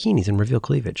skimpy bikinis and reveal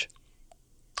cleavage.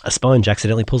 A sponge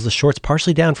accidentally pulls the shorts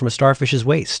partially down from a starfish's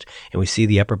waist, and we see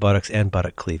the upper buttocks and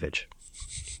buttock cleavage.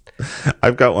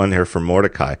 I've got one here from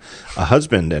Mordecai. A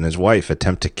husband and his wife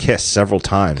attempt to kiss several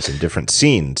times in different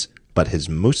scenes, but his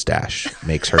mustache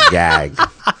makes her gag.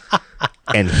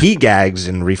 And he gags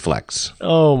in reflex.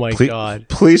 Oh, my God.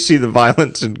 Please see the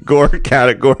violence and gore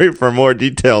category for more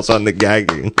details on the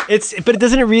gagging. But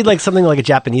doesn't it read like something like a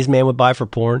Japanese man would buy for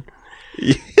porn?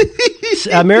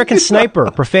 American Sniper,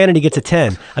 profanity gets a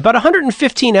 10. About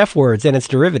 115 F words and its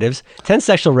derivatives, 10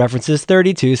 sexual references,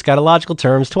 32 scatological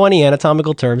terms, 20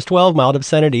 anatomical terms, 12 mild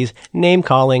obscenities, name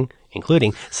calling,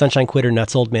 including Sunshine Quitter,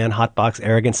 Nuts Old Man, Hotbox,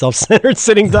 Arrogant, Self-Centered,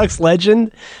 Sitting Ducks,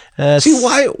 Legend. See,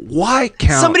 why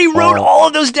count? Somebody wrote all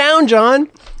of those down, John.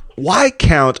 Why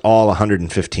count all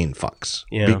 115 fucks?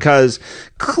 Yeah. Because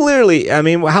clearly, I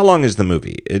mean, how long is the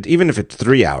movie? Even if it's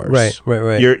 3 hours,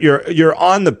 right. You're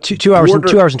on the two hours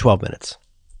and 12 minutes.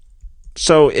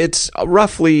 So it's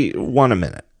roughly 1 a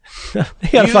minute. You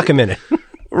got a fucking minute.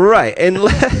 Right,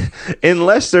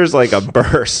 unless there's like a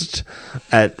burst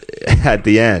at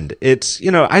the end. It's,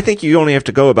 I think you only have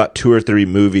to go about 2 or 3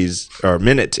 movies or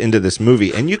minutes into this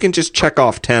movie, and you can just check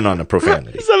off 10 on a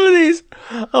profanity. Some of these,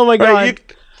 oh my God!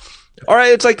 All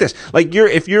right, it's like this: like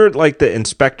if you're like the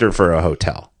inspector for a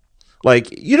hotel.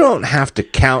 Like, you don't have to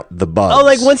count the bugs. Oh,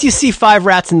 like once you see 5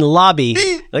 rats in the lobby,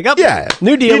 like, oh, yeah,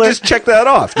 new dealer. You just check that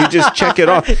off. You just check it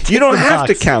off. You don't have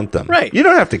to count them. Right. You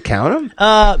don't have to count them.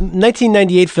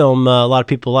 1998 film, a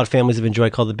lot of families have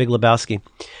enjoyed, called The Big Lebowski.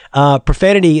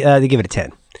 Profanity, they give it a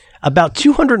 10. About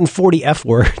 240 F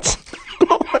words.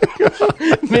 Oh my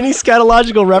God. Many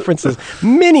scatological references,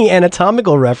 many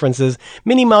anatomical references,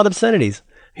 many mild obscenities.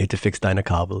 Here to fix Dinah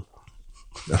Cobble.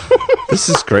 This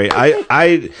is great.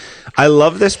 I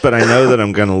love this, but I know that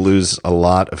I'm going to lose a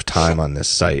lot of time on this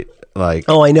site. Like,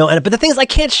 oh, I know. But the thing is, I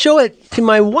can't show it to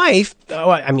my wife. Oh,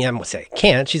 I mean, I'm gonna say I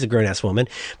can't. She's a grown ass woman.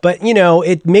 But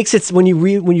it makes it when you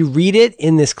read it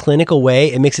in this clinical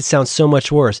way, it makes it sound so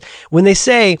much worse. When they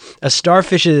say a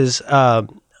starfish's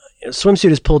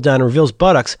swimsuit is pulled down and reveals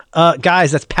buttocks,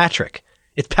 guys, that's Patrick.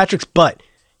 It's Patrick's butt.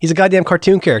 He's a goddamn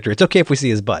cartoon character. It's okay if we see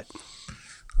his butt.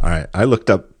 All right, I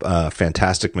looked up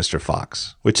Fantastic Mr.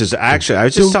 Fox, which is actually I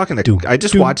was just talking to I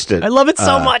just watched it. I love it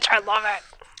so much. I love it.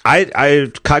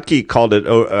 Kotke called it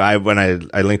when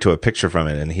I linked to a picture from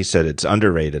it, and he said it's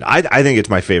underrated. I think it's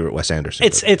my favorite Wes Anderson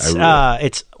movie.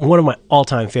 It's one of my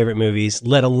all-time favorite movies,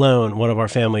 let alone one of our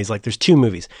families. Like, there's 2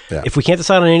 movies. Yeah. If we can't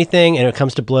decide on anything and it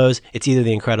comes to blows, it's either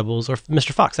The Incredibles or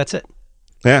Mr. Fox. That's it.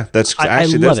 Yeah, that's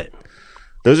actually I love it.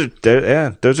 Those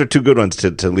are 2 good ones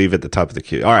to leave at the top of the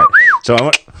queue. All right, so I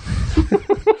want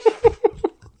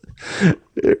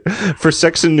for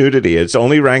Sex and Nudity, it's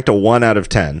only ranked a 1 out of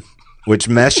 10, which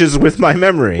meshes with my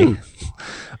memory.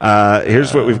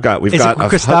 Here's what we've got. We've got a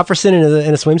Christopherson in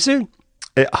a swimsuit,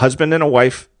 a husband and a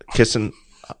wife kissing,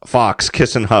 Fox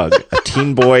kiss and hug, a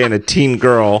teen boy and a teen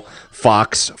girl,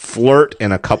 Fox flirt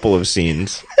in a couple of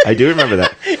scenes. I do remember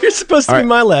that. You're supposed to be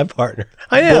my lab partner.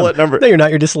 I am. Bullet number. No, you're not.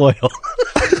 You're disloyal.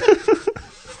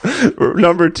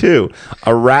 Number 2,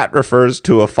 a rat refers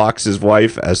to a fox's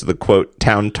wife as the, quote,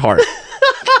 town tart.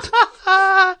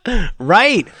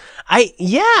 Right.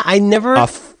 I never.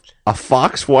 A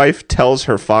fox wife tells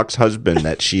her fox husband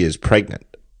that she is pregnant.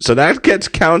 So that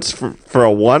counts for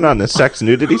a 1 on the sex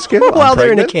nudity scale? While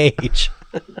they're in a cage.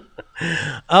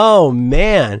 Oh,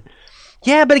 man.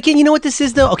 Yeah, but again, you know what this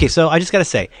is, though? Okay, so I just got to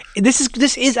say, this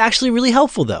is actually really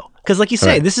helpful, though. Because like you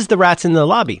say, This is the Rats in the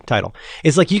Lobby title.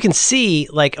 It's like you can see,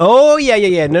 like, oh,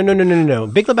 yeah. No.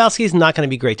 Big Lebowski is not going to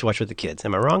be great to watch with the kids.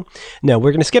 Am I wrong? No,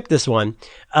 we're going to skip this one.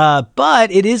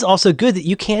 But it is also good that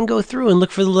you can go through and look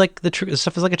for the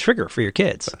stuff as like a trigger for your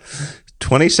kids.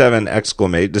 27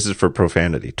 exclamation. This is for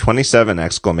profanity. 27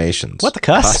 exclamations. What the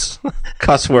cuss?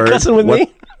 Cuss word. Cussing with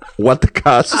me? What the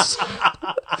cuss?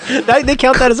 They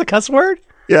count that as a cuss word?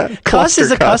 Yeah. Cuss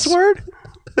is a cuss word?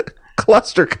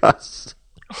 Cluster cuss.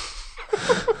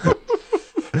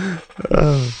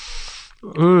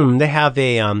 They have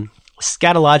a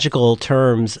scatological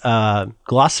terms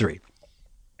glossary.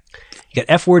 You got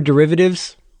F-word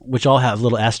derivatives, which all have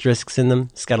little asterisks in them.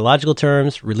 Scatological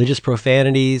terms, religious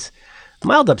profanities,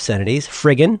 mild obscenities.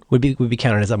 Friggin' would be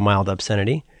counted as a mild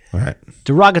obscenity. All right.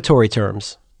 Derogatory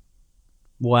terms.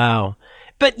 Wow.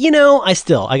 But,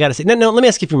 I got to say, no, let me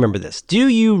ask you if you remember this. Do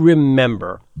you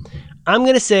remember, I'm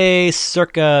going to say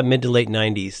circa mid to late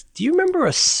 90s, do you remember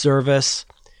a service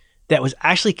that was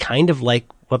actually kind of like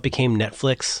what became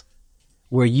Netflix,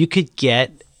 where you could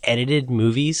get edited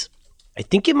movies? I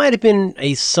think it might have been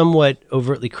a somewhat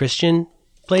overtly Christian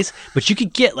place, but you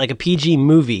could get like a PG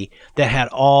movie that had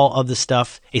all of the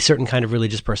stuff a certain kind of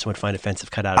religious person would find offensive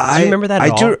cut out of it. Do you remember that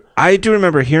at all? I do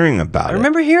remember hearing about it. I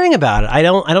remember hearing about it. I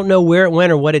don't know where it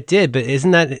went or what it did, but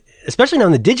isn't that, especially now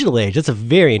in the digital age, that's a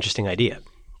very interesting idea.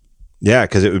 Yeah,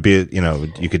 because it would be,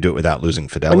 you could do it without losing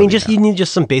fidelity. I mean, you need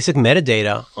just some basic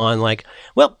metadata on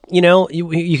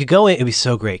you could go in, it'd be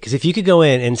so great. Because if you could go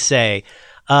in and say,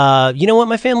 you know what,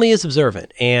 my family is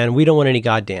observant and we don't want any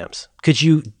goddams. Could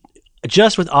you,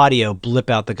 just with audio, blip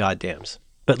out the goddams,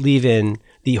 but leave in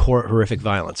the horrific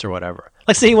violence or whatever?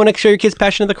 Like, say you want to show your kids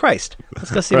Passion of the Christ. Let's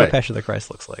go see what Passion of the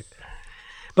Christ looks like.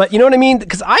 But you know what I mean?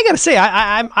 Because I got to say,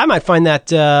 I might find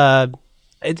that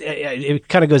it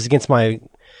kind of goes against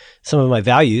some of my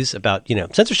values about,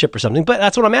 censorship or something, but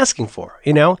that's what I'm asking for,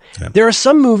 Yeah. There are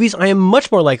some movies I am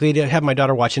much more likely to have my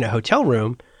daughter watch in a hotel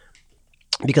room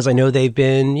because I know they've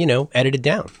been, edited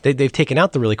down. They've taken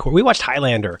out the really cool. We watched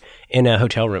Highlander in a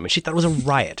hotel room and she thought it was a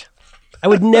riot. I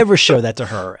would never show that to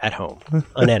her at home,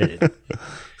 unedited.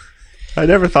 I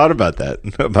never thought about that,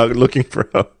 about looking for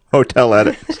a hotel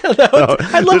edit.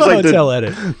 I love a hotel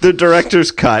edit. The director's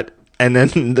cut, and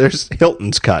then there's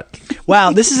Hilton's cut.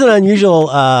 Wow, this is an unusual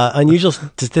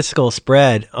statistical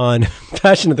spread on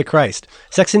Passion of the Christ.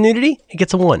 Sex and nudity, it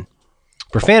gets a 1.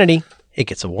 Profanity, it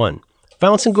gets a 1.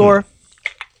 Violence and gore,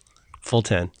 full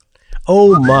 10.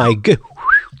 Oh my god.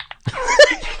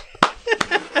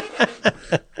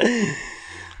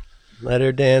 Let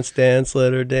her dance, dance,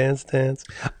 let her dance, dance.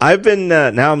 I've been,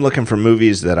 now I'm looking for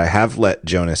movies that I have let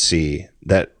Jonah see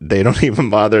that they don't even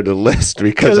bother to list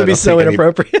because it would be so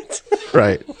inappropriate.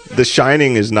 Right. The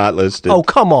Shining is not listed. Oh,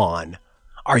 come on.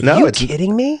 Are you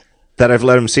kidding me? That I've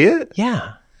let him see it?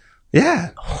 Yeah. Yeah.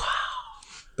 Wow.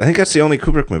 I think that's the only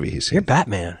Kubrick movie he's seen. You're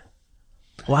Batman.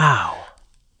 Wow.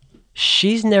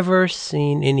 She's never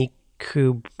seen any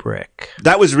Kubrick.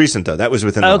 That was recent, though. That was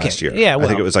within the last year. Yeah, well, I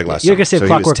think it was like last You're going to say so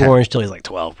Clockwork Orange till he's like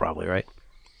 12, probably, right?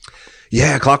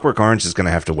 Yeah, Clockwork Orange is going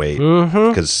to have to wait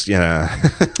because,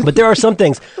 But there are some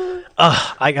things. You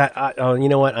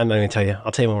know what? I'm not going to tell you.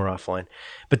 I'll tell you when we're offline.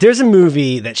 But there's a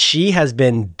movie that she has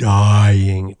been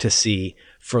dying to see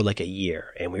for like a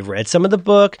year. And we've read some of the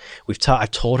book.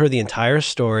 I've told her the entire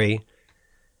story.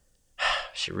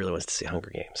 She really wants to see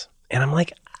Hunger Games. And I'm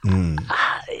like,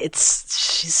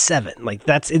 she's 7. Like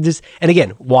that's it. And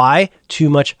again, why? Too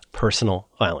much personal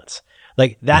violence.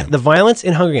 Like that, the violence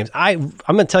in Hunger Games. I'm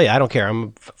going to tell you, I don't care. I'm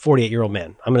a 48-year-old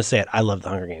man. I'm going to say it. I love the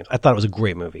Hunger Games. I thought it was a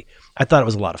great movie. I thought it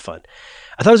was a lot of fun.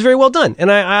 I thought it was very well done.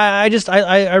 And I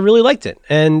really liked it.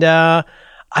 And I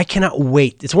cannot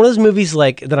wait. It's one of those movies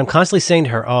like that I'm constantly saying to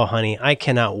her, oh, honey, I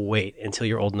cannot wait until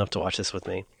you're old enough to watch this with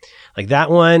me. Like that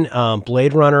one,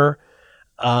 Blade Runner.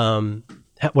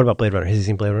 What about Blade Runner? Has he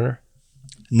seen Blade Runner?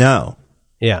 No.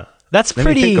 Yeah. That's Let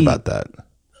pretty. me think about that.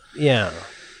 Yeah.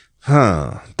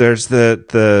 Huh. There's the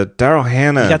Daryl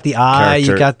Hannah. You got the eye.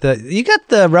 character. You got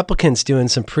the replicants doing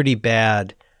some pretty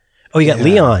bad. Oh, you got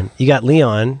Leon. You got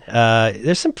Leon.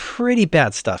 There's some pretty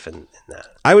bad stuff in that.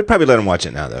 I would probably let him watch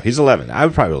it now, though. He's 11. I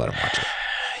would probably let him watch it.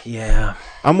 Yeah.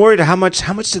 I'm worried how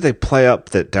much did they play up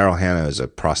that Daryl Hannah is a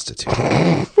prostitute?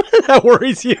 That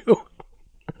worries you.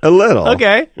 A little.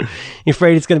 Okay. You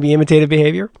afraid it's going to be imitative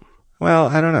behavior? Well,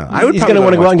 I don't know. He's going to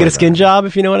want to go out and get a skin job,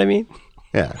 if you know what I mean.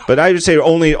 Yeah, but I would say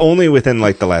only within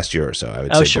like the last year or so. I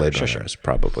would say Blade Runner is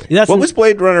probably. What was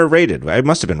Blade Runner rated? It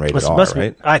must have been rated R,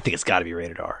 right? I think it's got to be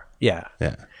rated R. Yeah.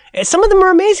 Yeah. And some of them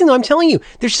are amazing, though. I'm telling you,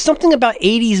 there's something about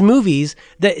 80s movies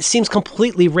that seems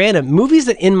completely random. Movies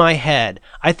that in my head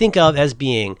I think of as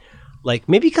being like,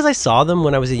 maybe because I saw them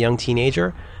when I was a young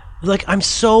teenager, like I'm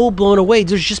so blown away.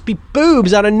 There's just be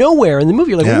boobs out of nowhere in the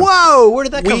movie. You're like, whoa, where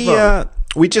did that come from?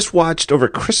 We just watched over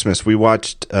Christmas. We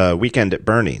watched Weekend at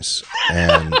Bernie's,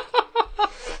 and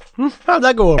how'd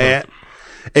that go over? And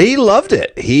he loved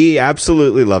it. He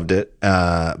absolutely loved it.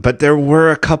 But there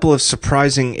were a couple of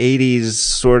surprising '80s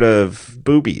sort of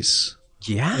boobies.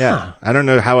 Yeah. I don't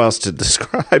know how else to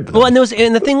describe them. Well, and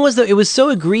the thing was that it was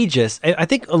so egregious. I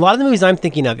think a lot of the movies I'm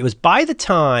thinking of, it was by the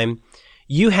time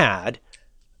you had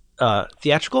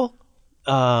theatrical,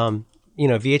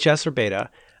 VHS or beta,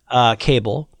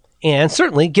 cable. And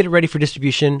certainly get it ready for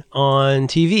distribution on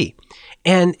TV.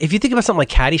 And if you think about something like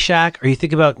Caddyshack, or you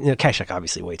think about, Caddyshack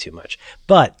obviously way too much,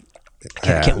 but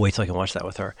I can't wait till I can watch that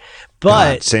with her. But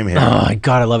God, same here. Oh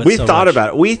God, I love it. We so thought much. about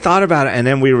it. We thought about it, and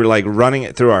then we were like running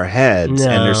it through our heads. No.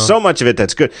 And there's so much of it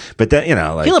that's good. But then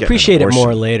like He'll appreciate it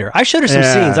more later. I showed her some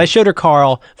scenes. I showed her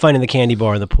Carl finding the candy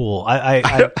bar in the pool.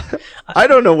 I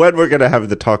don't know when we're going to have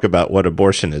the talk about what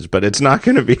abortion is, but it's not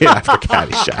going to be after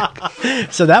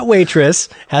Caddyshack. So that waitress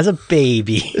has a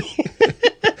baby.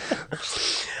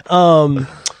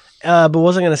 But what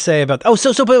was I going to say about? But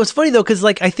it was funny though, because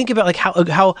like I think about like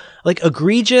how like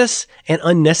egregious and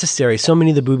unnecessary so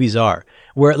many of the boobies are.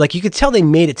 Where like you could tell they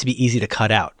made it to be easy to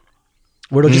cut out.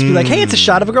 Where it'll just be like, hey, it's a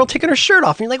shot of a girl taking her shirt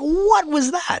off, and you're like, what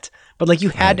was that? But like you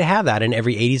had to have that in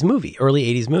every '80s movie, early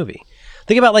 '80s movie.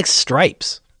 Think about like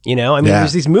Stripes. You know, I mean,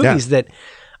 there's these movies that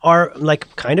are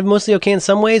like kind of mostly okay in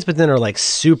some ways, but then are like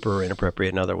super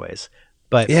inappropriate in other ways.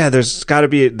 But yeah, there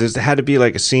had to be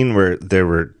like a scene where there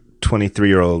were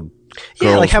 23-year-old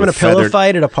girls like having a pillow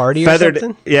fight at a party or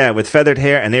something. Yeah, with feathered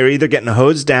hair, and they were either getting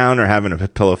hosed down or having a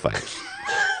pillow fight.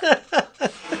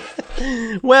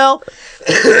 Well,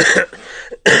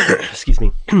 excuse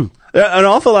me. An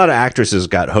awful lot of actresses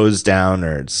got hosed down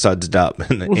or sudsed up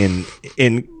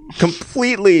in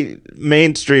completely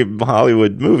mainstream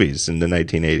Hollywood movies in the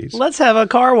 1980s. Let's have a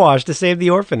car wash to save the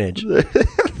orphanage.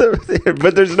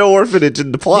 But there's no orphanage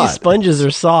in the plot. These sponges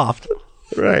are soft.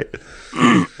 Right.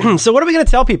 So what are we going to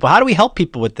tell people? How do we help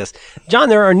people with this? John,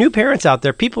 there are new parents out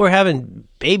there. People are having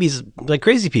babies like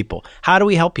crazy people. How do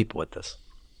we help people with this?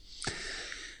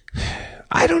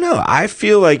 I don't know. I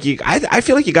feel like you got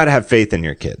to have faith in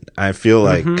your kid. I feel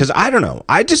like, because I don't know.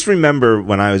 I just remember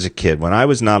when I was a kid, when I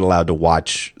was not allowed to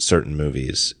watch certain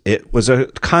movies, it was a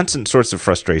constant source of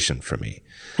frustration for me.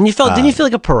 And didn't you feel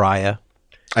like a pariah?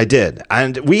 I did.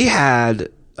 And we had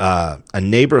a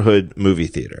neighborhood movie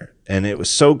theater, and it was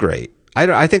so great.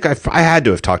 I think I had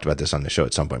to have talked about this on the show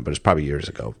at some point, but it's probably years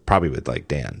ago, probably with like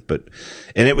Dan.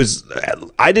 And it was,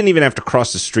 I didn't even have to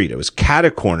cross the street. It was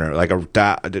cat corner, like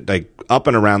up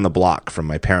and around the block from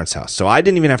my parents' house. So I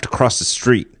didn't even have to cross the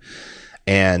street.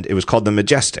 And it was called the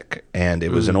Majestic, and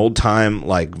it was an old time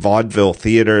like vaudeville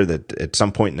theater that at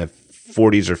some point in the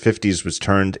 40s or 50s was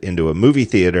turned into a movie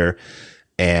theater,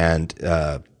 and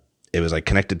it was like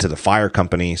connected to the fire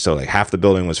company. So like half the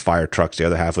building was fire trucks. The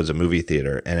other half was a movie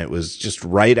theater. And it was just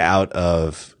right out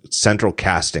of central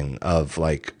casting of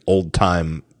like old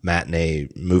time matinee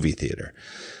movie theater.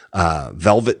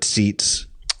 Velvet seats.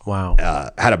 Wow.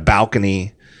 Had a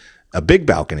balcony, a big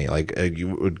balcony, like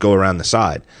you would go around the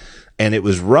side. And it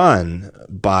was run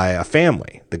by a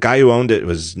family. The guy who owned it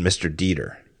was Mr.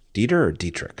 Dieter. Dieter or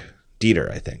Dietrich? Dieter,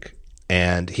 I think.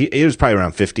 And he was probably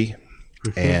around 50.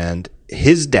 And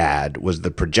his dad was the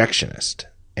projectionist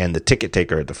and the ticket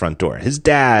taker at the front door. His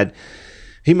dad,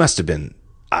 he must have been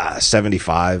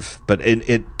 75, but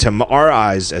to our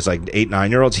eyes as like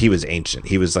 8-9-year-olds, he was ancient.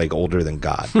 He was like older than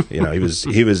God. You know, he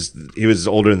was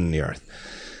older than the earth.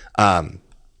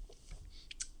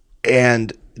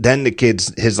 And then the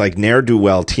kids, his like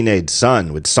ne'er-do-well teenage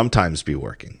son would sometimes be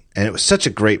working, and it was such a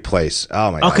great place.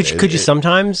 Oh my God! Could you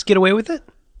sometimes get away with it?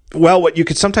 Well, what you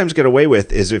could sometimes get away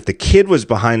with is if the kid was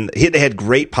behind, they had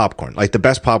great popcorn, like the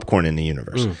best popcorn in the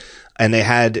universe. And they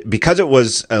had, because it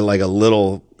was like a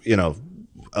little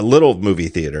movie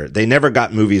theater, they never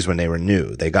got movies when they were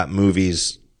new. They got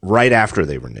movies right after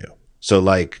they were new. So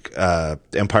like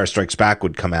Empire Strikes Back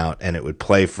would come out and it would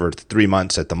play for 3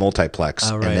 months at the multiplex.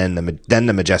 Oh, right. And then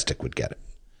the Majestic would get it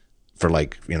for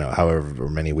like, however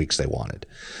many weeks they wanted.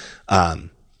 And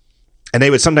they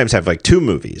would sometimes have like 2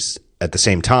 movies at the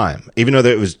same time, even though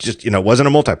it was just, it wasn't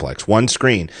a multiplex, one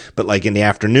screen, but like in the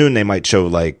afternoon, they might show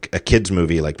like a kid's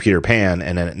movie like Peter Pan.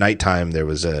 And then at nighttime, there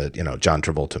was a, John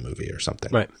Travolta movie or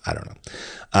something. Right. I don't know.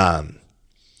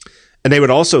 And they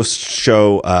would also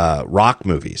show rock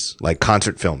movies, like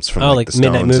concert films from like the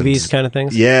Stones, midnight movies kind of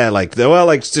things. Yeah, like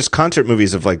just concert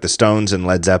movies of like the Stones and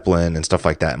Led Zeppelin and stuff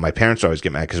like that. And my parents would always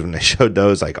get mad because when they showed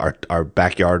those, like our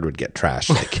backyard would get trashed.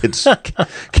 Like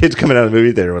kids coming out of the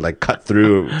movie theater would like cut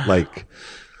through like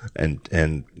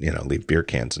and leave beer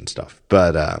cans and stuff.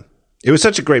 But it was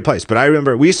such a great place. But I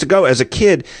remember we used to go as a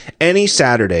kid any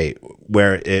Saturday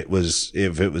where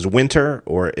if it was winter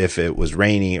or if it was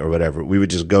rainy or whatever, we would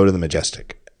just go to the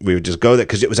Majestic. We would just go there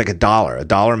because it was like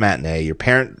 $1 matinee. Your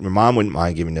mom wouldn't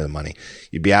mind giving you the money.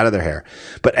 You'd be out of their hair.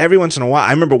 But every once in a while,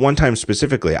 I remember one time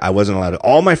specifically, I wasn't allowed to.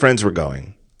 All my friends were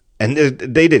going. And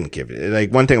they didn't give it.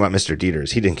 Like one thing about Mr. Dieter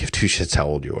is he didn't give 2 shits how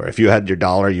old you were. If you had your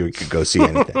 $1, you could go see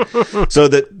anything. So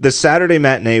the Saturday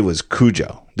matinee was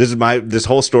Cujo. This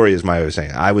whole story is my way of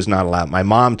saying it. I was not allowed. My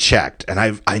mom checked, and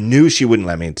I knew she wouldn't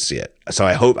let me see it. So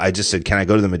I just said, "Can I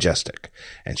go to the Majestic?"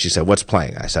 And she said, "What's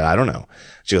playing?" I said, "I don't know."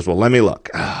 She goes, "Well, let me look."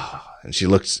 Oh, And she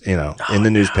looks, in the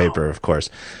newspaper, of course.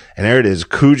 And there it is,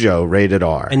 Cujo, rated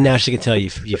R. And now she can tell you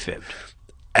fibbed.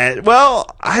 And,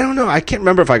 well, I don't know. I can't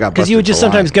remember if I got busted. Because you would just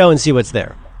sometimes go and see what's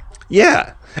there.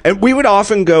 Yeah. And we would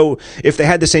often go, if they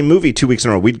had the same movie 2 weeks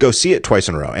in a row, we'd go see it twice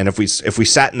in a row. And if we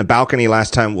sat in the balcony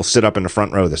last time, we'll sit up in the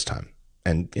front row this time.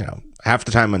 And, half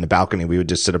the time on the balcony, we would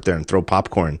just sit up there and throw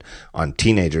popcorn on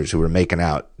teenagers who were making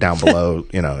out down below,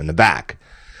 in the back.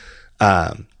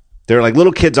 There were like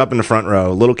little kids up in the front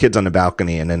row, little kids on the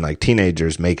balcony, and then like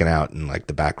teenagers making out in like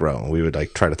the back row. And we would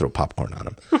like try to throw popcorn on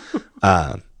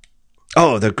them.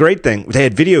 The great thing, they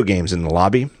had video games in the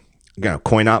lobby,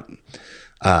 coin op.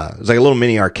 It was like a little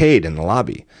mini arcade in the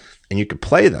lobby, and you could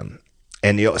play them.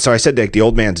 And so I said like the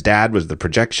old man's dad was the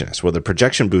projectionist. Well, the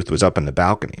projection booth was up in the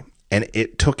balcony. And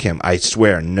it took him, I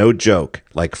swear, no joke,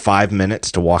 like 5 minutes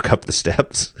to walk up the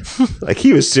steps. Like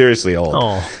he was seriously old.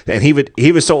 Oh. And he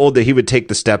was so old that he would take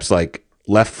the steps like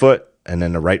left foot and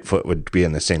then the right foot would be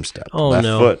in the same step. Oh, left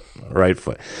no. foot, right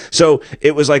foot. So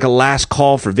it was like a last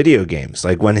call for video games.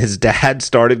 Like when his dad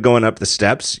started going up the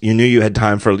steps, you knew you had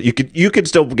time for, you could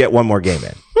still get one more game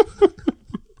in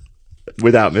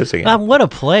without missing it. What a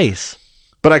place.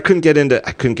 But I couldn't get in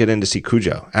to see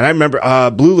Cujo. And I remember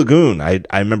Blue Lagoon. I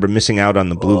remember missing out on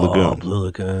the Blue Lagoon. Blue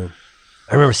Lagoon.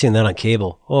 I remember seeing that on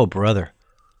cable. Oh, brother.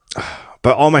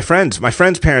 But all my friends'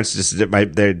 parents just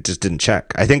didn't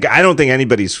check. I don't think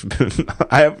anybody's.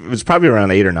 It was probably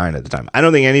around 8 or 9 at the time. I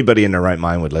don't think anybody in their right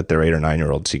mind would let their 8 or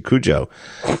 9-year-old see Cujo.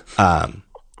 But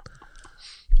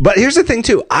here's the thing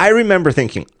too. I remember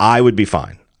thinking I would be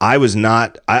fine. I was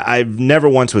not. I've never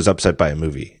once was upset by a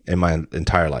movie in my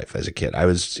entire life as a kid. I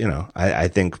was, I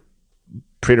think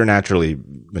preternaturally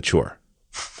mature.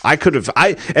 I could have.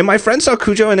 And my friends saw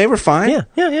Cujo and they were fine.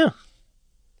 Yeah.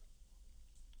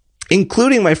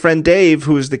 Including my friend Dave,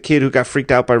 who was the kid who got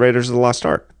freaked out by Raiders of the Lost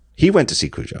Ark. He went to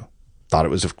see Cujo. Thought it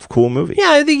was a cool movie.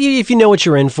 Yeah, I think if you know what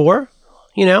you're in for,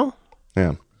 Yeah.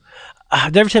 Did I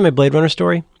ever tell you my Blade Runner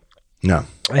story? No.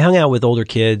 I hung out with older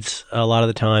kids a lot of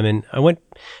the time, and I went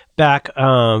back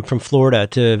from Florida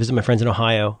to visit my friends in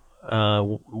Ohio,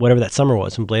 whatever that summer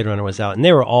was when Blade Runner was out, and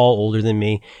they were all older than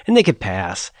me, and they could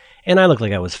pass, and I looked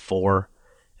like I was 4.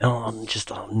 And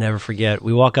I'll never forget.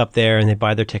 We walk up there, and they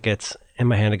buy their tickets, and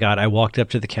my hand to God, I walked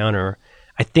up to the counter.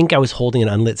 I think I was holding an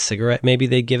unlit cigarette maybe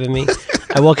they'd given me.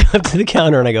 I walk up to the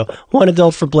counter, and I go, 1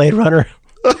 adult for Blade Runner.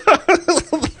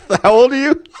 How old are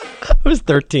you? I was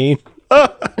 13.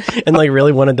 And like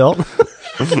really 1 adult.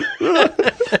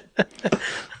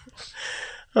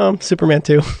 Superman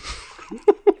 2.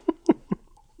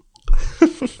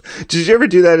 Did you ever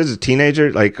do that as a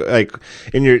teenager? Like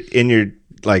in your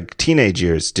like teenage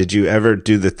years, did you ever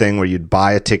do the thing where you'd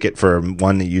buy a ticket for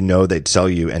one that they'd sell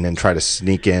you and then try to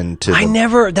sneak into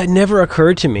that never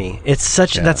occurred to me. That's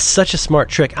such a smart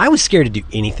trick. I was scared to do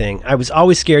anything. I was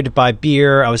always scared to buy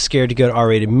beer. I was scared to go to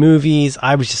R-rated movies.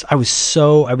 I was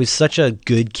such a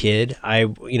good kid.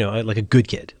 Like a good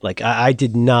kid. Like I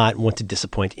did not want to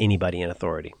disappoint anybody in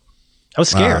authority. I was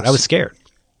scared. I was scared.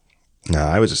 No,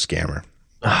 I was a scammer.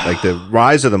 Like the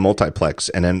rise of the multiplex,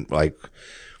 and then like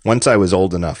once I was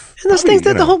old enough. And those things,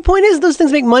 the whole point is those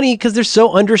things make money because they're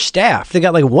so understaffed. They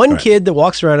got like one kid that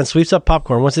walks around and sweeps up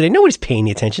popcorn once a day. Nobody's paying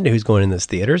any attention to who's going in those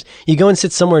theaters. You go and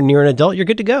sit somewhere near an adult, you're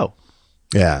good to go.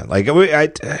 Yeah. Like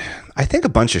I think a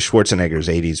bunch of Schwarzenegger's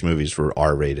 80s movies were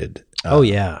R-rated. Oh,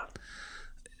 yeah.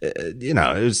 It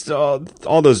was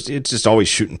all those, it's just always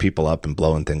shooting people up and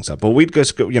blowing things up. But we'd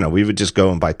just go, we would just go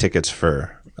and buy tickets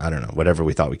for, I don't know, whatever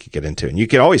we thought we could get into. And you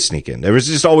could always sneak in. There was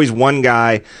just always one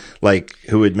guy like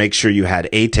who would make sure you had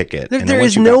a ticket. There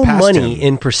is no money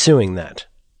in pursuing that.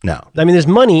 No. I mean, there's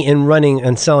money in running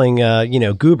and selling,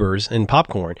 goobers and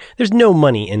popcorn. There's no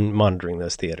money in monitoring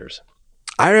those theaters.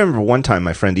 I remember one time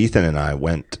my friend Ethan and I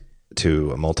went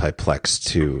to a multiplex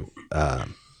to,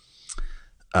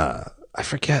 I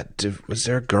forget. Was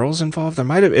there girls involved?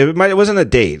 It wasn't a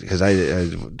date because I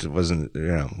wasn't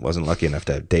lucky enough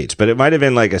to have dates. But it might have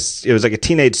been it was like a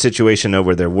teenage situation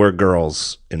where there were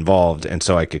girls involved, and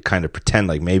so I could kind of pretend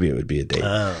like maybe it would be a date.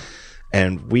 Oh.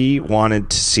 And we wanted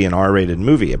to see an R-rated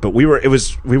movie, but we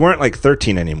weren't like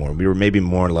 13 anymore. We were maybe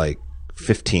more like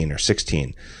 15 or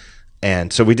 16,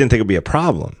 and so we didn't think it'd be a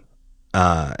problem.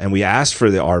 And we asked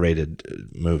for the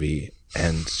R-rated movie.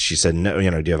 And she said, no, do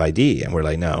you have ID? And we're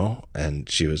like, no. And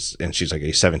she's like, are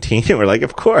you 17? And we're like,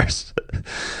 of course.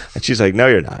 And she's like, no,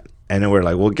 you're not. And then we're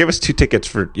like, well, give us 2 tickets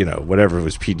for, whatever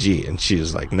was PG. And she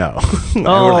was like, no. And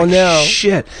oh, we're like, no.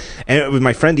 Shit. And it was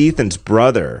my friend Ethan's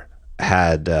brother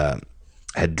had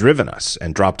driven us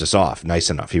and dropped us off nice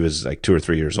enough. He was like 2 or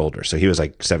 3 years older. So he was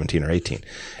like 17 or 18.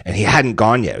 And he hadn't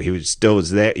gone yet. He was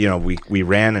there. We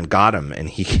ran and got him. And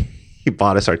he He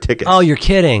bought us our tickets. Oh, you're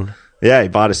kidding. Yeah, he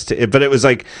bought us. But it was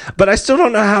like, but I still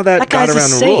don't know how that got guy's around a the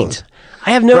saint. rules.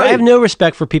 I have no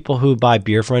respect for people who buy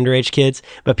beer for underage kids,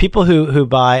 but people who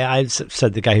buy, I've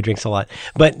said the guy who drinks a lot,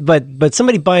 but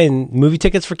somebody buying movie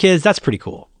tickets for kids, that's pretty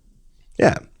cool.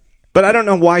 Yeah. But I don't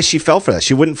know why she fell for that.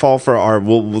 She wouldn't fall for our,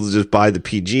 we'll just buy the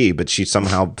PG, but she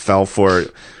somehow fell for,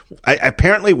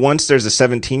 apparently once there's a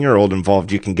 17-year-old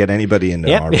involved, you can get anybody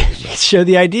into our movie. Show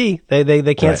the ID.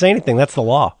 They can't say anything. That's the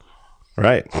law.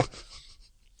 Right.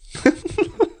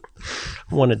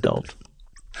 One adult.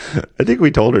 I think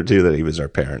we told her too that he was our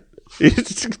parent.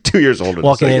 He's 2 years older.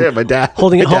 Walking in, yeah, my dad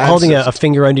holding a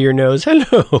finger under your nose.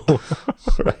 Hello.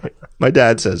 Right. My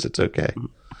dad says it's okay.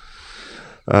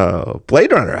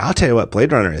 Blade Runner. I'll tell you what,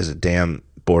 Blade Runner is a damn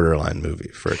borderline movie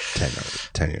for a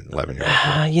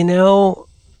 11-year-old. You know,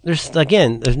 there's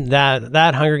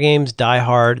that Hunger Games, Die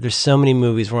Hard. There's so many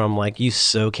movies where I'm like, you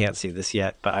so can't see this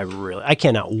yet, but I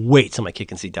cannot wait till my kid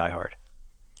can see Die Hard.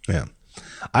 Yeah.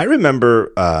 I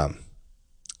remember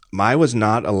I was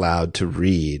not allowed to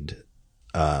read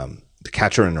The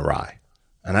Catcher in the Rye.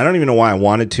 And I don't even know why I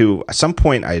wanted to. At some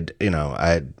point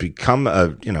I'd become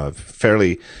a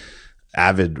fairly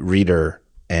avid reader,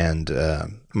 and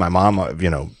my mom,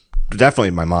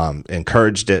 definitely my mom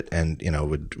encouraged it, and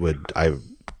I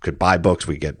could buy books.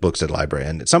 We get books at the library,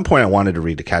 and at some point I wanted to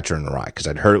read The Catcher in the Rye because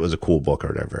I'd heard it was a cool book or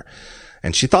whatever.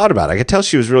 And she thought about it. I could tell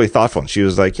she was really thoughtful, and she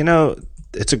was like,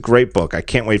 it's a great book. I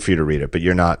can't wait for you to read it, but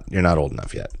you're not old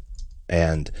enough yet.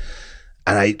 And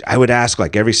I would ask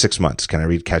like every 6 months, can I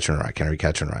read Catcher in the Rye? Can I read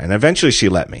Catcher in the Rye? And eventually she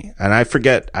let me. And I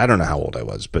forget, I don't know how old I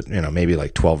was, but maybe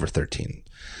like 12 or 13.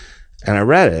 And I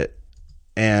read it,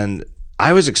 and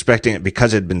I was expecting it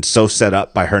because it had been so set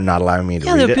up by her not allowing me to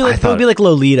read it. It would be like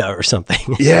Lolita or something.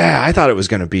 Yeah, I thought it was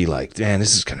going to be like, man,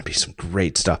 this is going to be some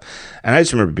great stuff. And I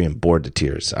just remember being bored to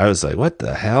tears. I was like, what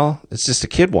the hell? It's just a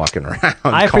kid walking around.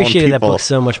 I appreciated that book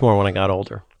so much more when I got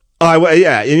older. Oh,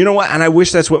 yeah. And you know what? And I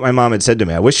wish that's what my mom had said to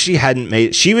me. I wish she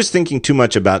hadn't she was thinking too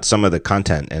much about some of the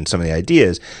content and some of the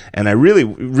ideas. And I really,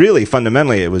 really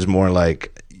fundamentally, it was more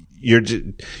like,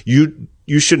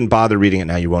 you shouldn't bother reading it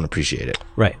now. You won't appreciate it.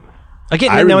 Right.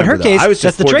 Again, now in her case,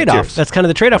 that's the trade-off. That's kind of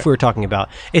the trade-off we were talking about.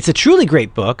 It's a truly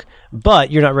great book,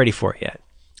 but you're not ready for it yet.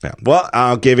 Yeah. Well,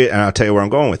 I'll give it, and I'll tell you where I'm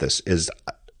going with this is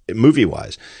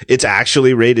movie-wise. It's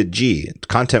actually rated G.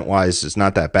 Content-wise, it's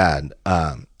not that bad.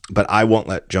 But I won't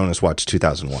let Jonas watch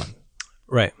 2001.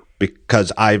 Right.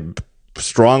 Because I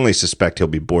strongly suspect he'll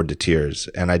be bored to tears,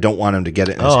 and I don't want him to get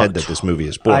it in his head that this movie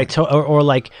is boring.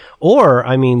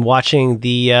 Watching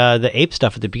the ape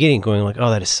stuff at the beginning, going like, "Oh,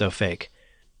 that is so fake."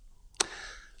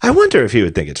 I wonder if he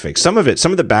would think it's fake. Some of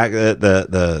the back,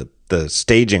 the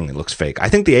staging looks fake. I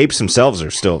think the apes themselves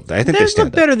are still. I think they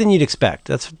stand better than you'd expect.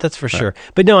 That's for sure.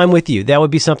 But no, I'm with you. That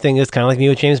would be something that's kind of like me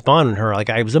with James Bond and her. Like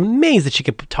I was amazed that she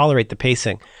could tolerate the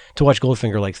pacing to watch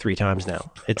Goldfinger like 3 times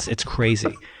now. It's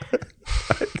crazy.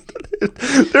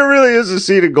 There really is a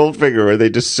scene in Goldfinger where they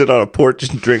just sit on a porch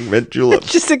and drink mint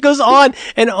juleps. It goes on,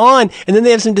 and then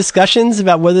they have some discussions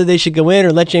about whether they should go in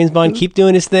or let James Bond keep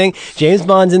doing his thing. James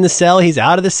Bond's in the cell. He's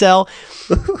out of the cell.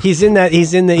 He's in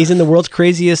the world's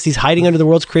craziest. He's hiding under the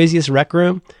world's craziest rec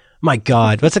room. My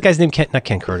God, what's the guy's name? Not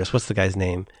Ken Curtis. What's the guy's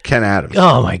name? Ken Adams.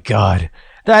 Oh my God,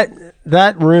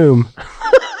 that room.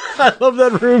 I love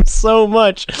that room so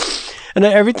much. And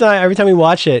every time we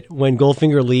watch it, when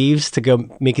Goldfinger leaves to go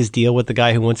make his deal with the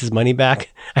guy who wants his money back,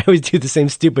 I always do the same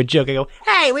stupid joke. I go,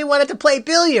 "Hey, we wanted to play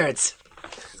billiards."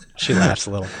 She laughs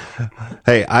a little.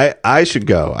 Hey, I should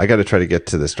go. I got to try to get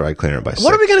to this dry cleaner by 6.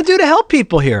 What are we going to do to help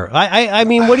people here? I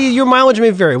mean, your mileage may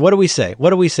vary. What do we say?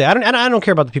 I don't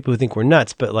care about the people who think we're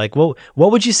nuts, but like, what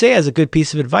would you say as a good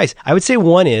piece of advice? I would say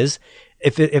one is,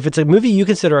 if it's a movie you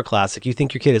consider a classic, you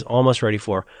think your kid is almost ready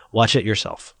for, watch it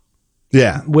yourself.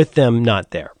 Yeah. With them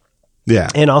not there. Yeah.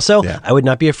 And also, I would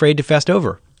not be afraid to fast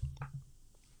over.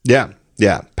 Yeah.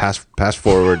 Yeah. Pass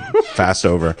forward, fast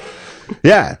over.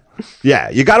 Yeah. Yeah.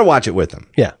 You got to watch it with them.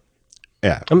 Yeah.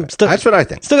 Yeah. That's what I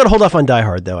think. Still got to hold off on Die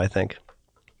Hard, though, I think.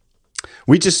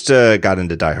 We just got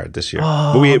into Die Hard this year.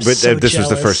 Oh, this was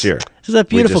the first year. This is a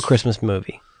beautiful Christmas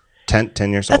movie. 10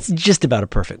 years old. That's just about a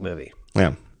perfect movie.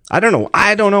 Yeah. I don't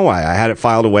know why. I had it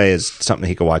filed away as something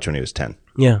he could watch when he was 10.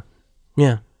 Yeah.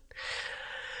 Yeah.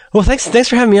 Well, thanks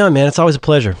for having me on, man. It's always a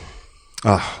pleasure.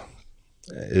 Oh,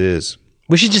 it is.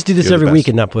 We should just do this every week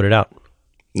and not put it out.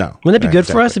 No. Wouldn't that be good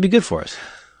for us? It'd be good for us.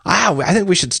 I think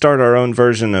we should start our own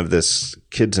version of this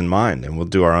Kids in Mind, and we'll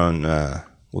do our own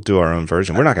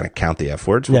version. We're not going to count the F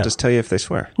words. We'll just tell you if they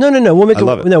swear. No. We'll make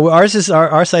love it. No, our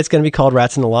site's going to be called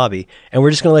Rats in the Lobby, and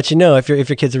we're just going to let you know if your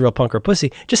kid's a real punk or a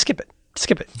pussy. Just skip it.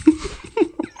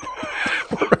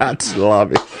 Rats in the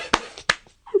Lobby.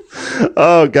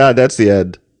 Oh God, that's the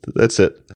end. That's it.